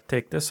 Try to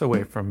take this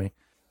away from me.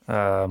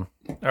 All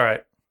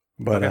right.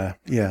 But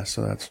Okay.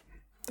 So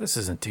This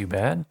isn't too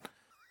bad.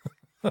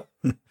 I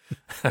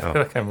feel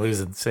like I'm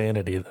losing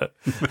sanity, though.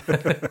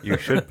 You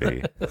should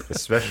be,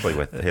 especially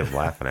with him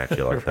laughing at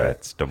you like that.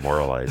 It's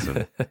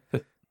demoralizing.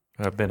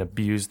 I've been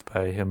abused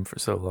by him for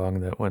so long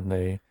that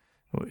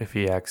if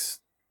he acts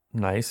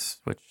nice,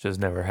 which has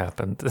never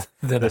happened,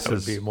 then This it would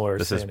is be more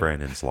This is sanity.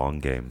 Brandon's long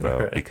game,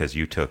 though, Right. because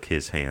you took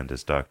his hand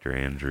as Dr.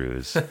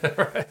 Andrews.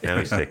 Right. Now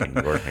he's taking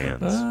your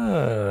hands.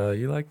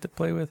 You like to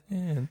play with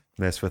hands.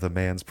 Mess with a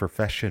man's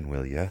profession,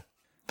 will ya?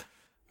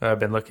 I've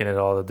been looking at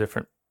all the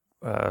different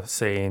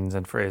sayings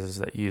and phrases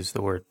that use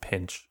the word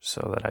pinch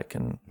so that I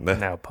can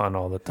now pun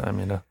all the time,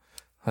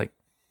 Like,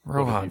 What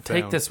have Rohan, you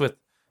take found? this with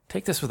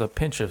a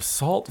pinch of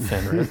salt,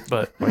 Fenris,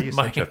 but Why are you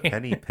such a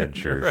penny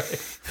pincher?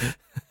 Right.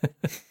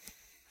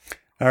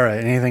 all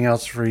right. Anything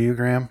else for you,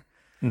 Graham?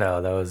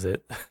 No, that was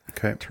it.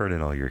 Okay. Turn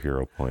in all your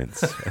hero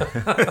points.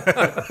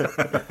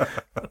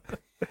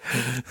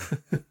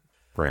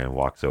 Brandon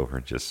walks over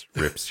and just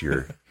rips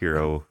your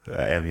hero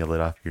amulet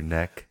off your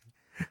neck.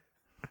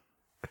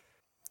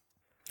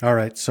 All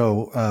right.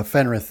 So,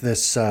 Fenrith,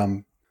 this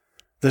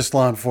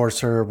law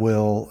enforcer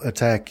will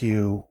attack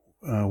you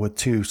with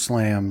 2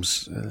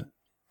 slams,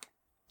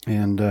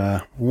 and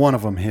one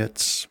of them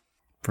hits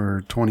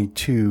for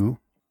 22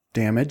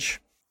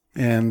 damage,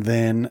 and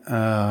then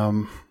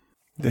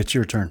it's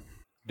your turn.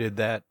 Did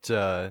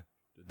that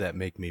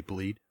make me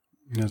bleed?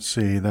 Let's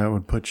see. That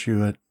would put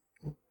you at.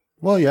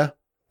 Well, yeah,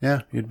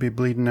 you'd be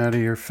bleeding out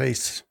of your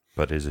face.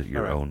 But is it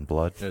your All right. own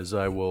blood? As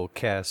I will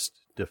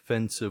cast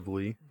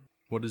defensively.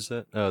 What is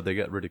that? Oh, they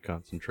got rid of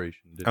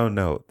concentration. Oh,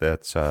 no.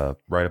 That's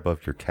right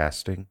above your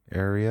casting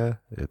area.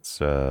 It's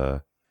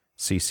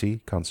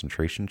CC,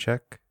 concentration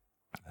check.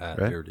 right?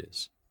 There it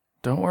is.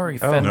 Don't worry,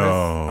 Oh, Fenris.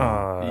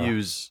 no.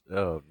 Use.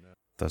 Oh no.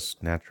 Does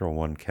natural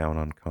 1 count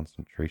on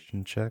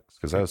concentration checks?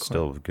 Because that was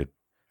still good.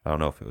 I don't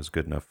know if it was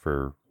good enough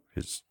for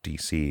his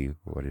DC,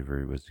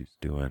 whatever he's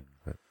doing.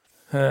 But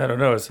I don't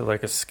know. Is it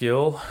like a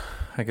skill?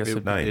 I guess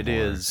it, Not It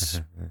anymore.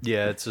 is.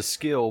 Yeah, it's a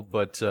skill,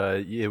 but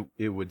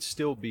it would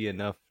still be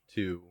enough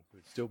to.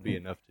 Do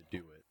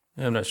it.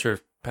 I'm not sure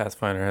if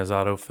Pathfinder has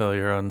auto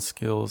failure on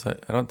skills. I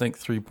don't think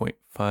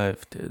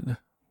 3.5 did.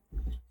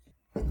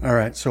 All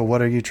right. So,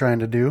 what are you trying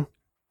to do?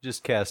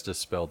 Just cast a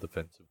spell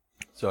defensive,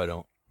 so I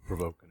don't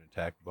provoke an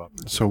attack of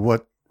opportunity. So,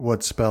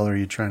 what spell are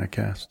you trying to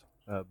cast?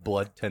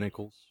 Blood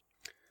tentacles.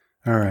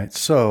 All right.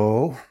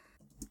 So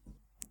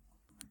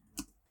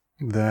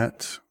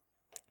that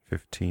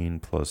 15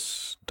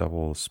 plus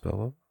double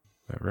spell.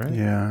 Is that right?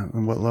 yeah.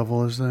 And what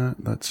level is that?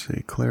 Let's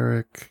see.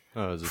 Cleric.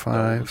 Oh, is it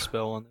 5. double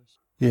spell on this?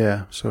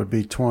 Yeah. So it'd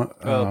be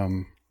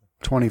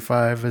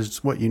 25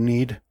 is what you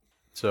need.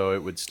 So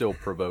it would still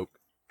provoke.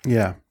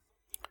 Yeah.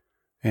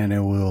 And it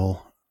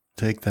will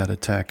take that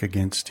attack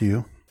against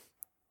you.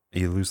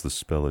 You lose the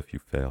spell if you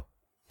fail.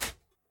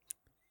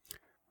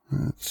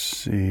 Let's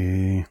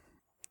see.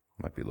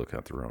 Might be looking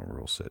at the wrong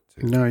rule set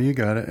too. No, you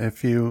got it.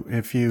 If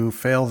you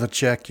fail the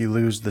check, you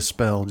lose the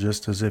spell,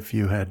 just as if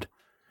you had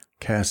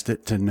cast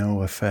it to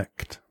no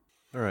effect.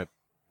 All right.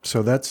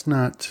 So that's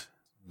not.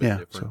 Bit Yeah.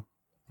 different.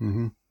 So.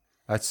 Mm-hmm.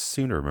 I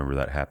seem to remember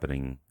that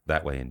happening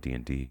that way in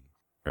D&D,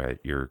 right?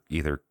 You're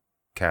either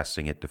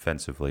casting it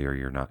defensively or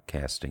you're not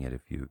casting it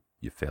if you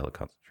you fail a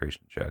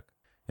concentration check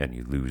and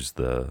you lose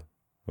the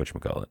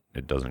whatchamacallit.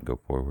 It doesn't go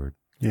forward.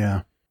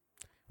 Yeah.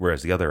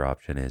 Whereas the other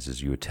option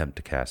is you attempt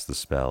to cast the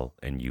spell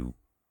and you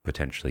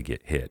potentially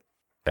get hit,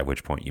 at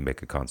which point you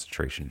make a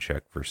concentration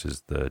check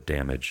versus the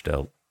damage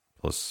dealt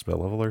plus spell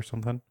level or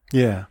something.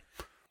 Yeah.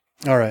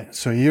 All right.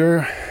 So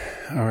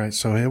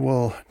it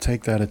will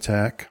take that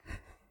attack,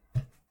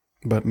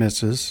 but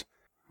misses.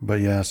 But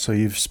yeah, so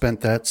you've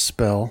spent that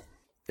spell.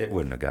 It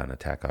wouldn't have gotten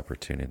attack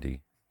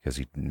opportunity because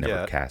he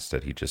never cast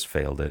it. He just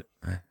failed it.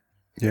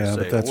 Yeah,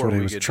 but that's what he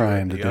was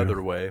trying to do. The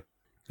other way,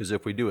 because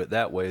if we do it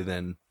that way,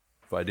 then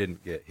if I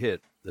didn't get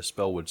hit, the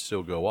spell would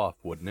still go off,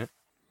 wouldn't it?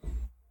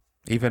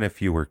 Even if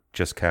you were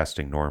just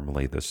casting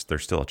normally,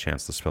 there's still a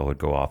chance the spell would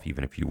go off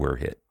even if you were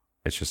hit.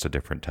 It's just a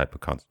different type of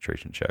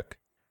concentration check.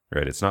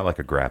 Right? It's not like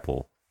a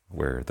grapple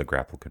where the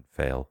grapple can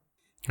fail.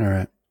 All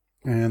right.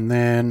 And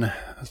then,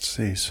 let's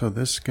see. So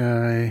this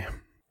guy,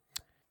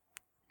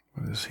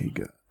 what has he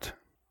got?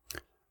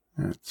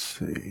 Let's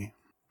see.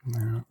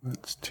 No,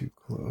 that's too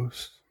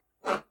close.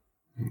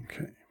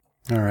 Okay.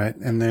 All right.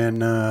 And then,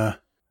 let's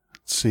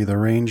see. The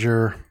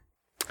ranger,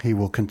 he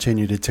will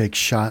continue to take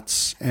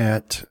shots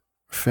at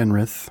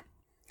Fenrith.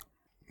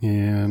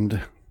 And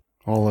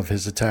all of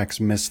his attacks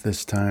miss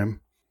this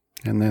time.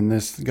 And then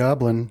this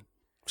goblin,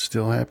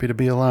 still happy to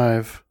be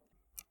alive,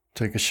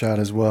 take a shot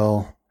as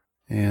well.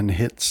 And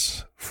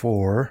hits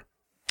for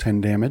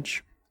 10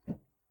 damage.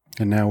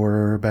 And now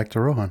we're back to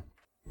Rohan.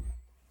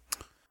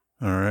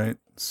 All right.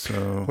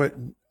 So Wait,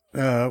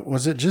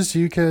 was it just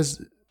you,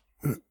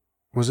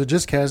 was it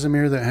just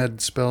Casimir that had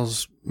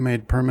spells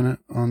made permanent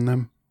on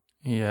them?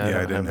 Yeah.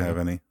 I didn't have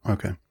any.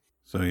 Okay.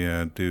 So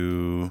yeah,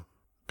 do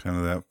kind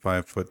of that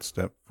 5-foot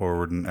step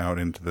forward and out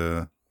into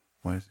the.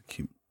 Why does it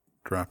keep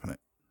dropping it?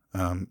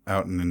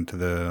 Out and into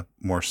the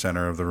more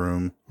center of the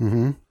room,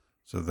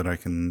 so that I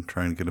can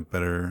try and get a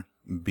better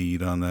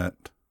bead on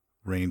that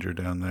ranger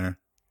down there.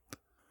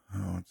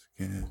 Once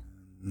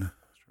again,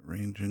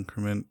 range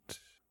increment.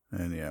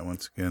 And yeah,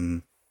 once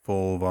again,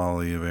 full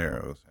volley of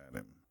arrows at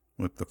him,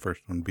 with the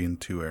first one being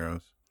 2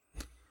 arrows.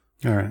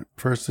 All right.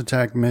 First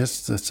attack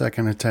missed. The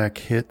second attack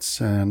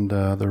hits, and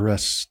the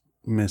rest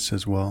miss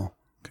as well.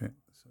 Okay,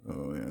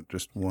 so yeah,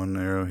 just 1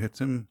 arrow hits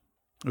him.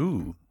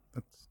 Ooh,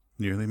 that's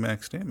nearly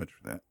max damage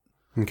for that.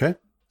 Okay.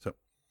 So,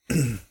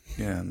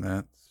 yeah, and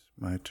that's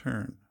my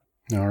turn.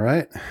 All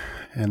right.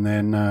 And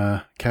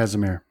then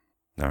Casimir.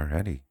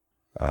 Alrighty.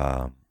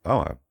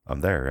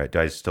 I'm there, right? Do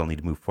I still need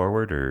to move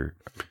forward or?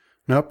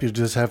 Nope, you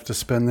just have to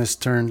spend this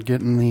turn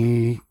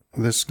getting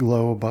this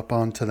globe up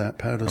onto that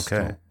pedestal.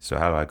 Okay. So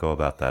how do I go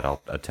about that?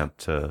 I'll attempt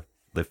to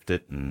lift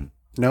it and.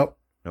 Nope.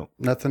 Nope.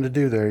 Nothing to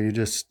do there. You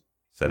just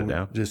set it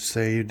down. Just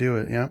say you do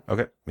it. Yeah.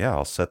 Okay. Yeah,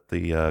 I'll set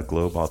the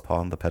globe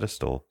upon the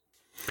pedestal.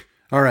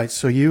 All right.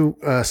 So you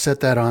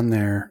set that on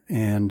there,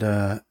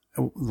 and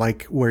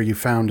like where you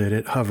found it,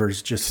 it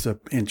hovers just an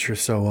inch or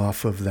so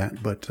off of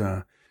that. But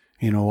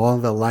all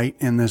the light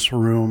in this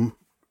room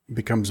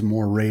becomes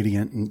more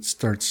radiant and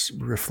starts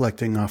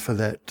reflecting off of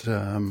that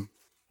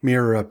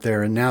mirror up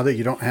there. And now that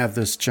you don't have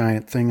this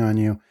giant thing on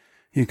you,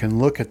 you can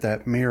look at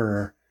that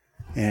mirror,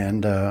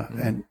 and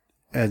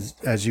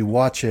as you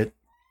watch it,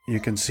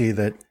 you can see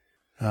that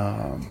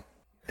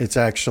it's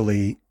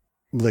actually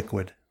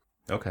liquid.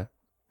 Okay.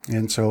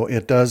 And so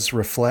it does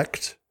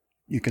reflect.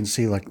 You can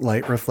see like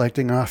light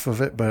reflecting off of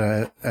it,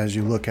 but as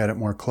you look at it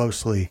more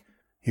closely,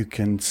 you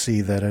can see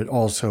that it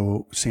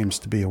also seems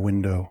to be a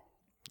window.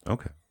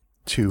 Okay.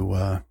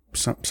 To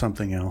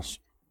something else.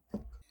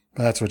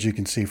 But that's what you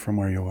can see from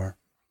where you are.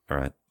 All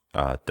right.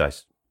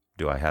 Dice,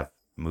 do I have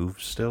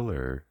moves still,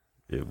 or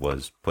it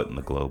was putting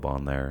the globe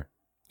on there?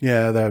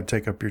 Yeah, that would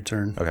take up your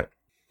turn. Okay.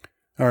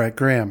 All right,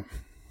 Graham.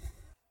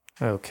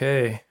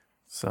 Okay.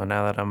 So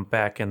now that I'm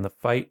back in the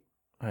fight,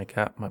 I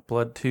got my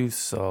blood tooth,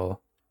 so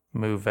I'll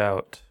move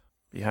out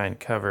behind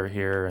cover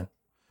here.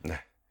 And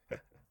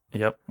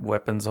yep,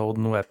 weapons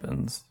holding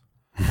weapons.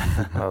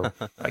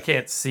 I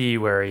can't see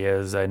where he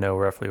is. I know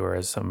roughly where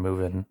he is, so I'm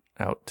moving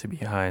out to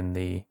behind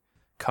the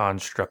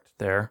construct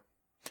there.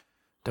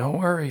 Don't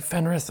worry,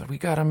 Fenrith, we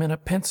got him in a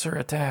pincer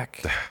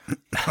attack.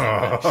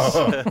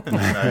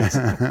 Nice.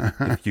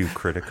 If you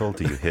critical,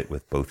 do you hit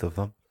with both of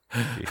them?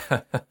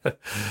 I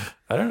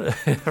don't know.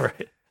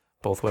 Right.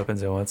 Both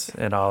weapons at once.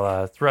 And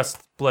I'll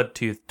thrust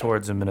Bloodtooth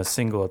towards him in a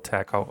single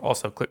attack. I'll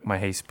also click my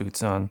haste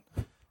boots on.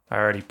 I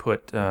already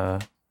put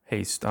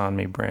haste on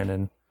me,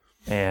 Brandon.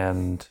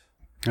 And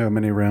how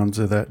many rounds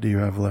of that do you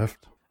have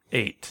left?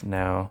 8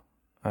 now.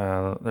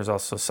 There's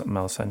also something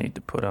else I need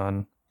to put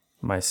on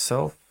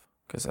myself,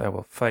 because I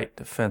will fight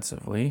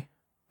defensively.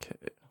 Okay,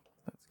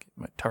 let's get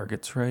my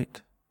targets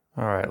right.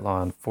 All right,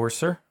 Law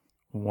Enforcer.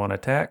 1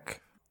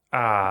 attack.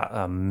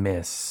 A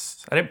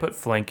miss. I didn't put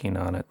flanking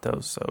on it,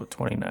 though, so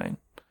 29.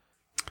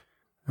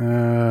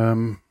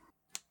 That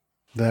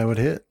would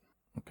hit.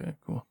 Okay,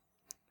 cool.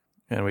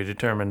 And we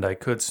determined I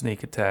could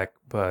sneak attack,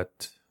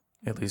 but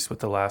at least with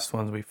the last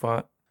ones we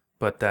fought,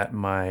 but that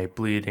my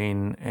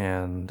bleeding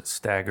and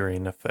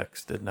staggering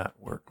effects did not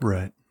work.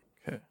 Right.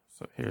 Okay,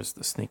 so here's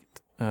the sneak.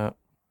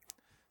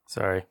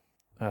 Sorry.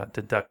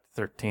 Deduct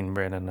 13,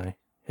 Brandon. I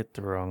hit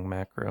the wrong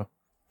macro.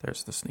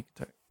 There's the sneak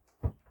attack.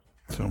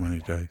 So many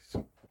dice.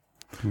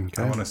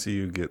 Okay. I want to see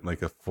you get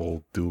like a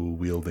full dual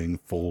wielding,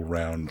 full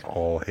round,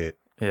 all hit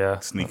Yeah.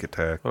 sneak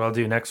attack. What I'll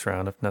do next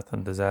round if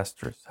nothing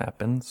disastrous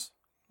happens,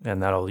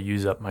 and that'll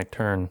use up my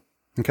turn.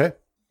 Okay.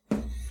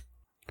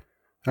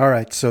 All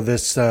right. So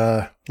this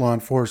law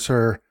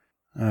enforcer,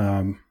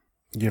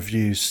 if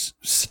you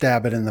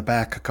stab it in the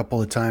back a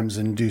couple of times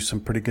and do some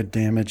pretty good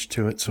damage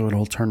to it, so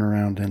it'll turn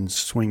around and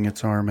swing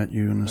its arm at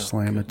you in a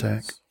slam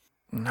attack.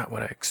 Not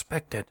what I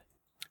expected.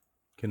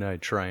 Can I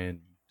try and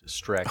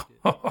distract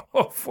it?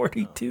 Oh,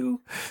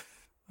 42?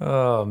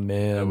 Oh,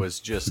 man. That was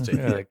just a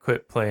I hit.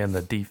 quit playing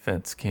the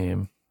defense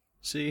game.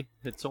 See,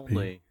 it's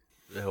only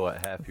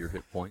half your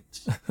hit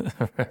points.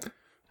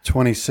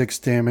 26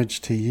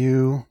 damage to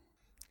you.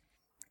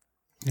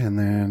 And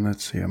then,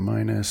 let's see, a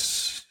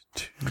 -2.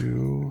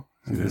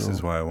 See, this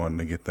is why I wanted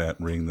to get that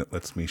ring that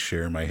lets me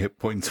share my hit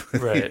points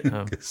with Right, you.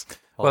 'cause-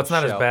 I'll Well, it's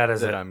not as shout bad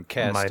as that it I'm might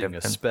casting have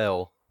a been.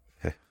 spell.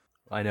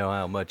 I know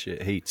how much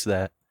it hates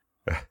that.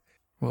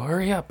 Well,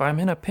 hurry up. I'm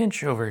in a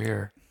pinch over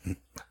here.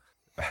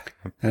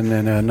 And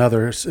then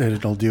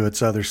it'll do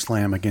its other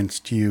slam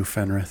against you,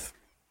 Fenrith.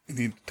 You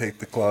need to take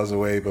the claws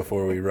away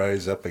before we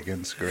rise up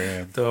against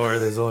Graham. Don't worry,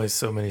 there's only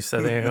so many. So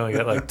I think I only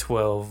got like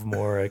 12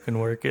 more I can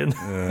work in.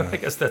 I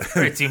guess that's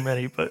way too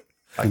many, but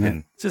I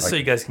can just so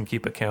you guys can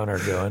keep a counter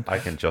going. I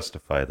can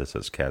justify this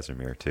as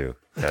Casimir too.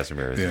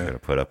 Casimir isn't Yeah. going to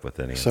put up with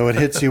any. So it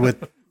hits you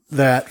with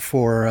that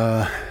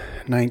for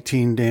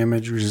 19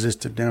 damage,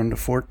 resisted down to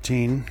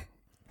 14,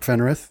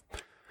 Fenrith.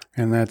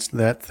 And that's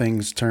that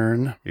thing's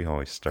turn. You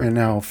always And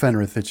now,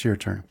 Fenrith, it's your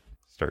turn.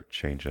 start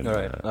changing. All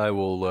right, I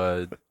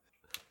will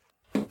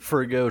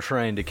forgo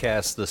trying to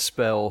cast the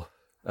spell,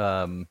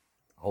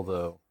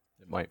 although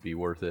it might be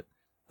worth it.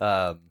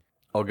 I'll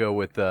go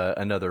with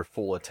another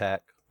full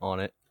attack on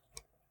it,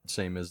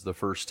 same as the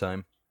first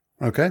time.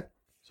 Okay.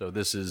 So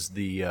this is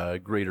the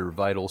Greater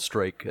Vital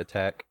Strike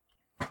attack.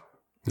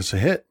 It's a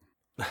hit.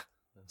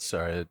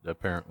 Sorry,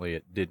 apparently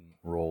it didn't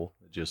roll.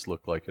 It just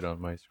looked like it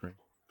on my screen.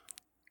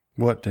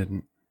 What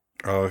didn't?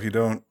 Oh, if you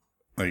don't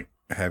like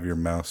have your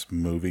mouse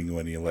moving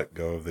when you let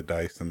go of the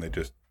dice, then they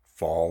just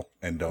fall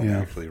and don't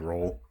actually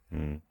roll.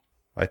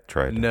 I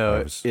tried. No,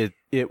 I was-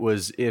 it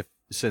was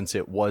since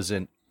it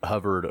wasn't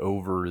hovered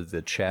over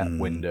the chat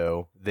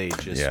window, they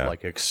just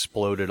like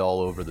exploded all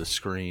over the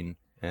screen,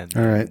 and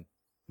All right.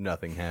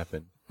 nothing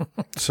happened.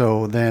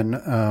 So then,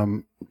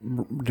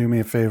 do me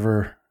a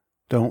favor.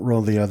 Don't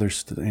roll the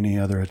any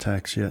other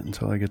attacks yet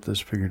until I get this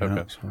figured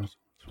Okay. out. So it's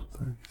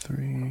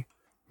 33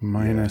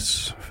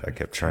 minus. I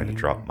kept trying to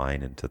drop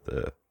mine into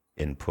the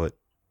input,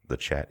 the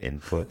chat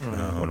input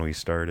when we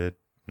started.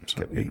 I So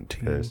kept getting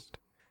 18. pissed.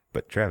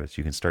 But Travis,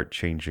 you can start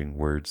changing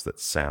words that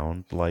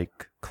sound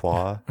like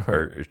claw,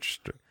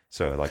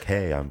 so like,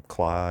 "Hey, I'm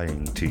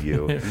clawing to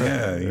you."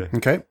 Yeah,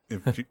 Okay.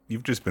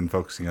 you've just been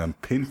focusing on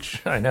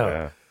pinch. I know.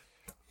 Yeah.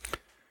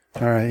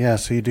 All right. Yeah.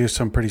 So you do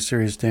some pretty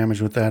serious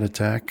damage with that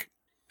attack.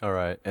 All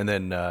right, and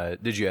then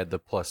did you add the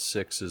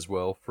 +6 as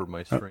well for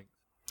my strength?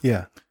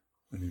 Yeah.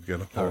 And you've got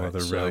a All whole right, other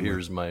so round.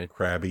 here's my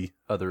Krabby.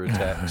 other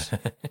attacks.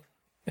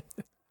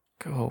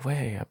 Go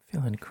away. I'm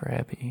feeling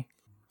crabby.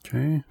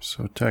 Okay.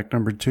 So attack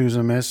number 2 is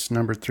a miss.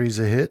 Number 3 is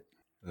a hit.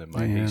 And then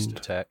my haste And-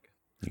 attack.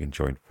 You can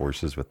join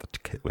forces with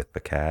the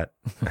cat.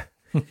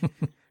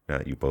 Now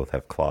that you both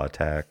have claw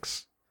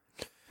attacks.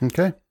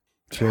 Okay.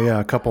 So yeah,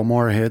 a couple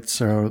more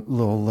hits are a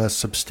little less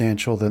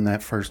substantial than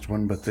that first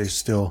one, but they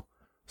still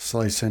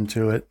slice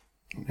into it.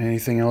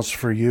 Anything else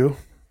for you?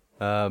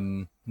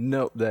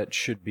 Nope, that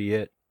should be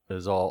it.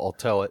 Is all. I'll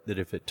tell it that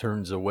if it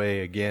turns away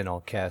again,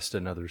 I'll cast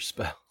another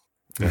spell.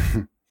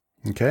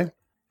 Okay.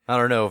 I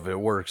don't know if it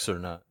works or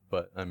not,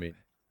 but I mean,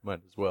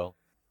 might as well.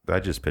 I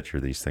just picture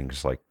these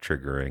things like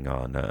triggering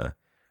on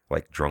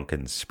like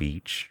drunken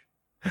speech.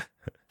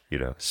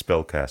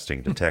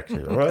 Spellcasting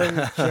detector.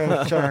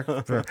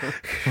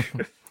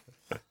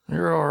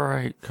 You're all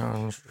right,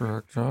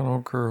 Construct. I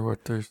don't care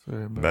what they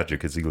say about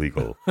Magic is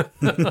illegal.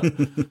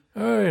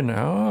 Hey,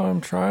 now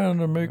I'm trying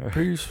to make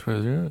peace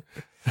with you.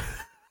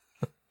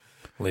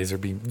 Laser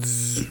beam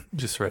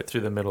just right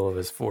through the middle of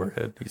his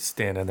forehead. He's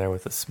standing there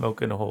with a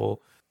smoking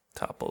hole.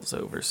 Topples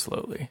over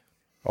slowly.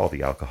 All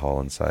the alcohol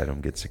inside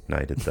him gets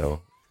ignited,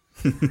 though.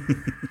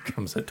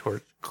 Comes a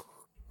torch.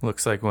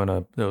 Looks like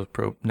when those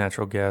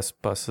natural gas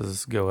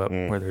buses go up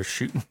where they're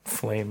shooting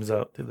flames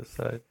out to the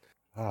side.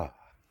 Ah.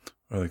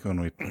 Or like when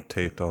we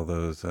taped all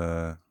those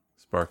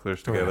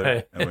sparklers together,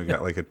 Right. and we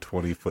got like a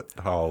 20-foot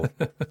tall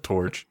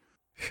torch.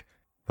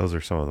 Those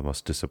are some of the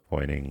most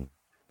disappointing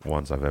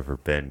ones I've ever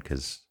been,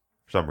 because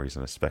for some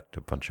reason I expect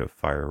a bunch of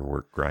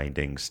firework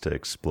grindings to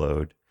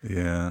explode,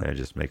 Yeah, and it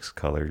just makes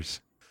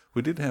colors.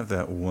 we did have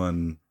that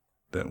one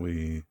that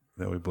we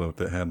blew up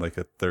that had like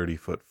a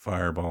 30-foot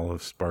fireball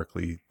of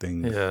sparkly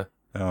things. Yeah.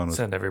 That one was,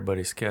 Send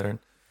everybody scattering.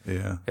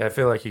 yeah. Yeah, I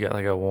feel like you got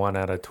like a 1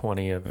 out of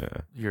 20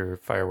 of your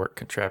firework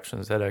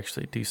contraptions that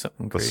actually do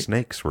something The great.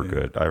 snakes were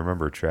good. I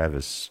remember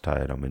Travis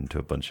tied them into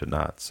a bunch of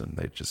knots, and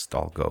they just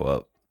all go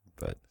up.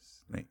 But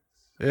Snakes.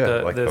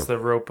 There's the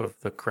rope of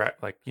the crack,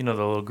 like, the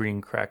little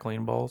green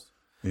crackling balls.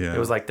 Yeah. It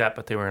was like that,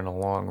 but they were in a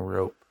long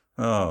rope.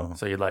 Oh.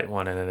 So you light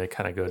one and then they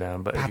kind of go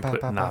down. But if you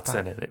put knots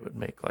in it, it would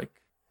make like,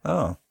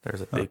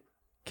 there's a big.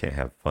 Can't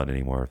have fun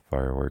anymore with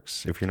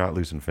fireworks. If you're not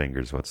losing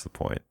fingers, what's the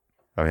point?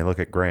 I mean, look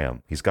at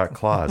Graham. He's got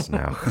claws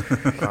now.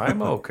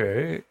 I'm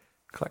okay.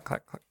 Clack,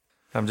 clack, clack.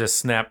 I'm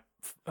just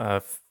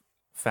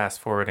fast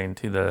forwarding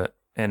to the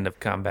end of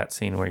combat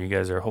scene where you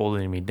guys are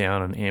holding me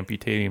down and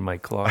amputating my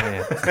claw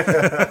hands.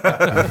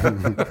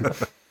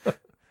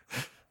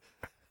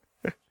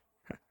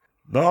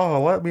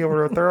 No, let me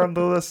return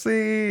to the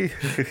sea.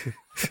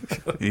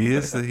 He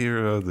is the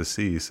hero of the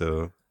sea,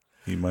 so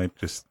he might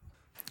just...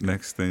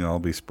 Next thing, I'll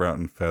be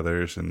sprouting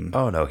feathers and...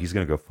 Oh, no, he's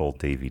going to go full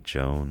Davy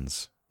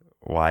Jones.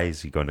 Why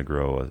is he going to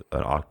grow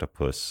an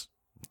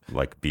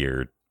octopus-like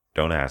beard?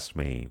 Don't ask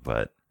me,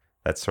 but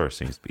that sort of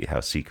seems to be how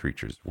sea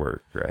creatures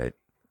work, right?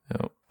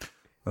 Yep.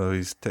 Oh,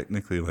 he's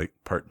technically like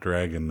part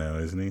dragon now,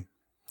 isn't he?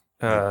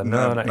 No,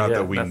 not yet.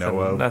 That we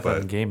know of. Nothing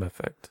But game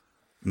effect.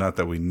 not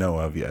that we know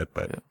of yet,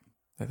 but... Yeah.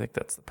 I think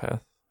that's the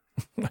path.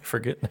 I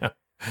forget now.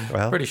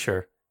 Well, Pretty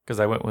sure, because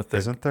I went with the...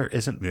 Isn't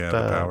the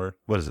power.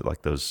 What is it,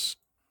 like those...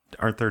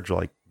 Aren't there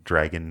like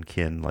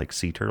dragonkin, like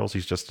sea turtles?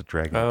 He's just a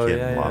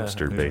dragonkin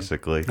lobster,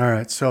 basically. All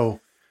right. So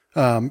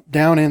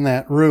down in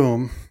that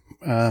room,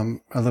 a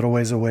little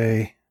ways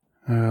away,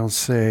 I'll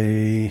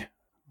say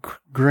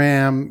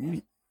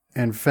Graham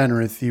and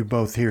Fenrith, you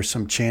both hear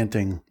some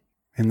chanting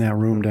in that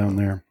room down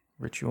there.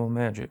 Ritual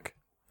magic.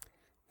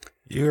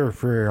 You're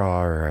very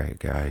all right,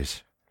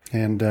 guys.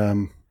 And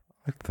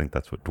I think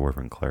that's what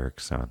dwarven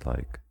clerics sound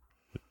like.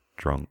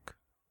 Drunk.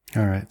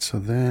 all right. So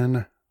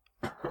then,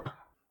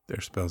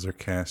 Their spells are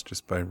cast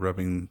just by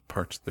rubbing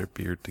parts of their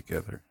beard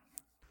together.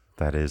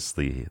 That is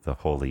the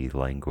holy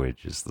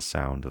language, is the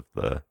sound of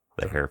the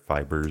hair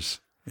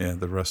fibers. Yeah,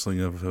 the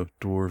rustling of a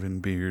dwarven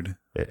beard.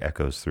 It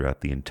echoes throughout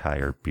the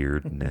entire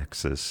beard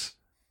nexus.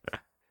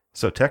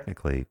 So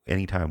technically,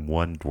 anytime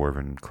one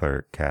dwarven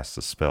cleric casts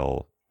a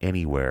spell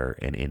anywhere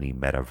in any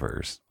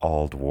metaverse,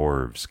 all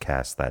dwarves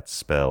cast that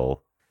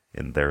spell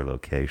in their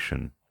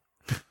location.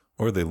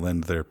 Or they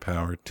lend their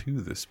power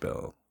to the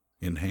spell,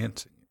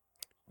 enhancing it.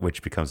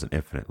 Which becomes an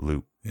infinite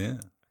loop. Yeah.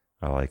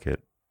 I like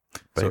it.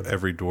 So But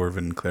every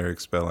dwarven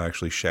cleric spell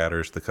actually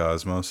shatters the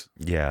cosmos.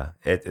 yeah,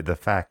 the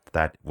fact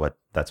that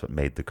that's what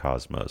made the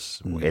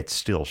cosmos. It's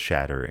still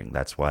shattering.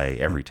 That's why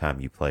every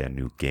time you play a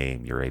new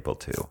game, you're able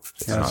to.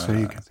 It's yeah, not-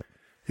 so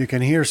you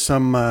can hear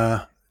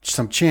some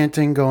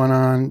chanting going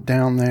on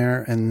down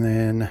there, and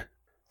then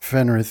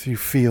Fenrith, you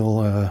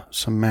feel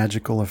some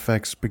magical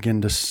effects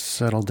begin to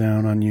settle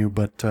down on you,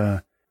 but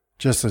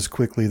just as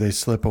quickly they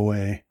slip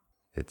away.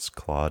 It's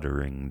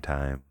clawdering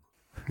time.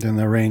 Then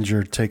the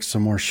ranger takes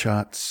some more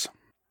shots.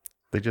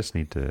 They just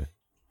need to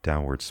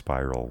downward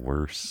spiral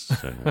worse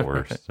and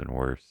worse and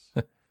worse.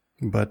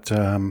 But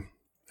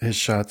his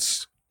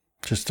shots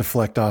just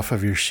deflect off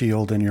of your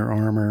shield and your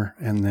armor,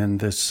 and then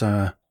this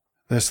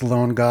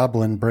lone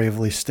goblin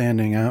bravely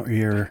standing out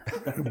here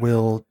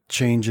will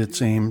change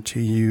its aim to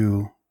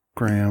you,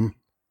 Graham.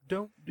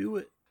 Don't do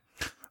it.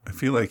 I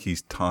feel like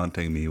he's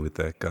taunting me with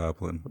that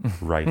goblin.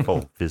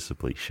 Rifle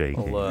visibly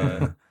shaking.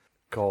 I'll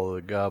call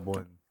the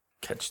goblin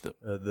Catch the...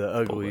 the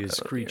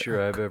ugliest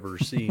creature I've ever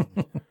seen.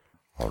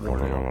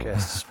 Cast a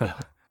spell.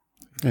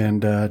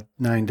 And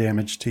 9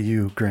 damage to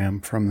you,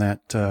 Graham, from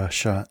that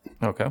shot.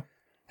 Okay.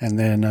 And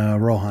then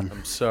Rohan.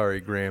 I'm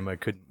sorry, Graham. I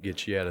couldn't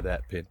get you out of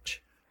that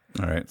pinch.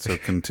 All right, so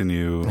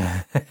continue.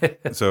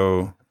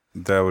 So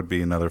that would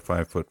be another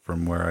 5 foot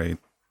from where I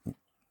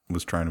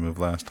was trying to move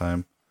last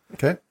time.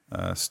 Okay.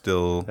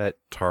 Still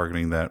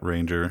targeting that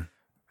ranger.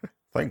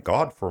 Thank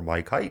God for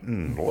my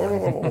chitin.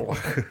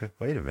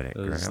 Wait a minute,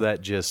 Graham.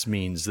 That just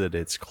means that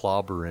it's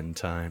clobbering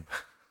time.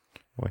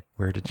 Wait,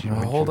 where did you...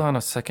 Hold on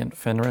a second,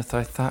 Fenrith.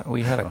 I thought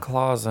we had a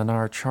clause in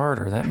our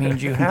charter. That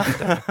means you have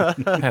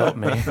to help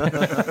me.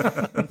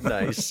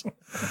 Nice.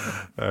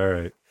 All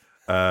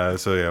right.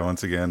 So yeah,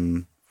 once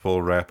again,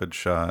 full rapid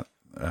shot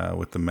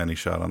with the many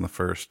shot on the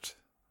first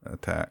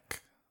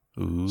attack.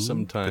 Ooh,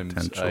 Sometimes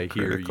potential I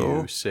hear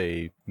critical. you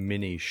say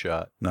mini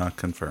shot. Not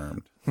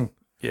confirmed.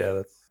 Yeah,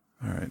 that's...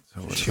 All right.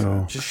 So what's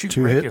So Just shoot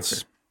 2 regular.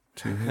 hits.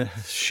 2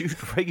 hits?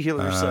 Shoot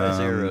regular size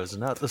arrows,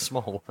 not the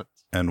small ones.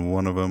 And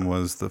one of them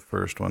was the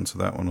first one, so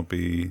that one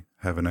will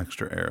have an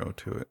extra arrow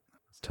to it. I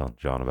was telling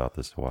John about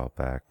this a while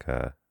back.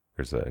 I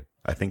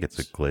think it's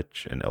a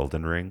glitch in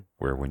Elden Ring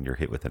where when you're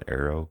hit with an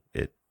arrow,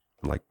 it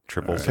like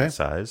triples Okay. in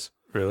size.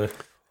 Really?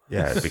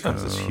 Yeah, it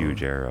becomes this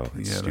huge arrow.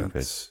 It's Yeah, stupid.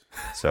 that's-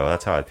 So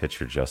that's how I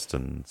picture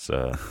Justin's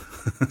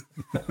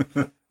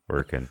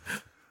working.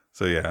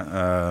 So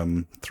yeah,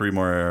 3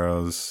 more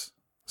arrows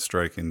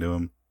strike into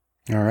him.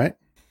 All right.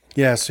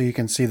 Yeah, so you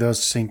can see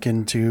those sink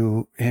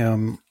into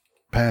him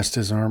past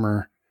his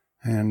armor,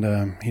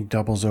 and he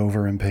doubles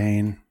over in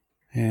pain.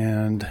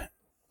 And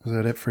is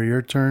that it for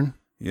your turn?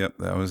 Yep,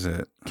 that was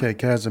it. Okay,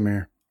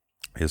 Casimir.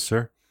 Yes,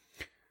 sir.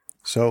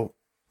 So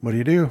what do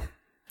you do?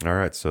 All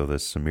right, so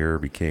this mirror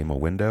became a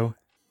window.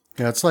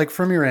 Yeah, it's like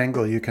from your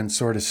angle, you can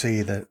sort of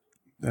see that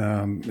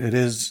it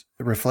is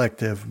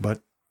reflective,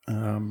 but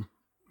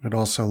It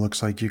also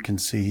looks like you can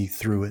see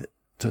through it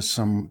to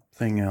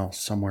something else,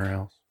 somewhere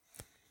else.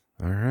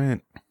 All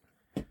right.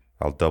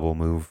 I'll double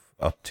move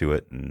up to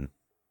it and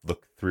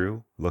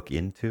look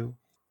into,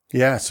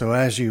 Yeah, so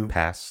as you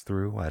pass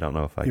through. I don't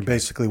know if I you can.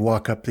 basically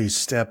walk up these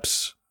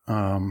steps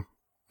to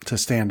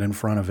stand in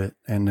front of it,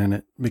 and then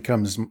it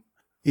becomes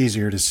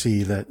easier to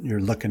see that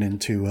you're looking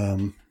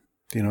into.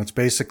 It's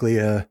basically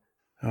a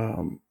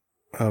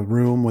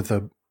room with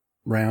a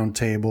round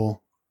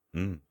table.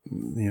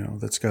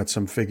 That's got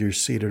some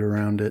figures seated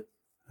around it,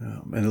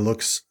 and it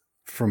looks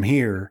from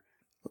here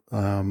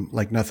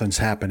like nothing's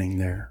happening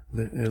there.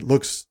 It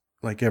looks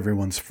like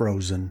everyone's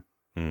frozen.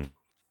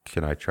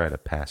 Can I try to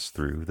pass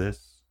through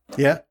this?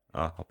 Yeah.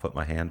 I'll put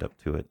my hand up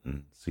to it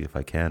and see if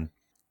I can.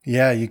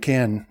 Yeah, you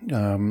can.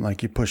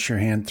 Like you push your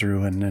hand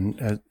through, and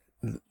then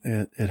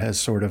it has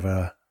sort of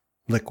a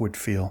liquid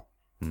feel.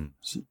 Kind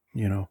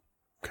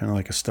of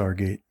like a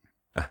Stargate.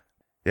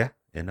 Yeah,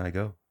 in I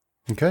go.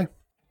 Okay.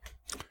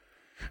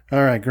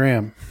 All right,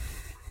 Graham.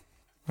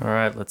 All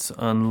right, let's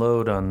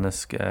unload on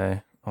this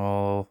guy.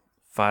 All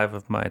 5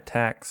 of my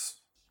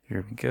attacks.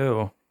 Here we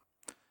go.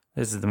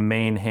 This is the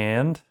main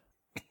hand.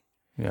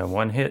 We got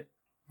 1 hit.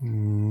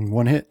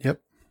 1 hit,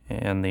 yep.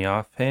 And the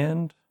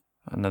offhand,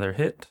 another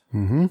hit.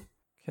 Mm-hmm.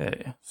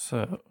 Okay,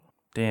 so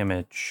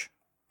damage.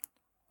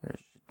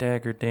 There's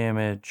dagger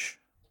damage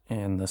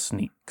and the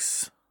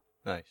sneaks.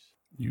 Nice.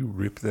 You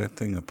rip that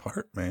thing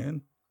apart,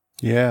 man.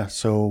 Yeah,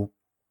 so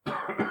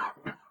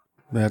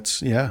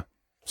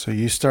So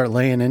you start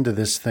laying into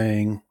this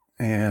thing,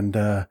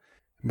 and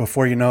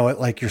before you know it,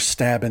 like you're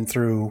stabbing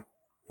through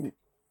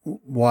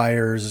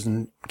wires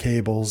and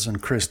cables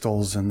and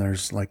crystals, and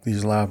there's like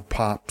these loud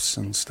pops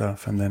and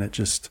stuff, and then it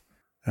just,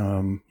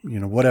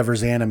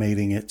 whatever's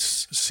animating it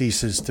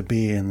ceases to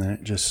be, and then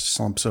it just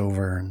slumps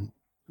over and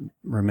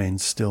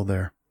remains still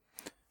there.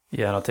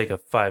 Yeah, and I'll take a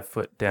 5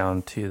 foot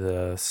down to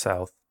the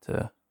south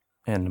to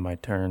end my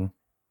turn.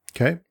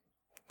 Okay.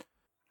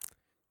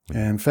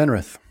 And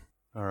Fenrith.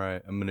 All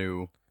right, I'm going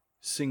to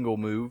single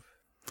move.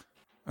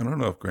 I don't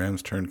know if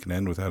Graham's turn can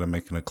end without him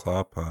making a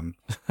claw pun.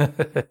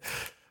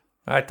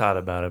 I thought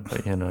about it,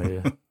 but yeah.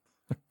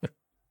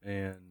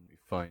 And we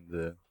find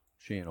the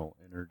channel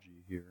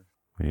energy here.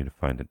 We need to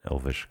find an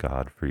elvish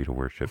god for you to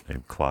worship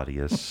named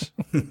Claudius.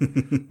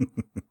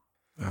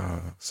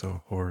 Oh,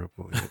 so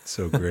horrible yet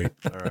so great.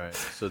 All right,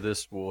 so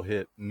this will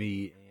hit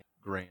me and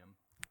Graham.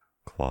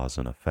 Claws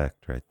in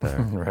effect right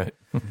there. Right.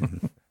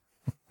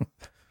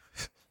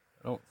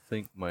 I don't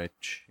think my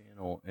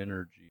channel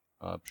energy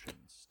option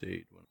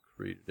stayed when I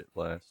created it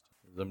last.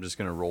 I'm just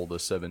going to roll the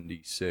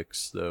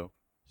 7d6, though.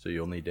 So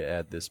you'll need to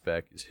add this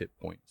back as hit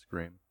points,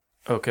 Graham.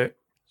 Okay.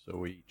 So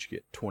we each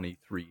get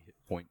 23 hit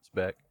points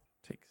back.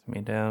 Takes me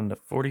down to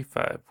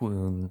 45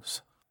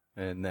 wounds.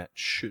 And that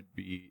should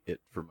be it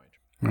for my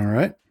turn. All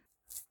right.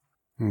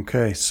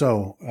 Okay,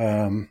 so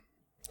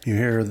you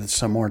hear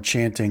some more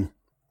chanting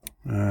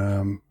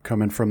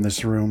coming from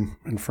this room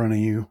in front of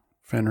you,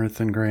 Fenrith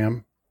and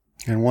Graham.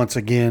 And once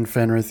again,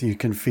 Fenrith, you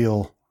can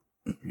feel,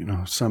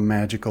 some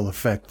magical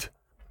effect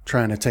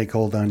trying to take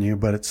hold on you,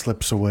 but it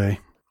slips away.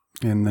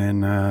 And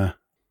then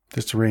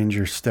this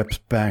ranger steps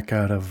back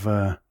out of...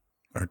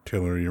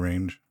 Artillery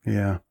range.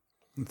 Yeah.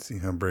 Let's see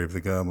how brave the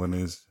goblin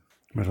is.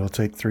 But I'll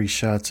take 3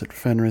 shots at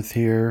Fenrith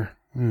here.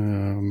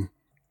 1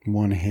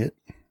 hit.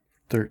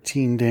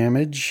 13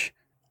 damage.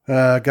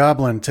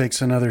 Goblin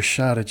takes another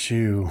shot at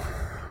you,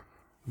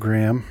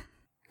 Graham,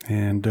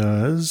 and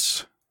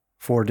does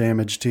 4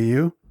 damage to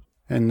you.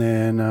 And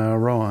then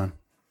Rowan.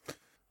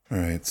 All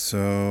right,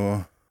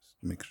 so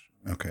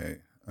okay.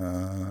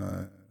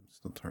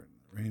 Still target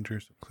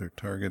rangers, so clear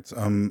targets.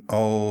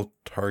 I'll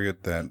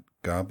target that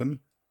goblin.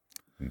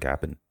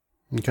 Gappin.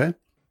 Okay.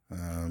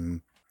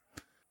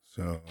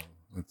 So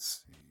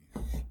let's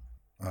see.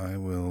 I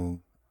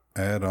will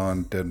add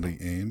on deadly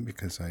aim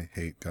because I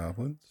hate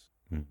goblins.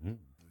 Mm-hmm.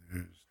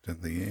 There's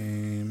deadly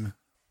aim.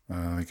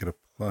 I get a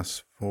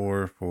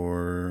 +4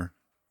 for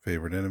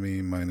favorite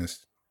enemy,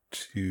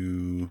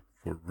 -2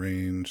 for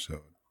range, so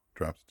it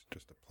drops to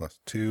just a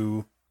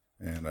 +2.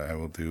 And I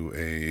will do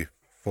a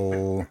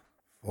full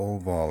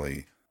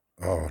volley.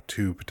 Oh,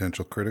 2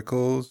 potential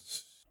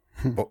criticals.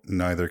 Oh,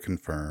 neither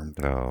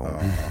confirmed. Oh.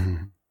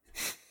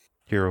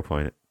 Hero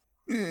point it.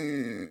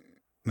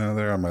 No,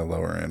 they're on my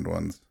lower end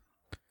ones.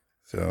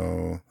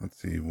 So let's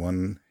see.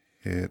 1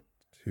 hit,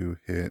 2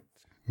 hit,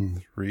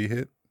 3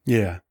 hit.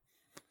 Yeah.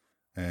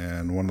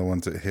 And one of the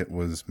ones that hit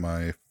was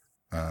my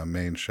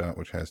main shot,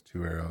 which has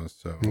 2 arrows.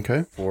 So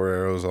Okay. 4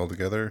 arrows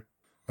altogether.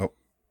 Oh,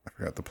 I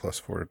forgot the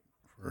 +4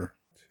 for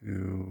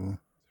 2,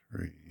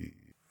 3,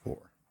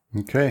 4.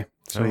 Okay.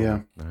 So,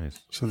 yeah.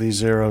 Nice. So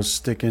these arrows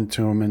stick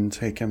into him and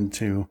take him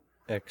to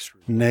Extra.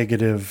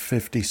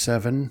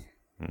 -57.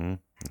 Mm-hmm.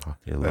 Oh,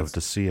 you love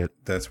to see it.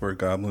 That's where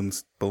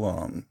goblins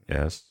belong.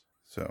 Yes.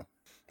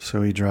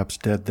 So he drops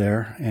dead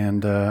there.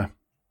 And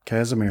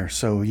Casimir,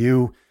 so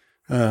you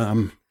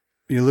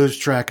lose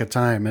track of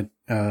time.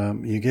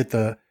 You get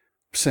the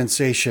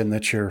sensation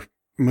that you're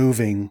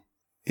moving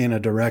in a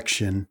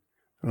direction,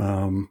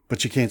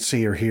 but you can't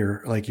see or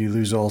hear. Like, you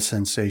lose all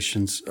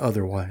sensations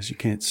otherwise. You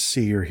can't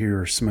see or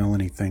hear or smell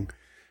anything.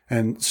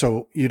 And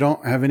so you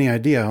don't have any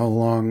idea how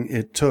long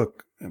it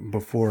took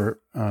before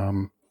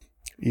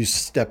you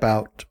step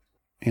out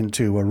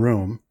into a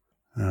room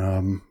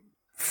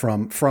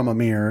from a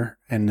mirror.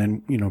 And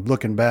then,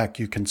 looking back,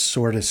 you can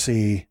sort of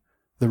see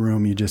the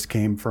room you just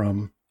came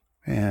from.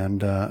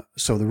 And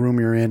so the room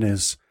you're in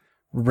is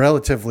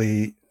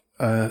relatively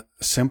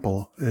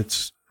simple.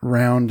 It's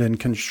round in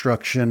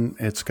construction.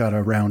 It's got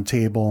a round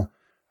table.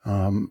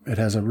 It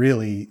has a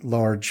really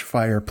large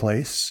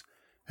fireplace,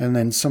 and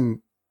then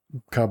some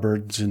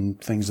cupboards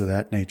and things of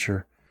that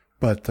nature.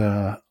 But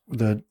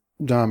the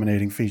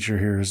dominating feature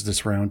here is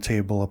this round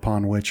table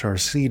upon which are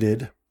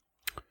seated,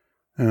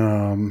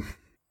 let's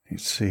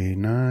see,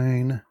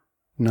 nine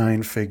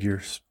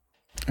figures.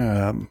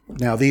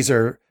 Now, these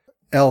are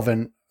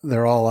elven.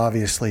 They're all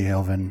obviously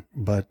elven,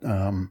 but,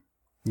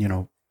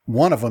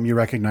 one of them you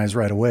recognize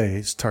right away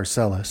is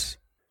Tarcellus,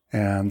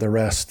 and the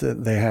rest,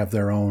 they have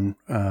their own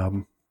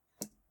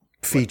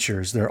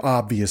features. They're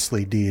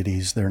obviously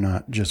deities. They're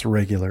not just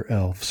regular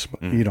elves.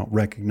 You don't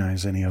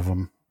recognize any of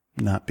them,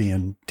 not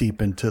being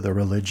deep into the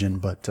religion,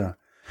 but,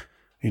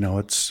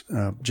 it's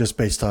just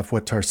based off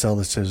what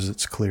Tarcellus is,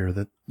 it's clear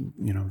that,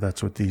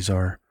 that's what these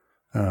are.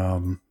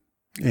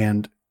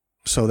 And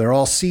so they're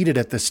all seated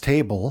at this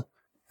table,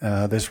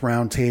 this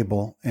round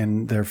table,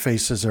 and their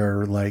faces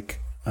are like,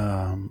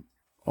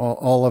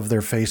 all of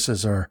their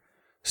faces are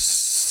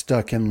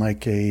stuck in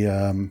like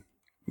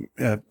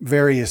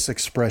various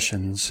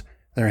expressions.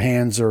 Their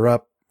hands are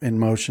up in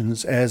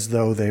motions as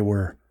though they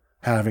were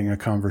having a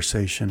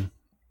conversation,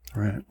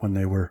 right, when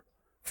they were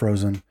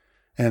frozen.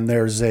 And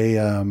there's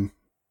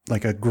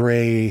like a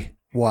gray,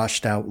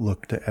 washed out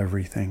look to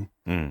everything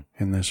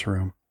in this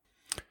room.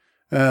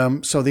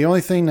 So the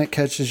only thing that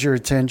catches your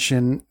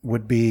attention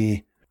would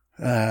be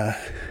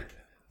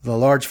the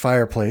large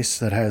fireplace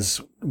that has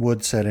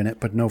wood set in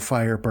it, but no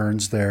fire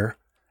burns there.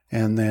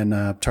 And then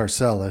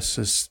Tarcellus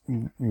is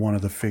one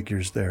of the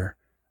figures there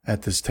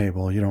at this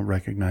table. You don't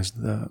recognize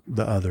the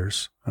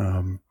others.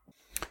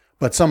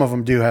 But some of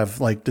them do have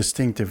like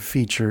distinctive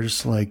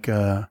features, like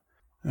one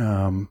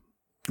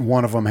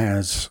of them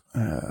has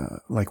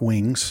like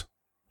wings.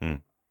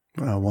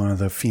 One of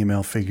the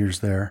female figures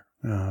there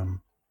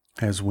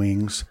has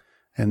wings.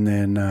 And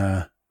then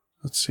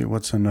let's see,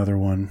 what's another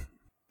one?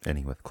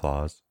 Any with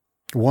claws?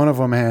 One of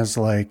them has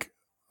like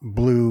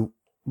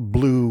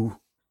blue-green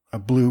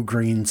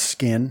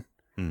skin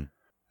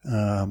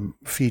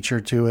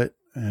feature to it.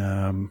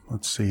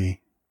 Let's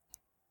see.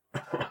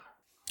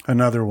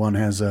 Another one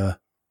has a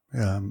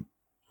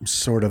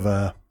sort of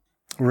a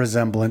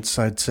resemblance,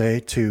 I'd say,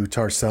 to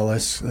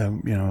Tarcellus,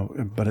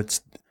 but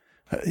it's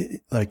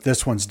like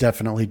this one's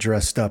definitely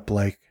dressed up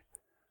like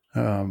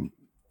a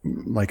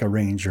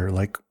ranger,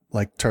 like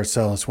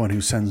Tarcellus, one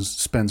who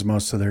spends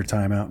most of their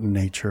time out in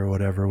nature or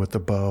whatever with the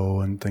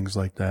bow and things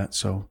like that.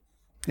 So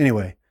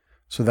anyway,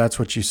 so that's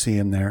what you see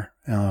in there.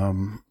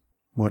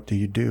 What do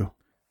you do?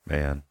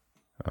 Man,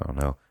 I don't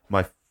know.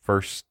 My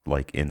first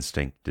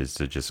instinct is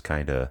to just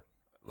kind of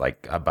I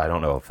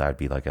don't know if that'd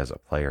be as a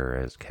player,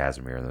 as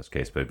Casimir in this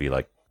case, but it'd be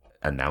like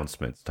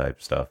announcements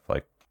type stuff,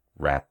 like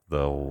wrap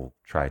the old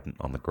trident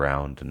on the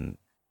ground and,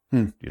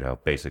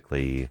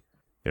 basically,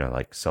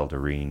 like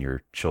Seldarine,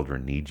 your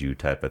children need you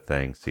type of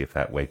thing. See if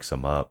that wakes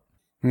them up.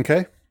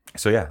 Okay.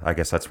 So yeah, I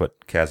guess that's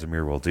what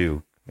Casimir will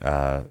do.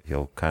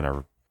 He'll kind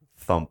of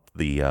thump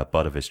the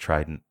butt of his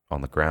trident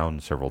on the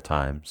ground several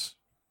times,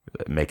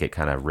 make it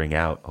kind of ring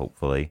out,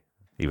 hopefully,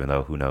 even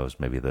though who knows,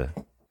 maybe the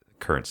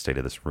current state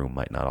of this room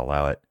might not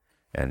allow it.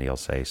 And he'll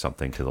say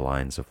something to the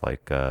lines of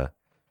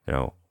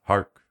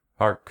hark,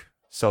 hark,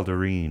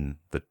 Seldarine,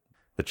 the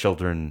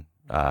children,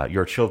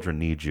 your children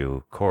need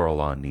you.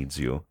 Coralon needs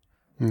you.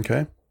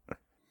 Okay.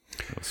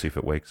 We'll see if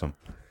it wakes them.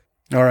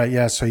 All right.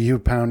 Yeah. So you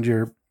pound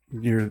your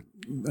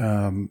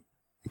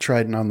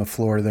trident on the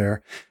floor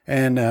there,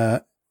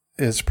 and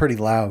it's pretty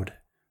loud,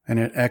 and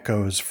it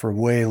echoes for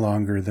way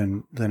longer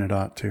than it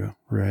ought to,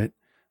 right?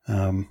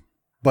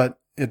 But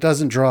it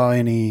doesn't draw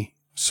any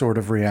sort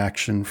of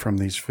reaction from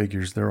these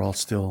figures. They're all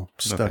still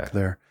stuck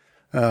there.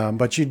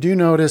 But you do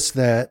notice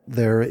that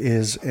there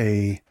is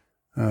a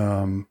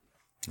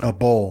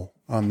bowl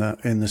in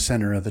the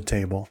center of the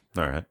table.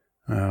 All right.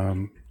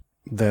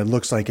 That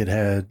looks like it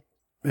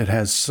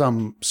has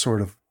some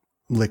sort of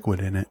liquid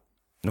in it.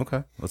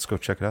 Okay, let's go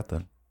check it out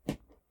then.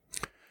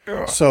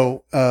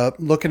 So,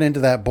 looking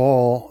into that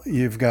bowl,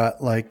 you've got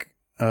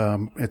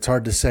it's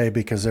hard to say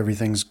because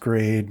everything's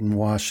grayed and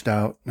washed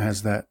out and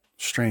has that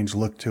strange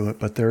look to it,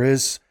 but there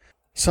is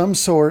some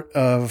sort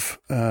of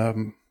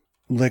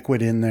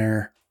liquid in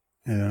there.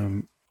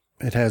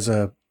 It has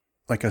a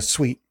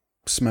sweet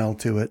smell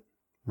to it,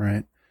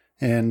 right?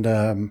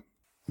 And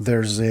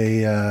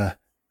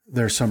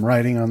there's some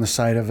writing on the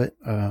side of it,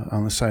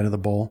 on the side of the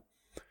bowl.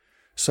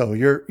 So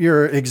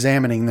you're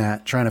examining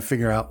that, trying to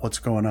figure out what's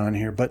going on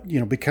here. But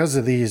because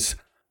of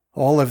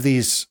all of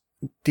these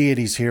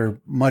deities here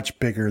much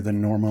bigger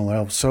than normal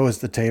elves. So is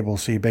the table.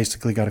 So you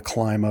basically got to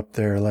climb up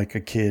there like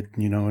a kid,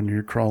 and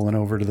you're crawling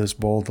over to this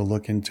bowl to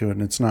look into it.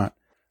 And it's not,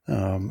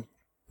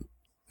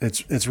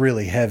 it's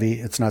really heavy.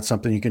 It's not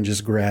something you can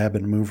just grab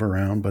and move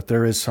around, but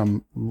there is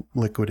some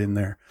liquid in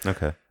there.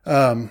 Okay.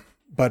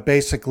 But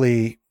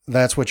basically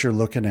that's what you're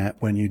looking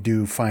at when you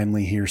do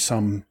finally hear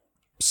some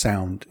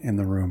sound in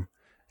the room.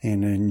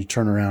 And then you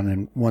turn around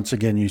and once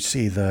again, you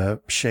see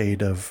the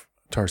shade of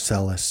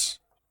Tarcellus,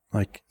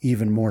 like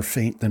even more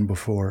faint than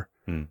before,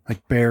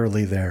 like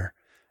barely there.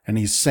 And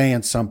he's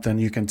saying something.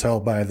 You can tell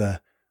by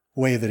the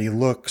way that he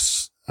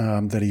looks,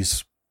 that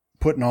he's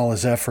putting all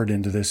his effort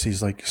into this.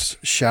 He's like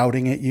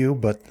shouting at you,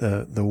 but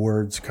the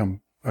words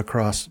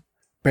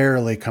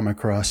barely come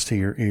across to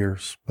your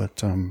ears.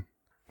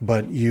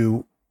 But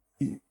you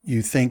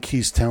think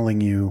he's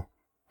telling you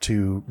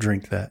to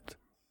drink that.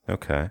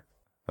 Okay.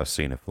 I've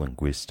seen if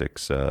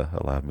linguistics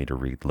allowed me to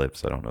read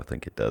lips. I don't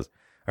think it does.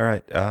 All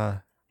right.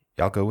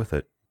 I'll go with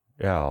it.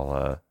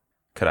 Yeah,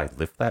 could I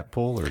lift that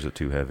pole or is it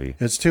too heavy?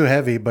 It's too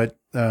heavy, but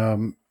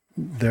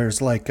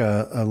there's like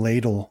a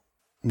ladle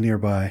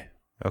nearby.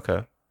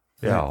 Okay.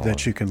 Yeah.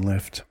 That you can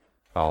lift.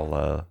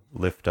 I'll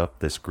lift up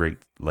this great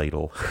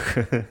ladle.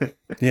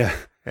 Yeah.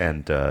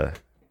 And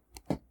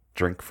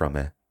drink from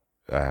it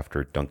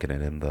after dunking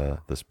it in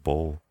this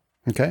bowl.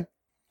 Okay.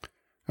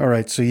 All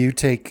right. So you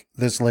take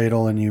this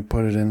ladle and you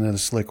put it into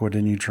this liquid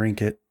and you drink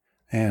it.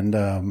 And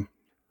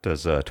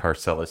does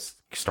Tarcellus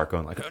start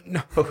going like, oh,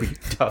 no, you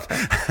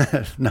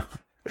don't.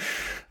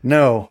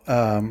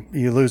 No.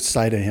 You lose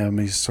sight of him.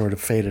 He's sort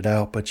of faded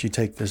out, but you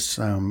take this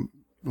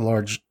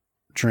large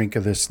drink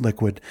of this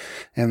liquid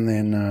and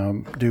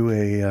then do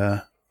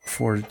a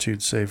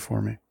fortitude save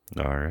for me.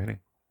 All righty.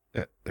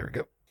 Yeah, there we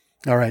go.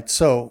 All right.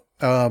 So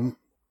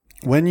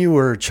when you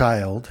were a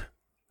child,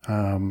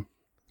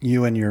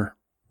 you and your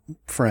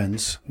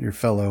friends, your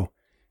fellow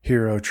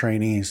hero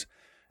trainees,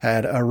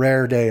 had a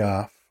rare day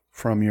off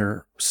from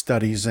your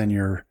studies and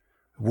your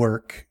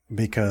work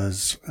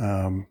because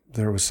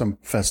there was some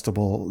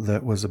festival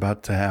that was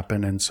about to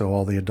happen, and so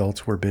all the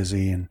adults were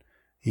busy and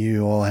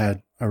you all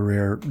had a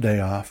rare day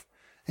off.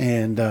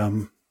 And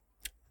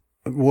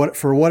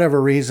for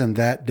whatever reason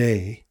that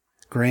day,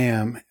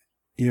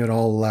 you had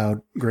all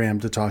allowed Graham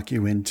to talk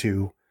you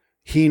into,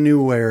 he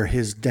knew where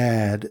his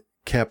dad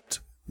kept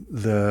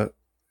the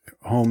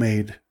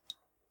homemade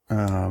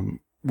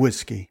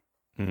whiskey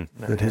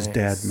that his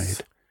dad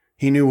made.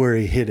 He knew where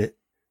he hid it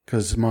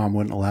because his mom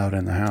wouldn't allow it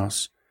in the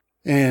house.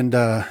 And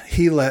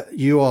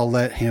you all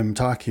let him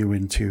talk you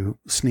into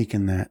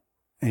sneaking that.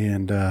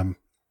 And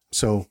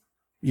so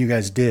you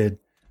guys did.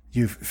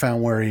 You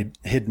found where he'd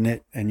hidden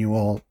it and you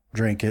all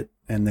drank it.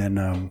 And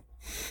then,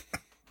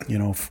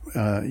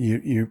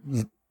 you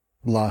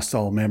lost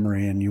all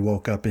memory and you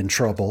woke up in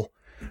trouble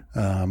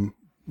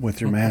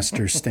with your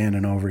master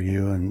standing over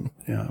you.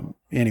 And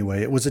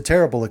anyway, it was a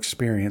terrible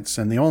experience.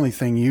 And the only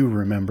thing you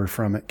remember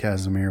from it,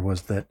 Casimir,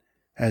 was that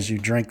as you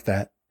drank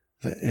that,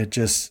 it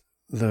just,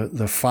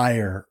 the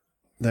fire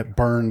that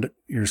burned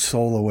your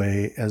soul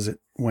away as it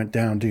went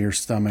down to your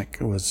stomach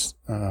was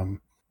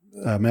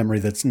a memory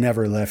that's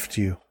never left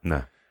you.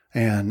 No.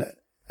 And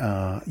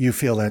you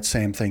feel that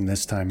same thing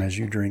this time as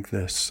you drink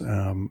this.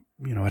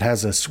 It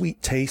has a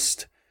sweet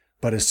taste,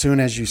 but as soon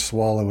as you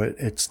swallow it,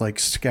 it's like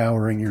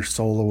scouring your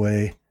soul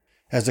away.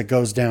 As it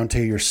goes down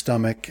to your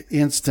stomach,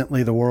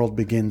 instantly the world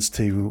begins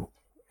to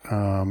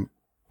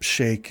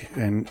shake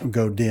and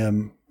go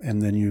dim,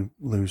 and then you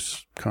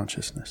lose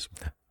consciousness.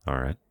 All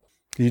right.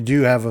 You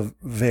do have a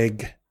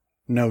vague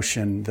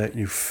notion that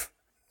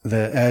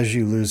that as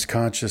you lose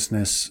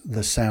consciousness,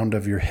 the sound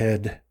of your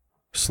head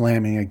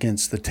slamming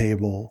against the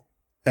table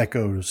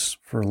echoes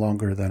for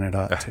longer than it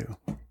ought to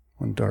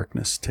when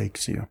darkness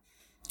takes you.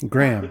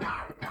 Graham.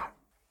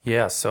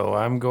 Yeah, so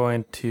I'm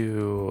going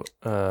to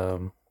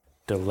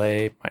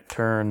delay my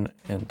turn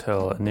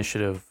until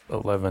initiative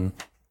 11.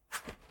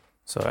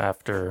 So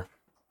after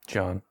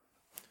John.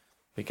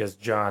 Because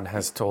John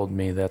has told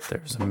me that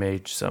there's a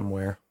mage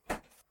somewhere.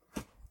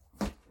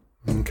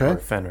 Okay. Or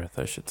Fenrith,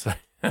 I should say.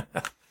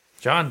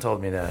 John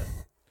told me that.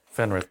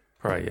 Fenrith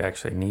probably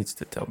actually needs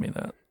to tell me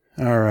that.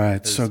 All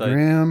right, so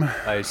Graham.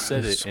 I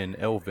said it in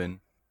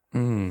Elven.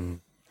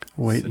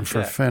 Waiting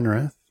for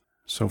Fenrith.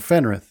 So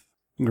Fenrith,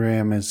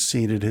 Graham has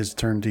ceded his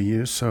turn to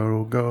you, so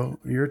it'll go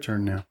your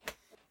turn now.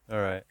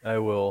 All right, I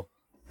will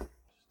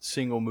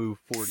single move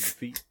 40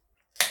 feet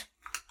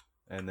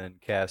and then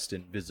cast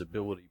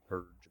Invisibility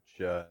Purge,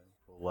 which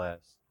will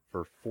last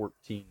for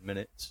 14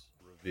 minutes,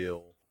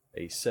 reveal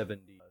a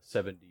 70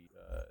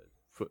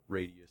 foot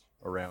radius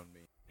around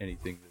me.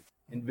 Anything that's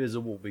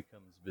invisible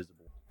becomes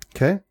visible.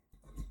 Okay.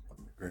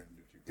 Graham,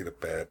 did you get a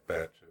bad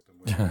batch?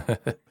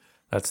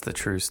 That's the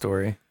true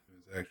story. It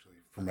was actually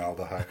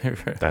formaldehyde.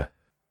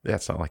 Yeah,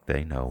 it's not like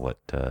they know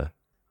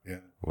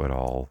what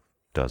all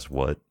does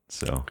what.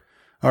 So,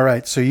 all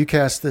right. So you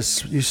cast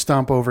this. You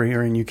stomp over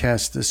here and you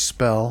cast this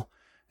spell,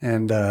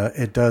 and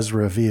it does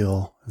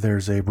reveal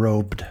there's a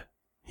robed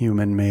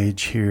human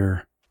mage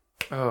here.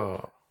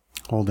 Oh,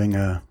 holding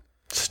a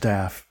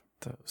staff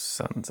Those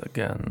sons of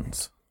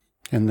guns.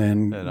 And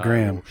then And I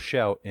Graham. will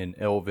shout in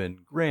Elven,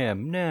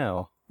 Graham,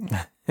 now.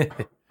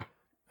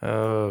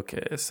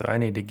 Okay, so I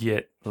need to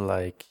get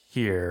like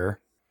here,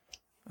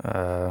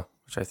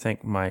 which I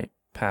think might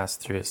pass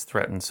through as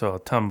threatened, so I'll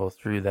tumble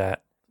through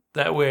that.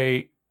 That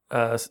way,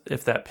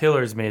 if that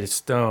pillar is made of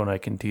stone, I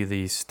can do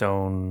the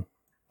stone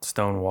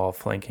wall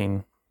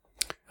flanking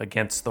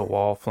against the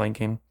wall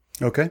flanking.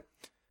 Okay.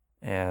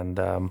 And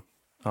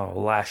I'll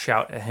lash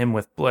out at him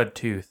with blood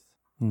tooth.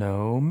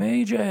 No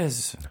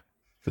mages.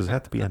 Does it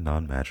have to be a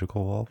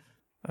non-magical wall?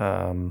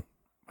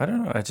 I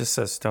don't know. It just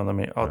says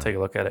stone. I'll take a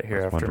look at it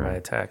here I was after my wondering,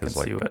 attack and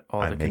 'cause, see like, what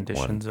all I the make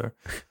conditions are.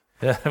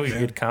 Yeah, we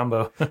could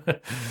combo.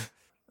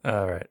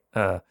 All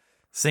right.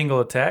 Single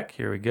attack.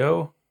 Here we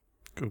go.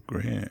 Go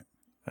Grant.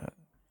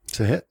 It's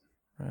a hit.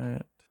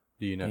 Right.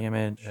 Do you not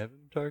Damage. have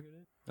him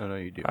targeted? Oh, no,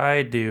 you do.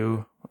 I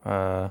do.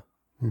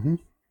 Mm-hmm.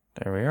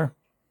 There we are.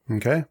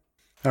 Okay.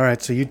 All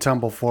right, so you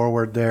tumble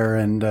forward there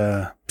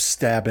and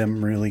stab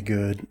him really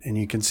good, and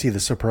you can see the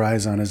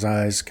surprise on his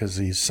eyes because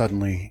he's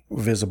suddenly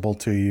visible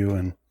to you,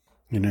 and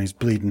he's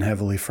bleeding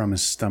heavily from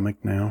his stomach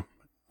now.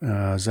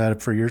 Is that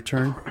it for your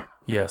turn?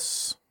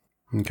 Yes.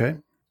 Okay.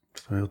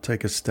 So he'll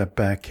take a step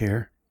back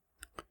here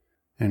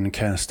and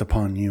cast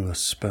upon you a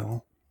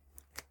spell.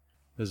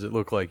 Does it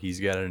look like he's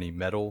got any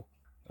metal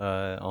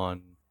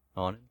on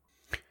him?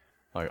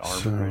 Like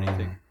armor or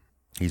anything?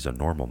 He's a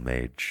normal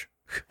mage.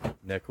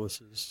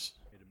 Necklaces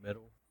made of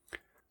metal?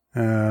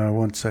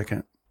 1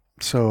 second.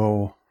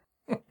 So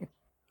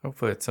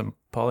Hopefully it's some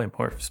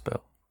polymorph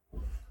spell.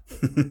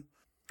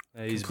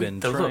 He's Complete been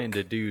the trying look.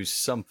 to do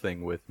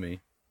something with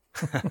me.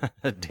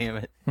 Damn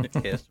it,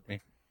 Casimir.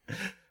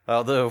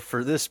 Although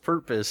for this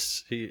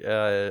purpose,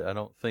 I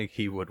don't think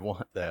he would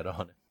want that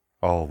on him.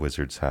 All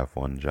wizards have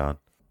one, John.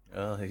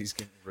 He's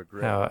gonna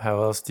regret.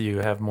 How else do you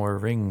have more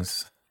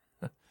rings?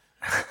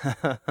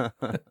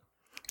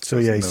 So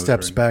yeah, he Nose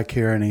steps ring. back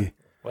here and he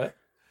What?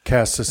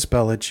 casts a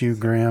spell at you,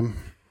 Graham.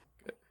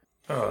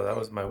 Oh, that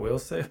was my will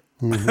save?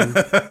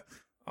 Mhm.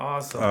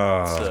 Awesome.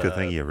 Oh, It's a good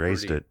thing you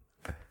raised pretty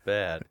it.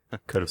 Bad.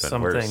 Could have been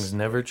Some worse. things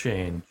never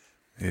change.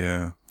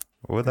 yeah.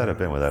 What would that have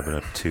been? Would that have been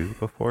a 2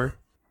 before?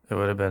 It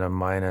would have been a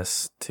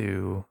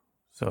 -2,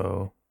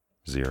 so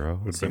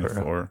 0? Would have been a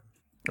Zero. 4.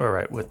 all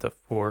right with the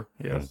 4.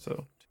 Yeah,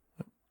 so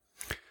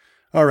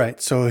All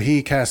right, so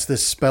he casts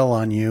this spell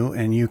on you,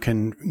 and you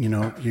can,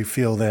 you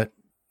feel that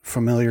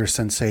familiar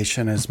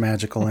sensation as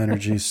magical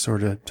energy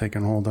sort of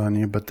taking hold on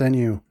you. But then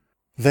you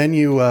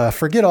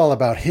forget all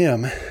about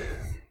him,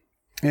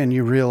 and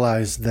you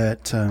realize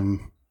that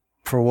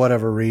for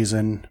whatever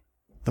reason,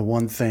 the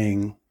one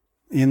thing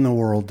in the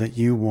world that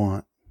you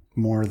want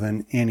more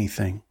than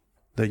anything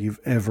that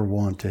you've ever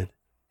wanted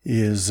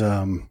is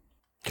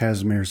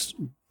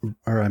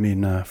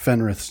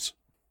Fenrith's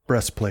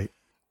breastplate.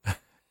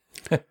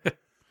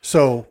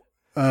 So,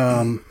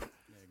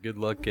 Good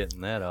luck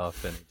getting that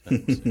off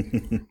anytime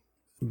soon.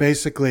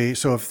 basically,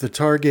 so if the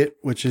target,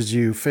 which is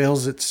you,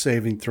 fails its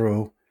saving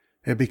throw,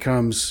 it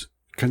becomes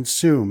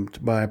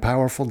consumed by a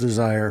powerful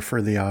desire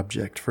for the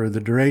object. For the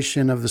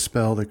duration of the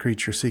spell, the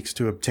creature seeks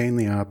to obtain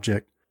the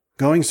object,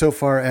 going so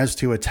far as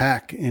to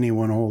attack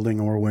anyone holding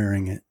or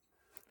wearing it.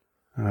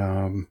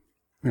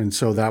 And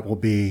so that will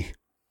be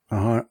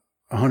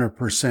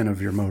 100%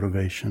 of your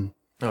motivation.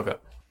 okay.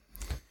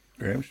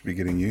 Graham should be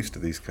getting used to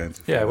these kinds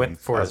of Yeah, I went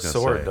feelings. for I a was gonna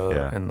sword say, though,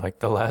 yeah. in like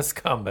the last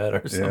combat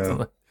or something.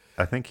 Yeah.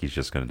 I think he's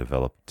just going to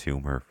develop a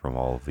tumor from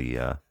all of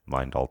the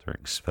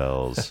mind-altering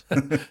spells.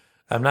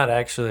 I'm not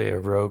actually a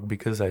rogue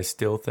because I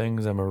steal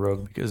things. I'm a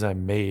rogue because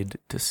I'm made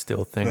to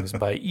steal things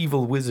by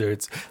evil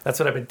wizards. That's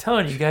what I've been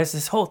telling you guys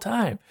this whole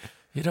time.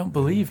 You don't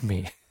believe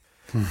me.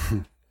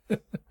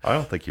 I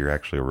don't think you're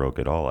actually a rogue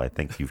at all. I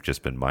think you've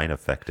just been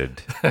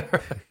mind-affected.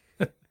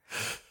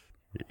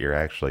 You're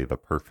actually the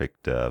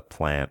perfect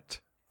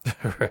plant.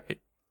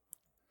 Right.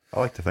 I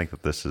like to think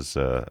that this is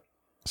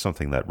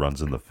something that runs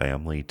in the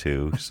family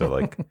too. So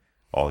like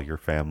all your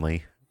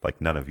family, like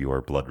none of you are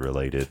blood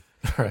related.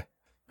 Right.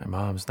 My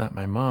mom's not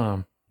my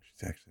mom.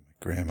 She's actually my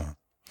grandma.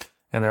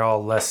 And they're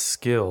all less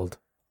skilled.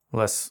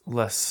 Less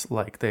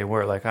like they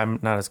were. Like I'm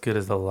not as good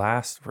as the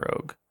last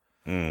rogue.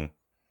 Mm.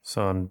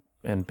 So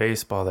in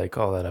baseball they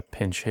call that a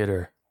pinch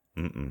hitter.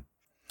 Mm-mm.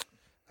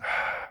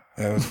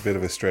 That was a bit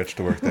of a stretch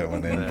to work that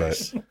one in,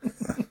 Nice.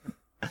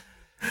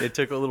 It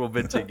took a little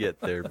bit to get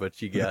there, but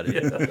you got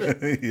it.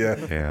 but yeah,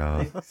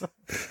 Yeah.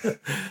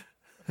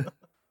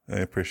 I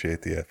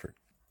appreciate the effort.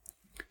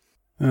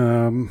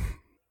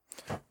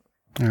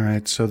 All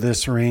right, so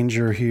this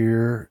ranger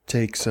here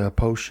takes a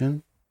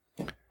potion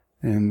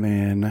and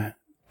then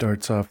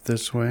darts off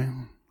this way.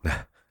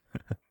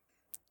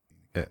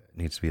 It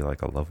needs to be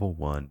like a level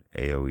 1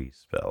 AoE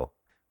spell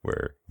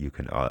where you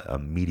can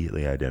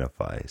immediately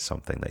identify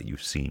something that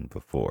you've seen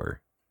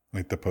before.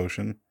 Like the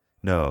potion.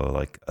 No,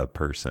 like a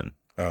person.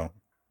 Oh,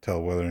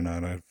 tell whether or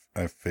not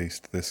I've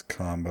faced this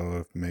combo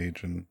of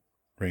mage and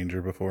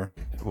ranger before.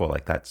 Well,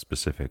 like that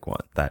specific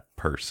one, that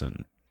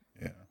person.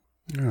 Yeah,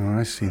 Oh,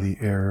 I see the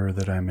error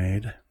that I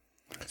made.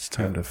 It's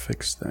time to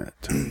fix that.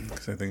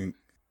 because I think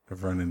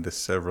I've run into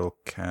several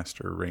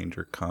caster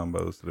ranger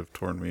combos that have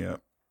torn me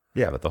up.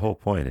 Yeah, but the whole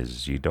point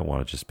is you don't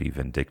want to just be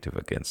vindictive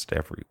against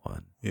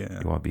everyone. Yeah.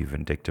 You want to be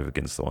vindictive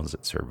against the ones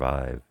that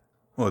survive.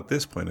 Well, at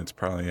this point, it's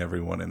probably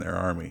everyone in their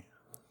army.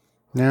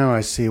 Now I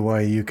see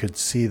why you could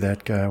see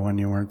that guy when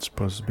you weren't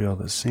supposed to be able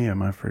to see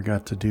him. I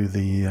forgot to do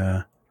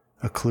the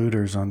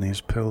occluders on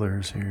these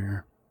pillars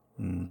here.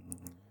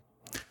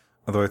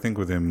 Although I think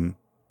with him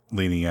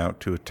leaning out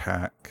to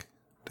attack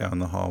down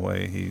the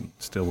hallway, he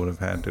still would have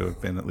had to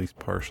have been at least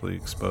partially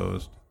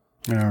exposed.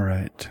 All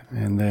right.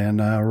 And then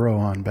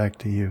Rohan, back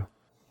to you.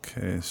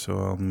 Okay, so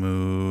I'll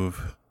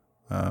move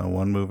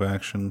one move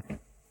action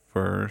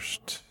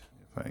first,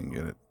 if I can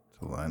get it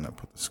to line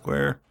up with the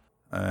square,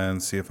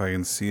 and see if I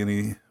can see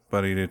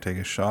anybody to take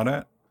a shot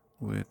at,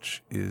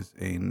 which is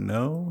a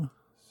no.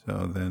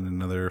 So then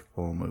another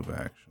full move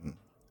action.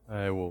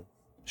 I will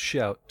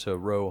shout to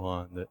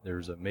Rohan that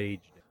there's a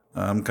mage.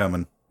 I'm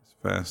coming as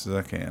fast as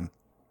I can.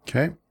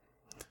 Okay.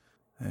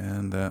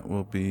 And that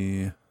will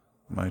be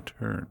my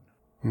turn.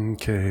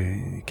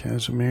 Okay,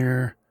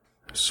 Casimir,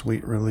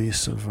 sweet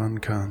release of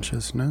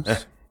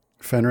unconsciousness.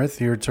 Fenrith,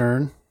 your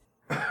turn.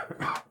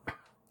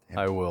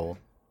 I will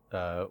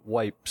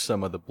wipe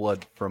some of the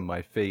blood from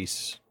my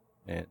face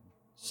and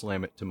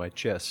slam it to my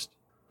chest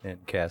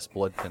and cast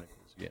blood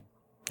tentacles again.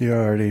 You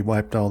already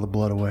wiped all the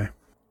blood away.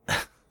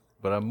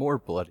 But I'm more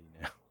bloody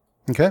now.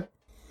 Okay.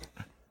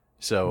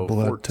 So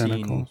Blood 14,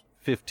 tentacles.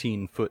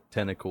 15-foot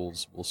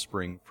tentacles will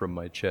spring from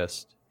my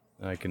chest.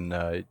 I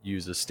can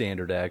use a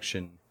standard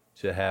action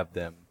to have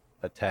them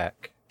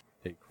attack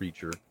a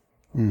creature.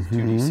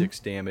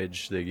 2d6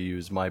 damage. They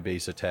use my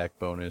base attack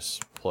bonus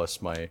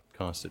plus my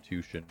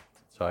constitution.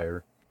 It's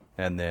higher.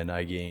 And then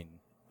I gain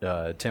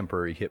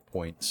temporary hit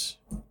points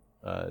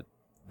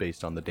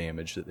based on the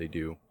damage that they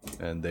do.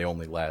 And they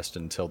only last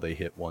until they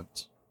hit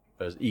once,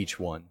 as each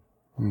one.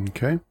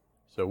 Okay.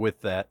 So with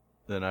that,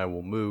 then I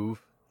will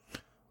move.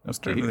 I'm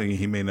starting to think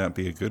he may not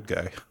be a good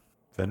guy.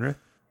 Fenrith?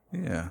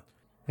 Yeah.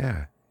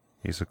 Yeah,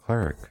 he's a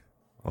cleric.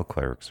 All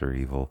clerics are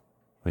evil.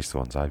 At least the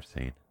ones I've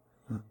seen.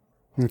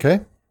 Okay.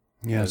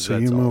 Yeah, so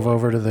you move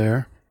over to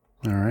there.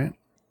 All right.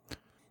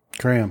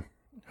 Graham.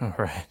 All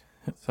right.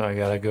 So I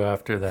got to go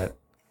after that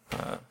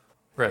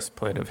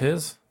breastplate of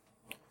his.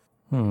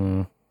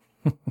 Do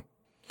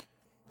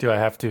I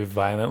have to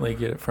violently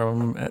get it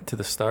from him to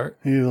the start?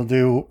 You'll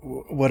do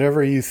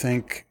whatever you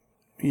think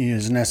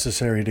is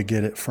necessary to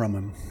get it from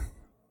him.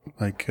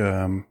 Like,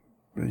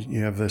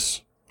 you have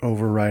this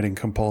overriding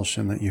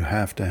compulsion that you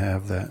have to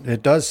have that.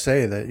 It does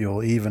say that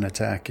you'll even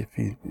attack if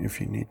you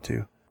need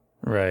to.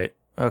 Right.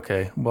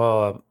 Okay.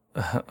 Well,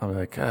 I'm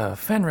like,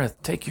 Fenrith,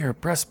 take your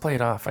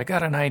breastplate off. I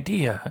got an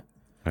idea.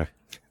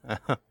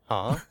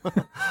 Huh?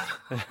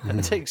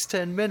 It takes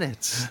 10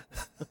 minutes.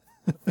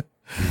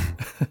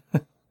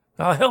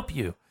 I'll help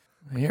you.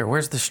 Here,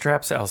 where's the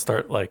straps? I'll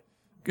start like,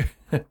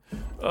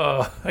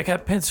 I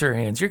got pincer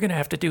hands. You're going to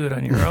have to do it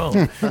on your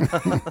own.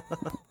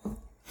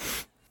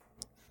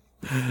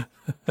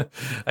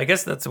 I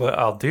guess that's what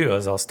I'll do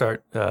is I'll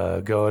start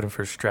going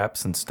for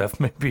straps and stuff.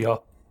 Maybe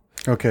I'll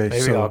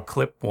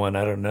clip one.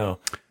 I don't know.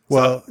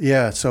 Well,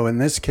 yeah. So in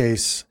this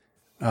case,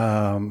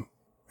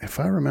 if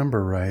I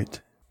remember right,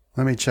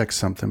 let me check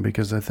something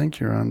because I think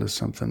you're onto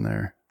something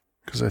there.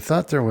 Because I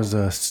thought there was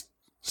a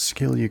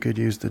skill you could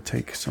use to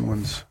take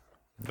someone's...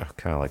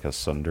 Kind of like a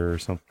sunder or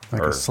something?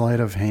 Like a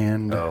sleight of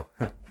hand. Oh.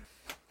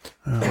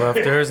 Well,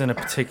 if there isn't a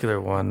particular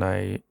one,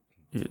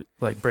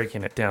 like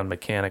breaking it down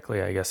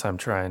mechanically, I guess I'm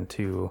trying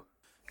to...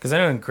 Because I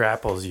know in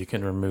grapples you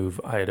can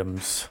remove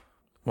items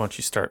once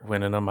you start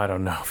winning them. I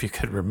don't know if you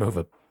could remove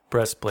a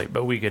breastplate,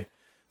 but we could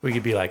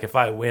be like, if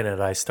I win it,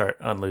 I start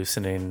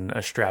unloosening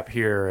a strap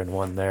here and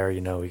one there.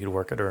 You know, we could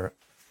work it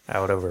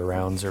out over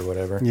rounds or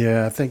whatever.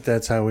 Yeah, I think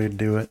that's how we'd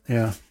do it.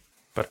 Yeah.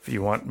 But if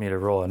you want me to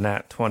roll a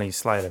nat 20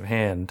 sleight of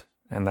hand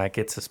and that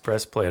gets his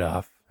breastplate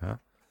off,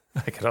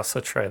 I could also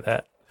try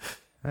that.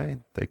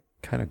 They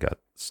kind of got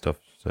stuff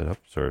set up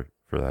for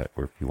that,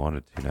 or if you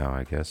wanted to now,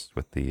 I guess,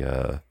 with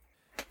the,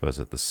 was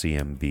it the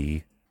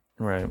CMB?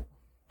 Right.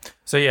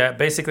 So yeah,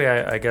 basically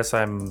I guess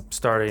I'm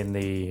starting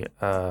the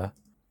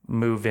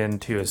move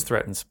into his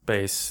threatened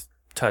space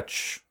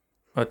touch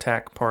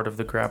attack part of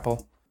the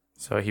grapple.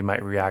 So he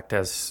might react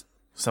as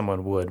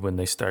someone would when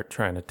they start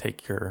trying to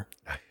take your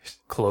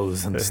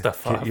clothes and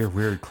stuff off. Get your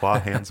weird claw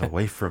hands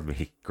away from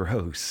me.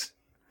 Gross.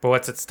 But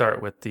what's it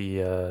start with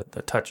the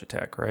touch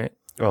attack, right?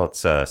 Well,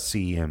 it's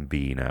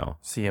CMB now.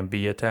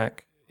 CMB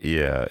attack?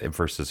 Yeah,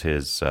 versus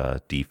his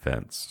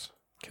defense.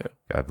 Okay.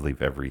 I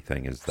believe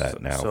everything is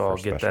that now. So I'll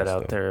get that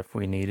out there if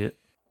we need it.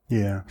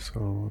 Yeah, so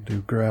we'll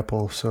do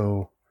grapple.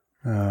 So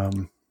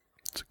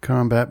it's a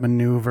combat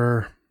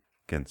maneuver.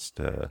 Against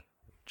a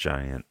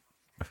giant.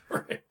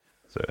 Right.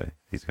 So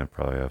he's going to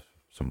probably have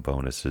some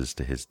bonuses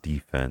to his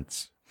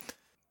defense.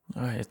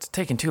 All right, it's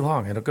taking too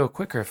long. It'll go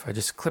quicker if I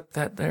just clip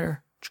that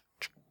there.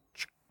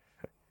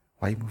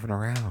 Why are you moving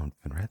around,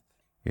 Fenrith?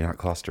 You're not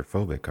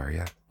claustrophobic, are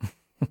you?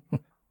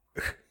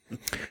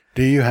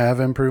 Do you have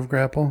improved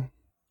grapple?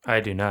 I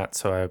do not,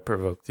 so I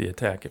provoke the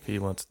attack if he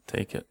wants to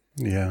take it.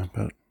 Yeah,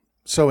 but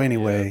So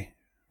anyway,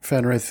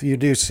 Fenrith, you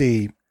do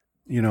see,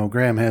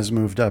 Graham has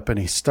moved up and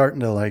he's starting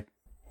to like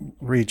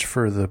reach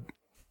for the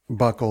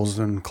buckles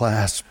and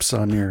clasps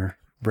on your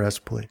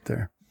breastplate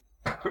there.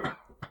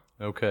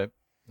 Okay.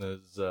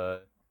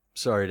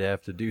 Sorry to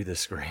have to do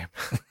this, Graham.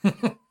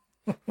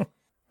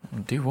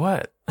 Do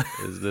what?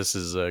 This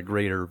is a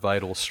greater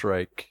vital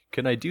strike.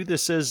 Can I do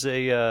this as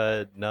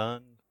a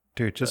non?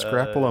 Dude, just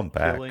grapple him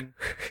back. killing?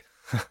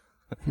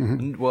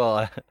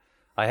 Well,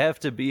 I have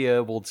to be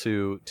able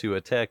to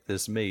attack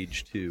this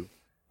mage too,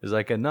 because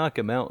I can knock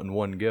him out in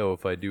one go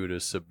if I do it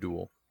as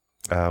subdual.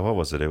 What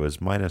was it? It was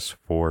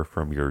 -4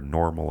 from your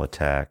normal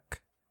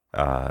attack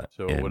So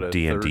what, in a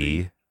D&D,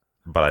 30?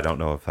 but I don't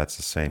know if that's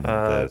the same.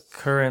 With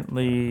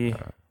Currently,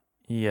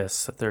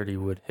 yes, a 30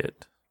 would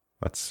hit.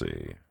 let's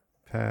see.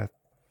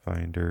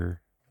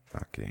 Pathfinder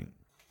knocking.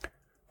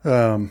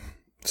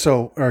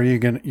 So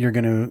you're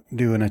gonna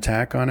do an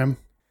attack on him?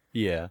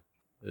 Yeah,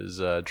 is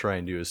try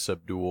and do a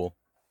subdual,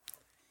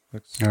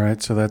 All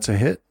right, so that's a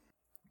hit.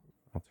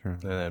 I'll turn.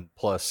 and then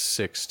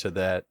 +6 to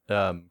that.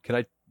 Can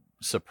I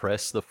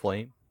suppress the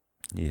flame?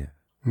 Yeah.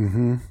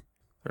 Mm-hmm.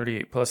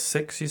 38 plus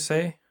 6, you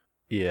say?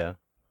 Yeah.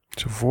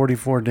 So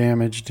 44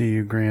 damage to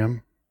you,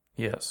 Graham.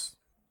 Yes.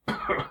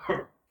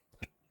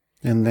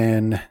 And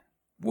then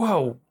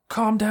Whoa,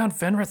 calm down,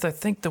 Fenrith. I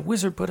think the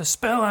wizard put a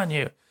spell on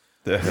you.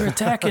 You're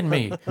attacking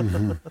me.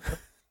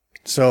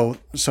 So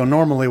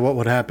normally what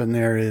would happen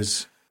there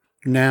is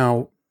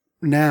now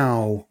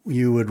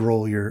you would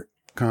roll your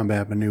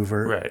combat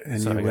maneuver, Right,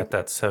 and so you I would, got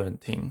that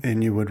 17.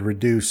 and you would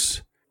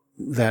reduce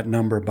that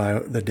number by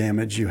the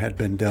damage you had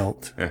been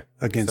dealt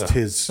against So-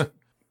 his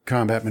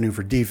combat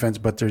maneuver defense.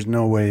 But there's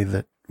no way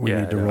that we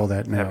need to I roll don't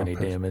that now. have any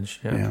 'cause- damage.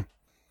 Yeah.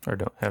 Or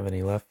don't have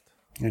any left.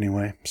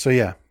 Anyway, so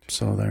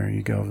there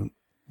you go.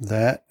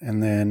 That,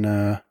 and then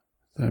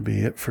that'd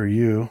be it for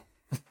you.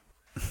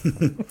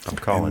 I'm In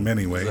calling.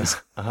 many ways.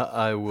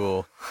 I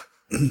will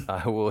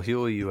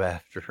heal you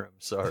after. I'm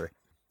sorry.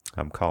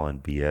 I'm calling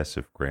BS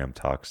if Graham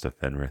talks to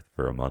Fenrith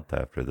for a month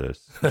after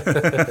this.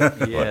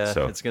 Yeah,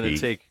 so it's going to he-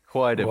 take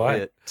quite a What?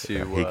 bit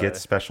to. He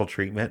gets special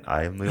treatment.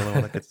 I am the only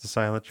one that gets the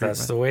silent treatment.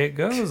 That's the way it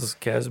goes,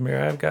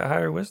 Casimir. I've got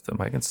higher wisdom.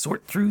 I can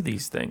sort through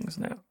these things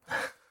now.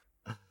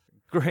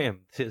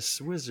 Graham, this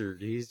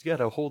wizard, he's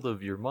got a hold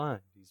of your mind.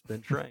 He's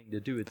been trying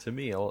to do it to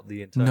me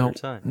the entire No,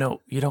 time.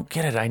 no, you don't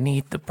get it. I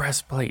need the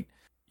breastplate.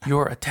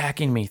 You're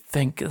attacking me.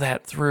 Think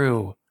that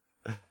through.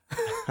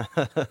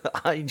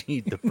 I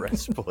need the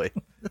breastplate.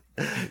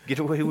 Get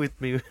away with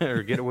me,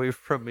 or get away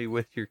from me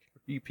with your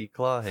creepy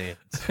claw hands.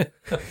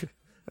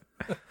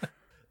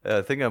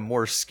 I think I'm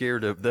more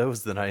scared of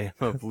those than I am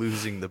of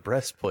losing the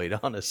breastplate,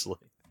 honestly.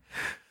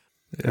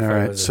 All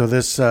right. So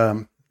this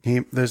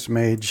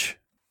mage,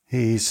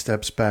 he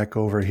steps back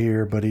over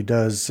here, but he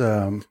does,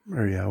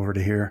 over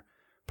to here,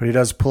 but he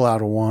does pull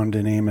out a wand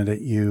and aim it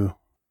at you,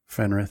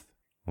 Fenrith.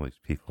 All these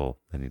people,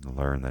 they need to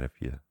learn that if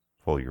you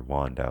pull your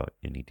wand out,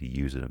 you need to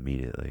use it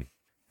immediately.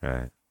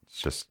 Right? It's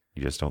just,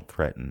 you just don't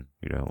threaten.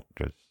 You don't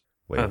just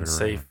wave it around.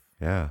 Unsafe.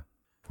 Yeah.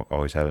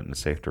 Always have it in a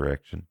safe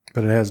direction.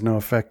 But it has no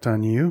effect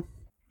on you.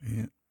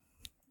 Yeah.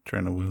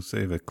 Trying to will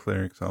save a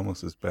cleric's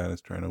almost as bad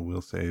as trying to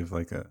will save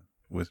like a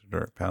wizard or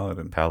a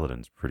paladin.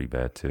 Paladin's pretty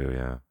bad too,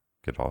 yeah.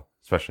 Get all,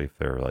 especially if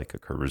they're like a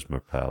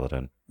charisma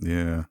paladin.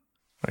 Yeah.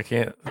 I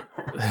can't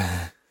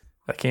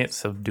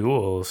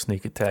subdual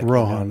sneak attack.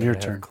 Rohan, now that your I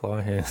have turn.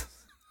 Claw hands.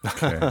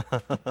 Okay.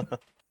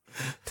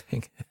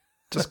 Dang it.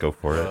 Just go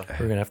for it.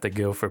 We're gonna have to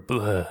go for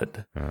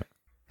blood.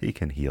 He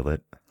can heal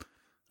it.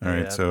 All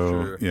right. I'm So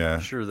sure, yeah, I'm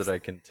sure that I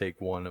can take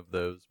one of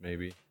those,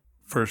 maybe.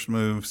 first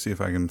move, see if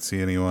I can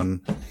see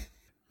anyone.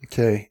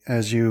 Okay.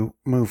 As you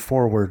move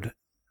forward,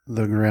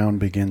 the ground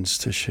begins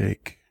to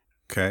shake.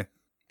 Okay.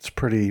 It's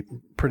pretty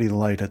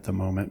light at the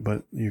moment,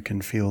 but you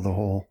can feel the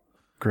whole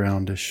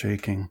ground is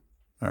shaking.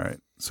 All right.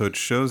 So it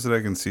shows that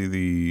I can see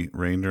the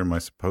ranger. Am I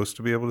supposed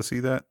to be able to see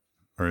that?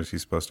 Or is he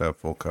supposed to have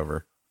full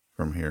cover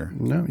from here?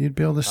 No, you'd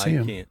be able to see I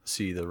him. can't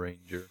see the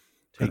ranger.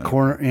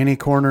 Any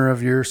corner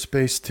of your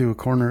space to a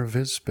corner of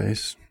his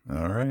space.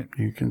 All right.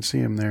 You can see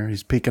him there.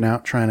 He's peeking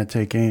out, trying to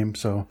take aim.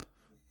 So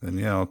Then,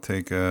 yeah, I'll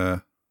take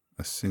a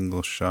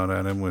single shot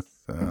at him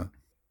with the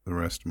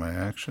rest of my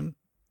action.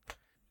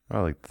 I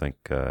like to think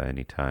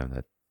anytime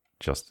that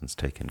Justin's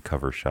taking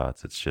cover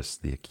shots, it's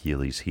just the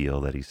Achilles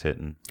heel that he's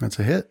hitting. that's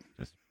a hit.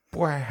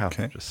 Wow.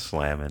 Okay. Just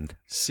slamming.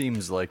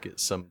 Seems like it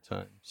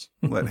sometimes.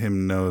 Let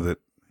him know that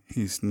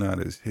he's not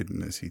as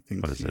hidden as he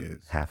thinks What is he it?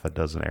 is. Half a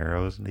dozen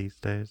arrows these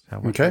days?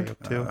 How much Okay. are you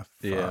up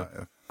to? Yeah.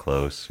 5.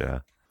 Close, yeah.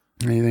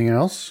 Anything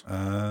else?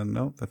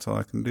 No, that's all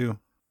I can do.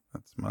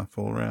 That's my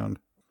full round.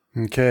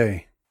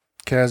 Okay.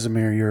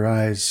 Casimir, your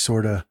eyes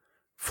sort of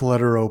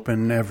flutter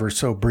open ever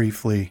so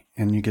briefly,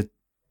 and you get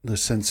the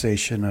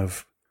sensation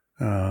of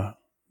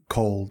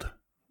cold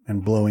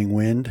and blowing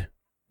wind.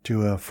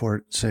 Do a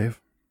fort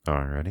save.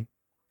 Alrighty.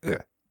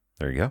 Yeah.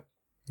 There you go.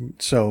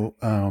 So,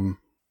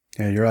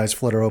 your eyes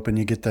flutter open.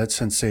 You get that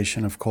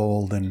sensation of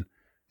cold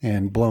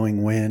and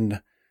blowing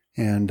wind,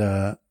 and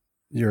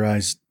your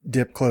eyes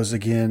dip close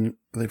again.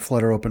 They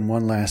flutter open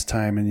one last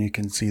time, and you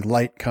can see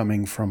light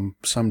coming from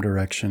some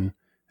direction,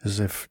 as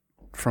if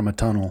from a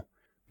tunnel.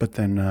 But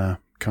then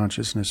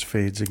consciousness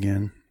fades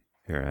again.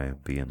 Here I am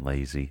being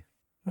lazy.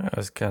 I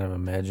was kind of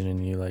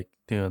imagining you like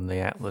doing the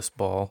Atlas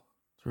ball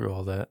through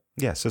all that.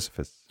 Yeah,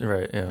 Sisyphus.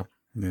 Right, yeah.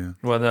 Yeah.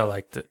 Well, no,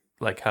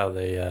 like how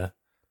they,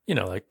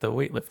 like the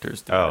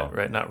weightlifters do Oh. it,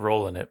 right? Not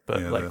rolling it, but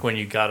Yeah, like when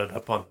you got it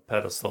up on the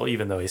pedestal,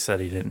 even though he said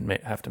he didn't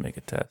have to make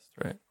a test,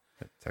 right?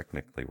 It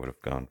technically would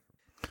have gone.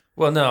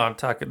 Well, no, I'm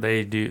talking.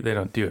 They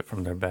don't do it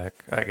from their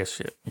back. I guess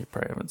you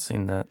probably haven't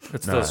seen that.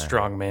 It's No, those I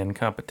strongman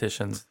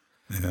competitions.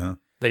 Yeah.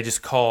 They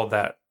just call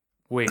that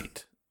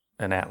weight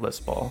an Atlas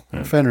ball.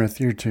 Fenrith,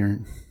 your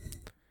turn.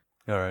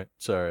 All right.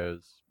 Sorry, I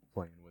was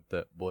playing with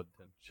that blood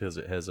temp because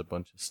it has a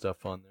bunch of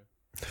stuff on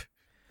there.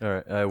 All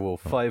right. I will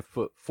 5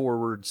 foot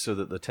forward so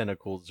that the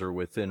tentacles are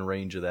within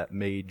range of that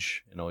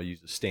mage, and I'll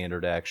use a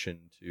standard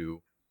action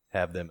to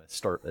have them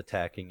start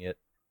attacking it.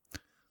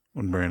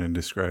 When Brandon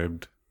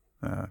described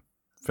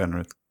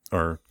Fenrith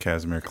or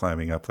Casimir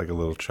climbing up like a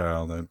little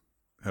child, I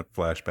had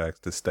flashbacks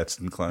to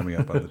Stetson climbing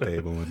up on the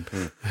table,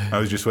 and I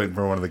was just waiting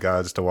for one of the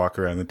gods to walk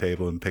around the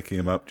table and pick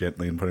him up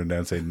gently and put him down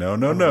and say, no,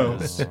 no, no.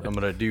 I'm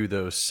going to do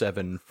those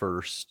 7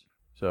 first.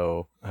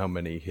 So how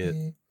many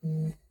hit?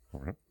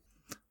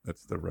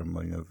 That's the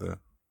rumbling of the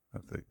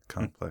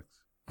complex.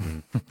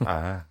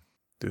 Ah.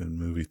 Doing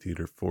movie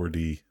theater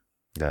 4D.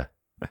 Yeah.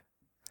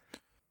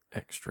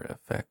 Extra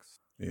effects.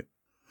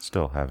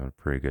 Still having a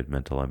pretty good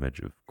mental image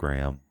of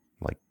Graham,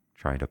 like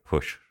trying to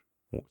push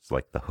what's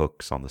like the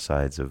hooks on the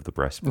sides of the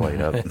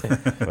breastplate up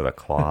with a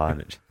claw.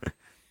 And it,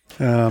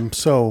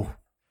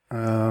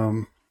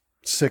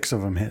 6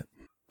 of them hit.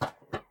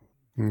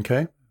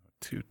 Okay.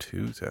 2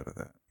 2s out of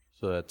that.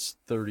 So that's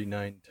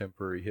 39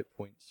 temporary hit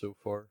points so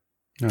far.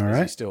 All Is he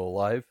right. still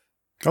alive?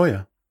 Oh,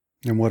 yeah.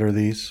 And what are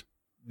these?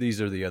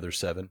 These are the other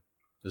 7.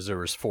 Because there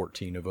was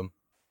 14 of them.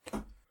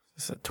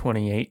 Is a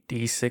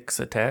 28d6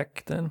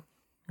 attack then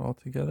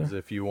altogether? As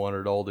if you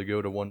wanted all to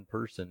go to one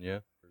person, yeah.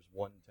 There's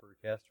 1 per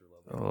caster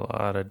A level.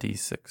 lot of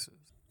d6s.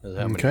 How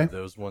many Okay. of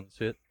those ones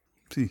hit?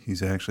 See,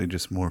 he's actually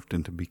just morphed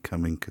into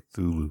becoming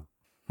Cthulhu.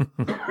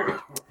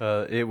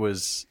 It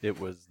was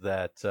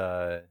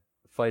that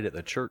fight at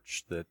the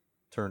church that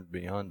turned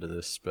me on to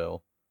this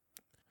spell.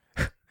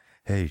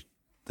 hey,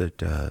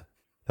 that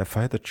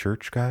fight at the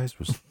church, guys,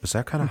 was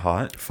that kind of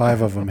hot?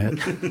 5 of them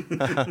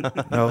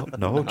hit.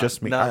 No,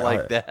 just me. Not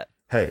like that.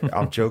 Hey,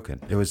 I'm joking.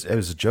 It was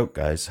a joke,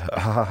 guys. Ha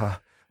ha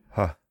ha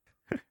ha.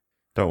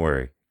 Don't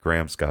worry,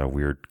 Graham's got a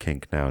weird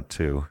kink now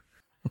too.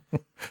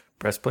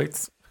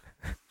 Breastplates?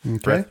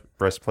 Okay.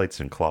 Breastplates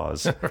and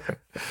claws.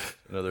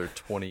 Another He's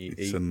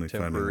 28 suddenly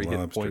temporary finding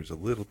hit points. lobsters a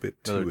little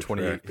bit too Another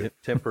 28 attractive.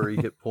 temporary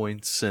hit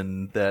points,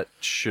 and that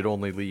should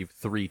only leave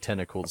 3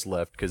 tentacles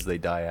left because they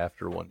die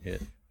after 1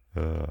 hit.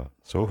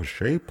 So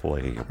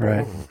shapely.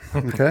 Right.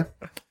 Okay.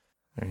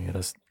 We got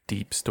a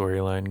deep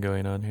storyline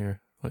going on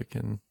here, like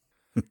in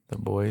The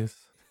Boys.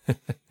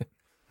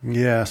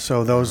 Yeah,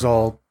 so those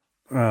all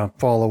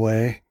fall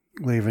away,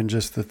 leaving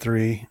just the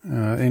 3.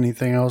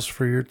 Anything else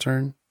for your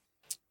turn?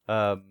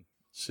 Let's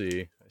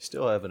see. I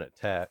still have an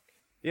attack.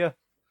 Yeah.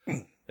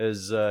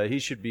 As he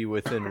should be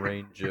within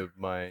range of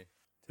my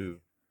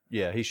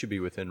he should be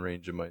within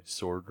range of my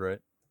sword, right?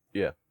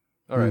 Yeah.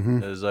 All right.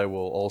 Mhm. As I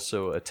will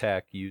also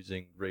attack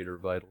using Greater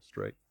Vital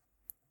Strike.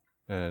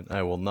 And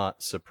I will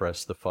not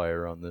suppress the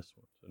fire on this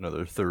one.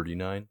 Another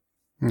 39.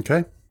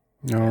 Okay.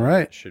 All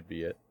right. That should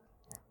be it.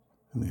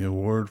 The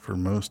award for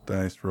most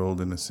dice rolled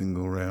in a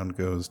single round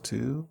goes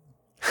to...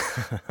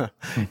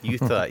 You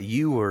thought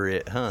you were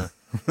it, huh?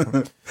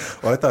 Well,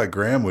 I thought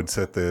Graham would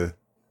set the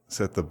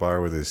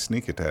bar with his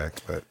sneak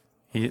attack, but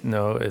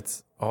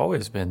It's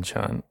always been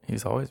Chun.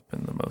 He's always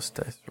been the most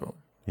dice roller.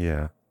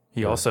 Yeah.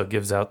 He also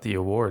gives out the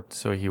award,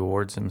 so he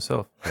awards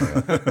himself.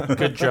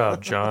 Good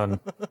job, John.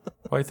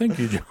 Why, thank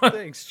you, John.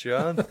 Thanks,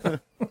 John.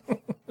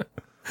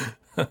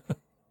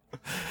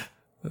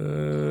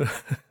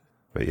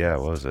 But yeah,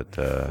 what was it?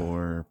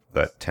 for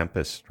That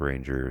Tempest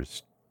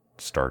Rangers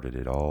started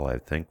it all, I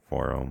think,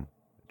 for him.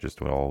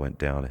 Just all went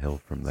downhill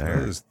from that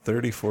there. was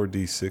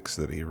 34d6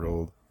 that he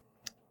rolled.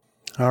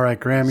 All right,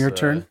 Graham, your So,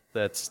 turn.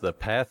 That's the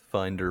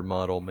Pathfinder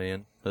model,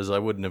 man. As I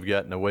wouldn't have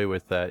gotten away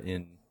with that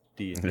in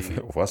D&D. If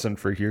it wasn't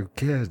for you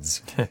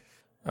kids.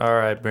 All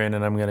right,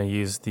 Brandon, I'm going to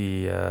use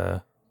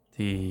the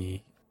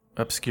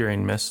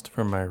obscuring mist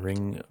from my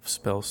ring of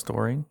spell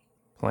storing.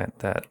 Plant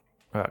that.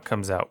 It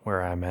comes out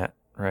where I'm at,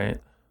 right?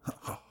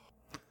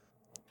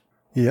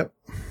 Yep.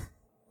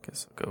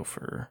 Guess I'll go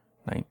for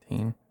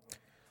 19.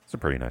 It's a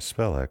pretty nice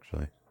spell,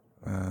 actually.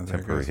 There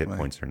Temporary goes hit my-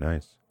 points are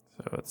nice.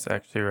 So it's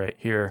actually right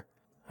here.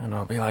 And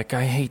I'll be like,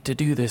 I hate to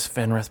do this,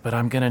 Fenrith, but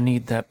I'm going to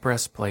need that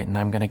breastplate, and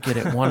I'm going to get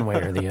it one way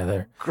or the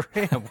other.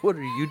 Graham, what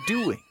are you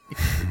doing?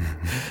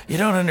 You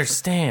don't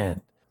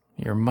understand.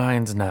 Your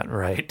mind's not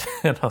right.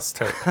 And I'll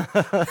start.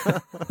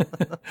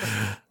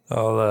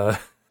 I'll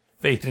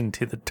fade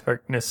into the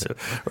darkness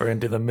or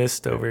into the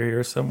mist over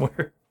here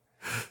somewhere.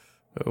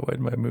 Oh, why'd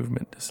my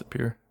movement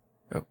disappear?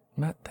 Oh,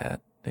 not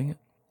that. Dang it.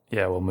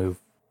 Yeah, we'll move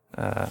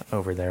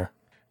over there.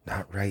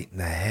 Not right in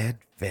the head,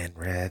 Van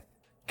Red.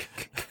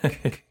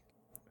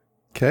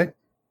 Okay.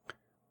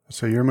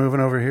 So you're moving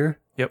over here?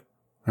 Yep.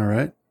 All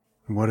right.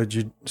 What did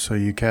you... So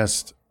you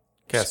cast...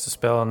 Cast a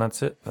spell, and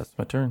that's it. That's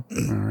my turn.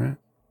 All right.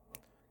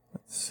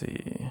 Let's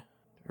see.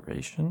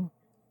 Duration.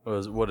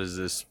 What is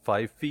this,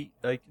 5 feet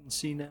I can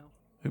see now?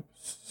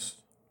 Oops.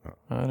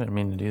 I didn't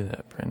mean to do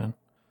that, Brandon.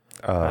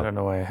 I don't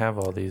know why I have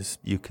all these.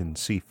 You can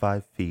see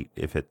 5 feet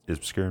if it is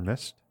obscure and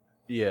mist,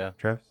 Yeah.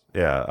 Travis?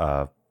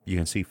 Yeah, you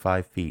can see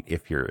 5 feet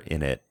if you're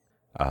in it.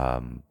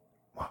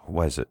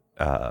 What is it?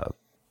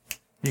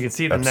 You can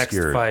see the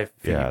Obscured. next 5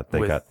 feet Yeah, they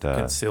with got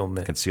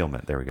concealment.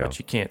 Concealment, there we go. But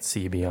you can't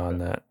see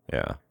beyond that.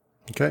 Yeah.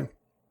 Okay.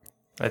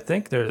 I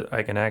think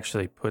I can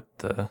actually put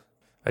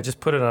I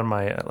just put it on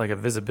my, like a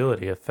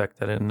visibility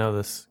effect I didn't know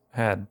this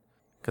had.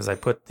 Because I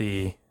put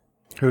Who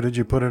did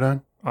you put it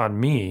on? on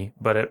me,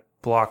 but it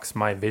blocks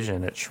my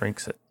vision. It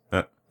shrinks it.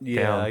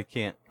 Yeah,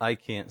 Down. I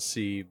can't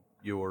see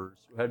yours.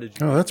 How did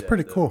you Oh, do that's that,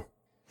 pretty though? cool.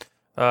 'Cause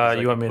I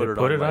You want me can to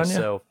put it on you?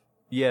 myself.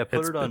 Yeah, put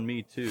It's- it on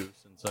me too.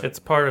 Since It's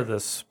part of the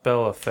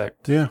spell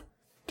effect. Yeah.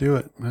 Do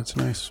it. That's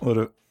nice. Well,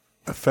 it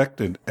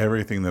affected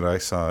everything that I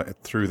saw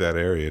through that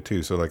area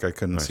too. So like I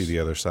couldn't Nice. see the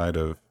other side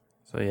of.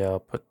 So yeah, I'll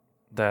put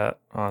that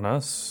on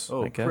us.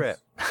 Oh I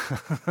guess.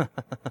 crap!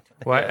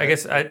 Well, I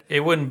guess it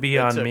wouldn't be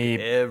That on took me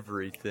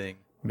everything.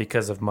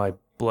 because of my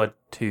blood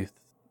tooth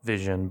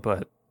vision,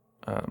 but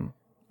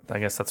I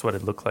guess that's what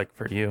it looked like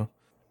for you,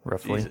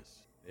 roughly.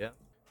 Jesus. Yeah.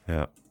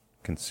 Yeah.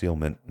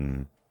 Concealment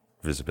and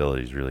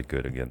visibility is really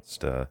good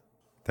against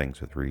things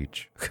with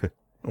reach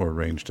Or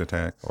ranged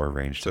attacks. or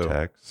ranged So-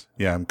 attacks.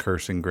 Yeah, I'm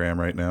cursing Graham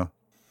right now.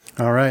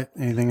 All right.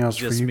 Anything else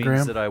Just for you, means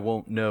Graham? that I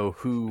won't know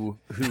who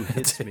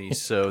hits me,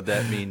 so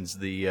that means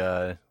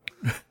the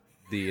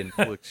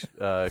inflict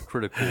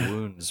critical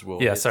wounds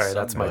will. Yeah, hit sorry,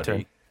 that's my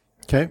somebody.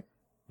 Okay.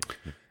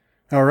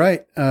 All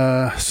right.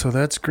 So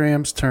that's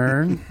Graham's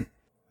turn.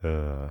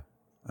 It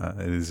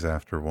is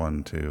after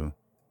 1 too.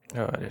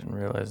 Oh, I didn't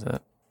realize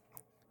that.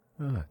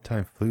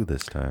 Time flew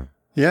this time.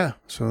 Yeah.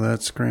 So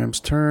that's Graham's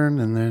turn,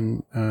 and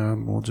then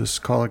we'll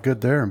just call it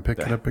good there and pick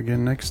it up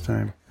again next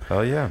time.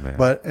 Oh, yeah, man.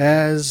 But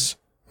as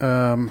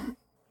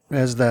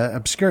the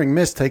obscuring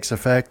mist takes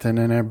effect, and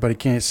then everybody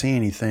can't see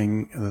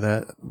anything,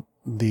 that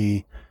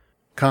the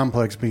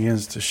complex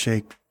begins to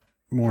shake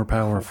more What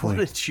powerfully.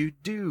 did you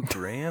do,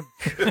 Graham?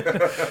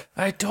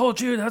 I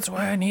told you that's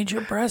why I need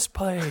your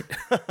breastplate.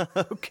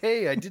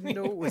 Okay, I didn't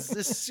know it was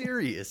this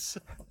serious.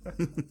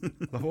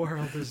 The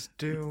world is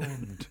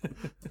doomed.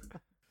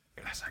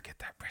 Unless I get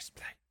that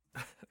breastplate.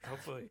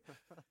 Hopefully.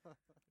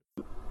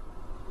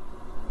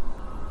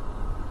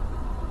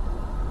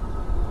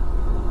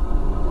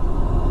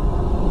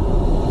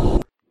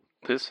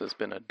 This has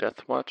been a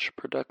Death Watch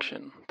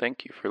production.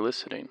 Thank you for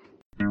listening.